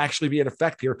that could actually be in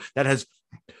effect here that has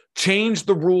changed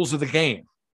the rules of the game.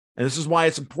 And this is why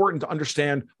it's important to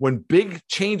understand when big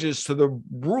changes to the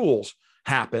rules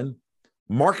happen,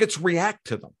 markets react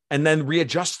to them and then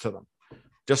readjust to them.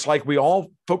 Just like we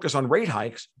all focus on rate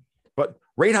hikes, but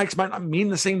rate hikes might not mean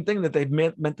the same thing that they've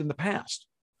meant in the past,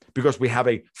 because we have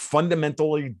a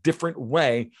fundamentally different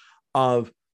way of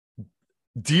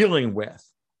dealing with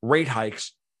rate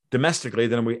hikes domestically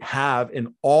than we have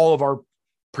in all of our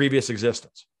previous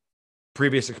experience.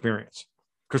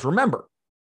 Because remember,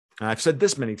 and I've said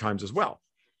this many times as well,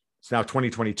 it's now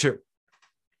 2022.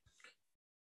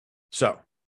 So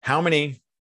how many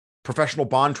professional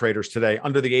bond traders today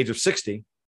under the age of 60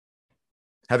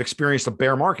 have experienced a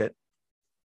bear market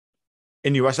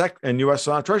in U.S.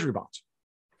 Treasury bonds?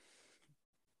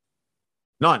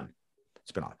 None.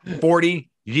 It's been a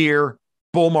 40-year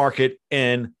bull market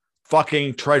in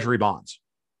fucking Treasury bonds.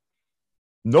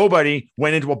 Nobody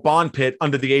went into a bond pit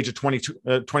under the age of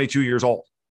 22 years old.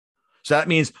 So that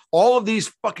means all of these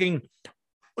fucking,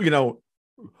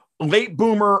 late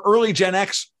boomer, early Gen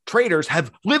X traders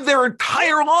have lived their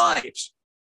entire lives,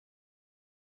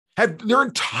 have their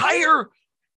entire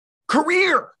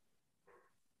career,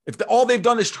 all they've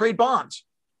done is trade bonds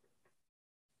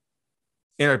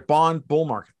in a bond bull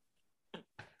market.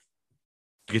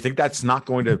 Do you think that's not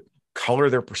going to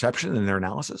color their perception and their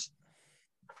analysis?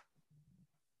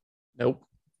 Nope.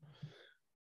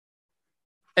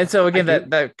 And so again,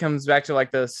 that comes back to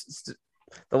like the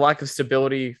lack of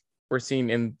stability we're seeing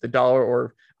in the dollar,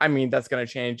 or I mean, that's going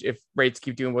to change if rates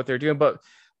keep doing what they're doing. But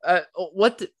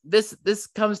what this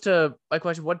comes to my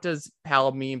question: what does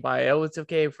Powell mean by, oh, it's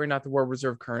okay if we're not the world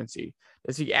reserve currency?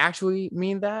 Does he actually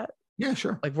mean that? Yeah,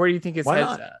 sure. Like, where do you think his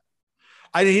head's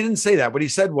at? He didn't say that. What he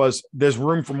said was there's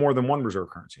room for more than one reserve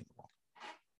currency in the world,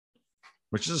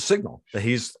 which is a signal that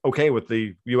he's okay with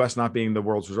the U.S. not being the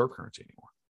world's reserve currency anymore.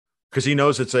 Because he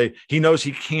knows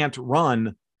he can't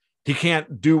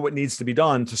do what needs to be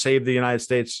done to save the United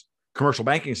States commercial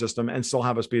banking system and still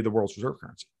have us be the world's reserve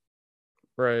currency.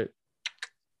 Right.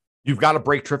 You've got to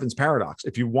break Triffin's paradox.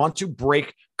 If you want to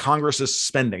break Congress's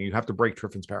spending, you have to break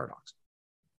Triffin's paradox.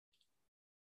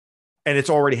 And it's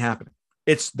already happening.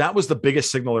 That was the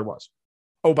biggest signal there was.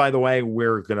 Oh, by the way,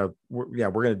 we're gonna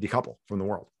decouple from the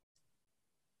world.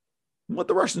 Let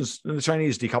the Russians and the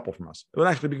Chinese decouple from us. It would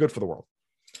actually be good for the world.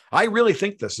 I really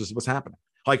think this is what's happening.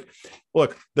 Like,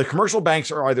 look, the commercial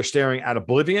banks are either staring at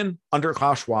oblivion under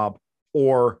Klaus Schwab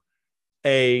or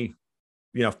a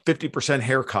 50%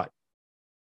 haircut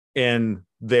in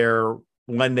their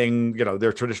lending,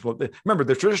 their traditional. Remember,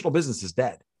 their traditional business is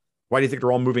dead. Why do you think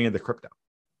they're all moving into crypto?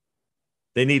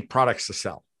 They need products to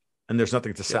sell, and there's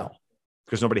nothing to sell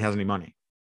because nobody has any money.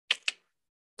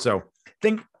 So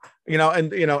think,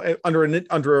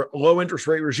 under a low interest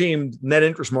rate regime, net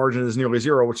interest margin is nearly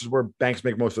zero, which is where banks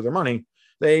make most of their money.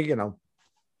 They,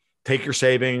 take your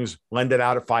savings, lend it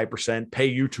out at 5%, pay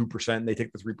you 2%, and they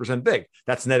take the 3% big.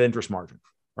 That's net interest margin,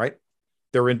 right?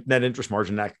 Their net interest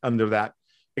margin under that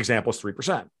example is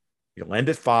 3%. You lend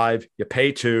at 5, you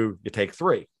pay 2, you take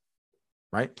 3,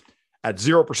 right? At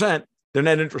 0%, their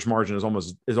net interest margin is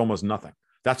almost nothing.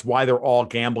 That's why they're all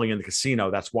gambling in the casino.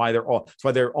 That's why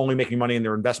they're only making money in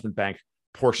their investment bank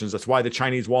portions. That's why the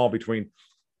Chinese wall between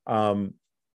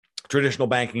traditional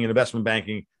banking and investment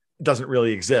banking doesn't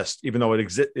really exist, even though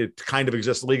it kind of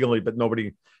exists legally, but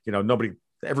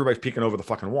everybody's peeking over the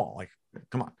fucking wall. Like,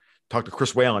 come on, talk to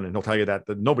Chris Whalen and he'll tell you that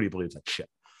nobody believes that shit.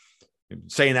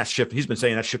 Saying that shit, he's been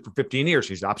saying that shit for 15 years.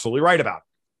 He's absolutely right about it.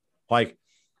 Like,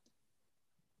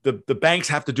 the banks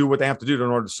have to do what they have to do in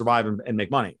order to survive and make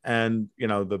money. And,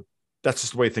 that's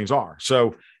just the way things are.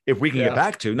 So if we can get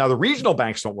back to, now the regional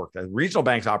banks don't work. The regional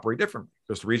banks operate differently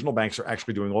because the regional banks are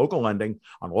actually doing local lending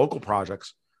on local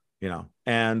projects,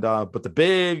 but the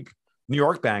big New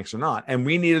York banks are not. And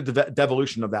we need a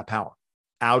devolution of that power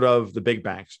out of the big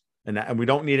banks. And we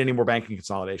don't need any more banking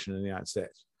consolidation in the United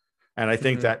States. And I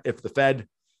think that if the Fed,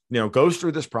 goes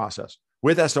through this process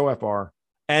with SOFR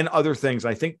and other things,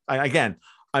 I think,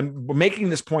 I'm making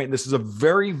this point. This is a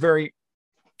very, very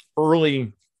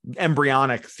early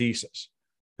embryonic thesis.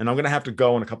 And I'm going to have to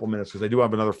go in a couple of minutes because I do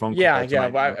have another phone call.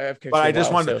 But I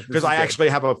just wanted because I actually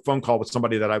have a phone call with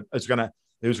somebody that I was going to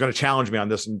He was going to challenge me on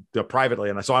this and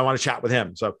privately, and so I want to chat with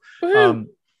him. So, Woo.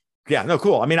 yeah, no,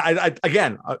 cool. I mean, I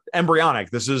again, embryonic.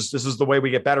 This is the way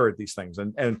we get better at these things,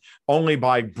 and only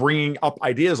by bringing up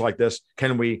ideas like this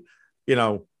can we,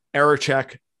 error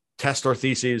check, test our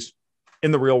theses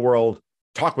in the real world,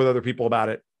 talk with other people about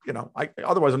it.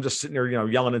 Otherwise I'm just sitting there,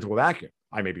 yelling into a vacuum.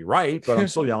 I may be right, but I'm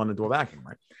still yelling into a vacuum,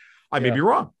 right? I may be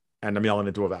wrong, and I'm yelling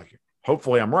into a vacuum.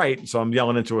 Hopefully I'm right. So I'm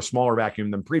yelling into a smaller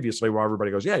vacuum than previously, where everybody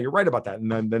goes, yeah, you're right about that.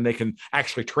 And then they can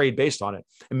actually trade based on it.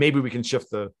 And maybe we can shift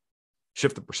the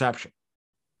perception.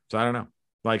 So I don't know.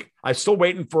 Like, I'm still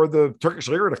waiting for the Turkish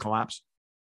lira to collapse.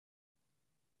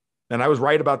 And I was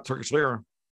right about Turkish lira.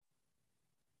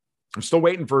 I'm still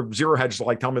waiting for Zero Hedge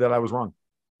to tell me that I was wrong.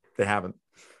 They haven't.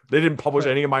 They didn't publish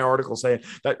any of my articles saying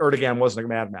that Erdogan wasn't a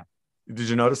madman. Did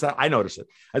you notice that? I noticed it.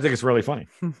 I think it's really funny.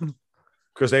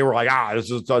 Because they were like, it's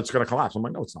going to collapse. I'm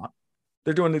like, no, it's not.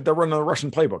 They're running the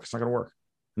Russian playbook. It's not going to work.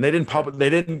 And they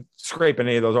didn't scrape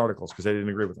any of those articles because they didn't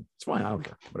agree with them. It's fine. I don't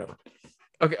care. Whatever.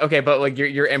 Okay, but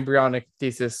your embryonic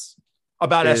thesis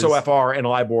about SOFR and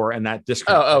LIBOR and that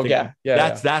discount.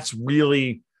 That's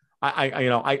really,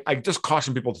 I just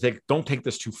caution people to don't take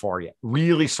this too far yet.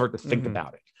 Really start to think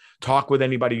about it. Talk with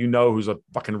anybody who's a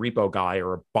fucking repo guy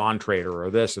or a bond trader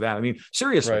or this or that. I mean,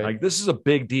 seriously, this is a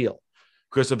big deal.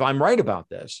 Because if I'm right about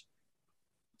this,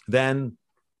 then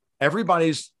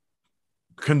everybody's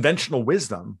conventional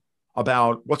wisdom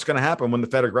about what's going to happen when the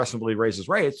Fed aggressively raises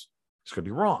rates is going to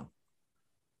be wrong.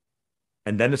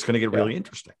 And then it's going to get really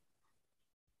interesting.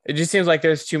 It just seems like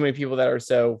there's too many people that are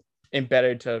so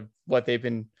embedded to what they've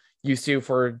been used to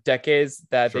for decades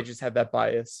that they just have that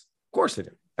bias. Of course they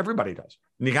do. Everybody does.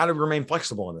 And you got to remain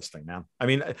flexible in this thing, man. I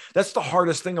mean, that's the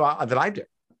hardest thing that I do.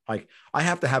 Like, I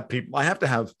have to have people,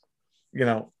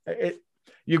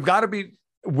 you've got to be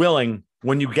willing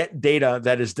when you get data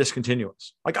that is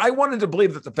discontinuous. Like, I wanted to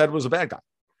believe that the Fed was a bad guy.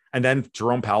 And then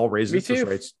Jerome Powell raised interest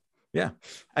rates. Yeah.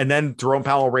 And then Jerome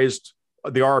Powell raised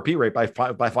the RRP rate by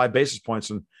 5 basis points.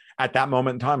 And at that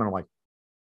moment in time, and I'm like,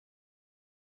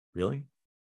 really?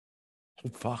 Oh,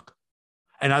 fuck.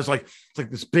 And I was like, it's like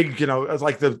this big, it was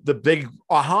like the big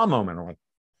aha moment. I'm like,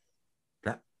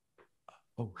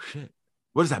 oh shit.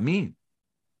 What does that mean?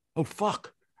 Oh,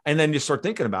 fuck. And then you start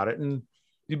thinking about it, and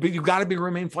you got to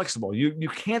remain flexible. You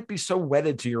can't be so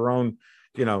wedded to your own,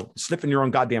 sniffing your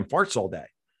own goddamn farts all day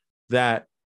that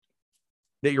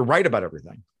you're right about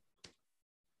everything.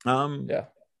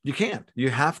 You can't. You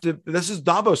have to. This is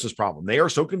Davos's problem. They are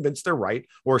so convinced they're right,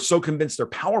 or so convinced they're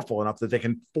powerful enough that they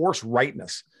can force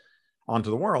rightness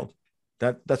onto the world.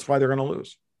 That's why they're going to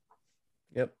lose.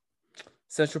 Yep.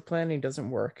 Central planning doesn't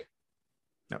work.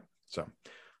 Yep. So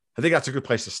I think that's a good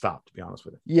place to stop, to be honest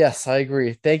with you. Yes, I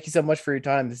agree. Thank you so much for your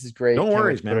time. This is great. No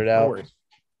worries, man. No worries.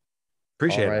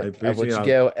 Appreciate it. I'll let you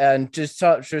go. And just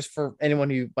for anyone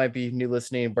who might be new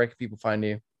listening, where can people find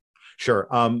you? Sure.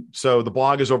 So the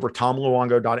blog is over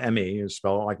tomluongo.me. You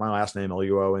spell it like my last name,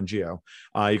 Luongo.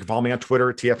 You can follow me on Twitter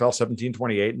at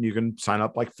TFL1728, and you can sign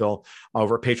up like Phil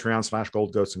over at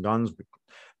Patreon/Gold Goats and Guns.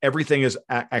 Everything is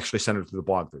actually centered through the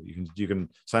blog. You can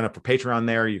sign up for Patreon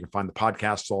there. You can find the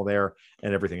podcasts all there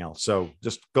and everything else. So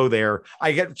just go there.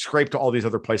 I get scraped to all these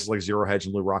other places like Zero Hedge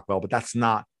and Lou Rockwell, but that's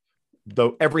not,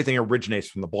 though everything originates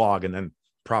from the blog and then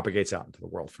propagates out into the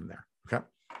world from there. Okay.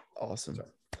 Awesome. So,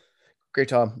 great,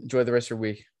 Tom. Enjoy the rest of your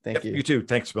week. Thank you. You too.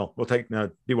 Thanks, Bill. We'll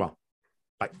be well.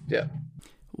 Bye. Yeah.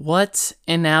 What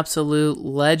an absolute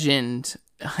legend.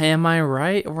 Am I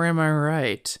right or am I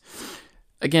right?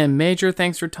 Again, major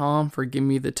thanks for Tom for giving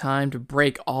me the time to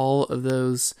break all of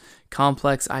those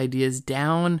complex ideas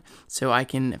down so I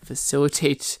can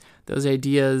facilitate those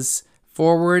ideas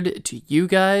forward to you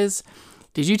guys.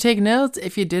 Did you take notes?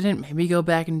 If you didn't, maybe go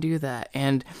back and do that.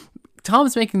 And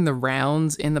Tom's making the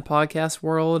rounds in the podcast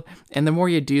world, and the more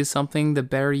you do something, the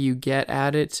better you get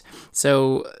at it.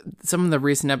 So some of the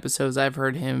recent episodes I've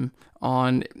heard him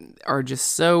on are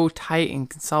just so tight and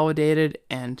consolidated,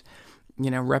 and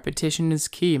repetition is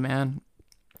key, man.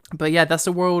 But yeah, that's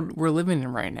the world we're living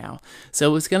in right now.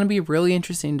 So it's going to be really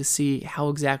interesting to see how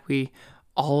exactly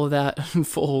all of that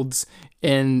unfolds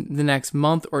in the next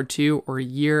month or two or a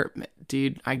year.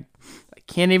 Dude, I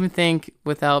can't even think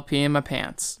without peeing my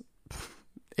pants.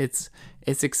 It's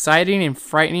exciting and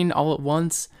frightening all at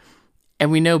once.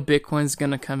 And we know Bitcoin's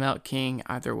going to come out king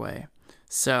either way.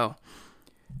 So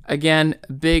again,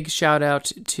 big shout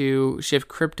out to Shift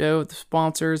Crypto, the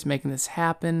sponsors making this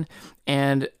happen,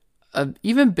 and an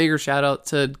even bigger shout out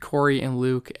to Corey and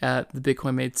Luke at the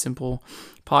Bitcoin Made Simple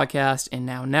podcast and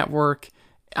Now Network.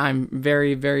 I'm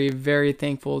very, very, very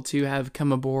thankful to have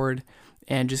come aboard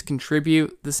and just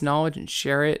contribute this knowledge and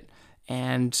share it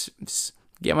and just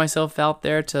get myself out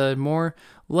there to more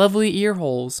lovely ear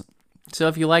holes. So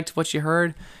if you liked what you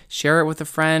heard, share it with a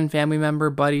friend, family member,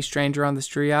 buddy, stranger on the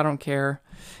street, I don't care,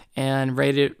 and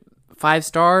rate it 5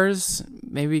 stars,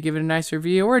 maybe give it a nice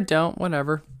review, or don't,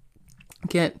 whatever. I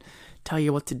can't tell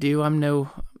you what to do. I'm no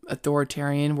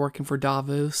authoritarian working for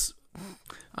Davos.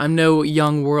 I'm no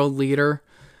young world leader.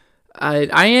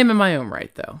 I am in my own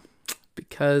right, though,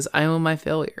 because I own my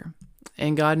failure.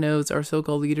 And God knows our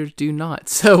so-called leaders do not.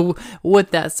 So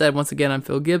with that said, once again, I'm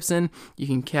Phil Gibson. You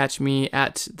can catch me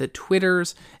at the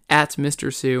Twitters, at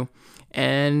Mr. Sue.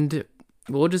 And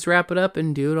we'll just wrap it up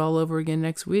and do it all over again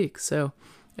next week. So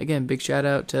again, big shout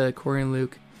out to Corey and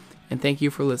Luke. And thank you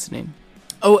for listening.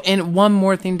 Oh, and one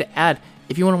more thing to add.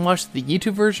 If you want to watch the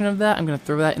YouTube version of that, I'm going to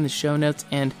throw that in the show notes.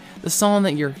 And the song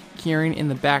that you're hearing in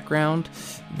the background,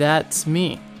 that's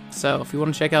me. So if you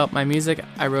want to check out my music,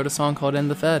 I wrote a song called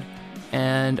End the Fed.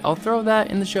 And I'll throw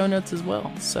that in the show notes as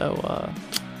well. So,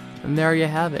 and there you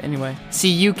have it. Anyway,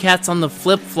 see you cats on the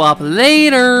flip-flop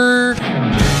later!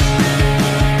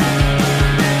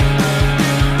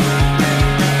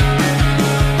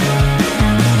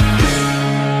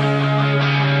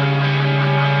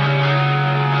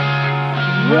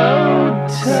 Road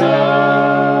to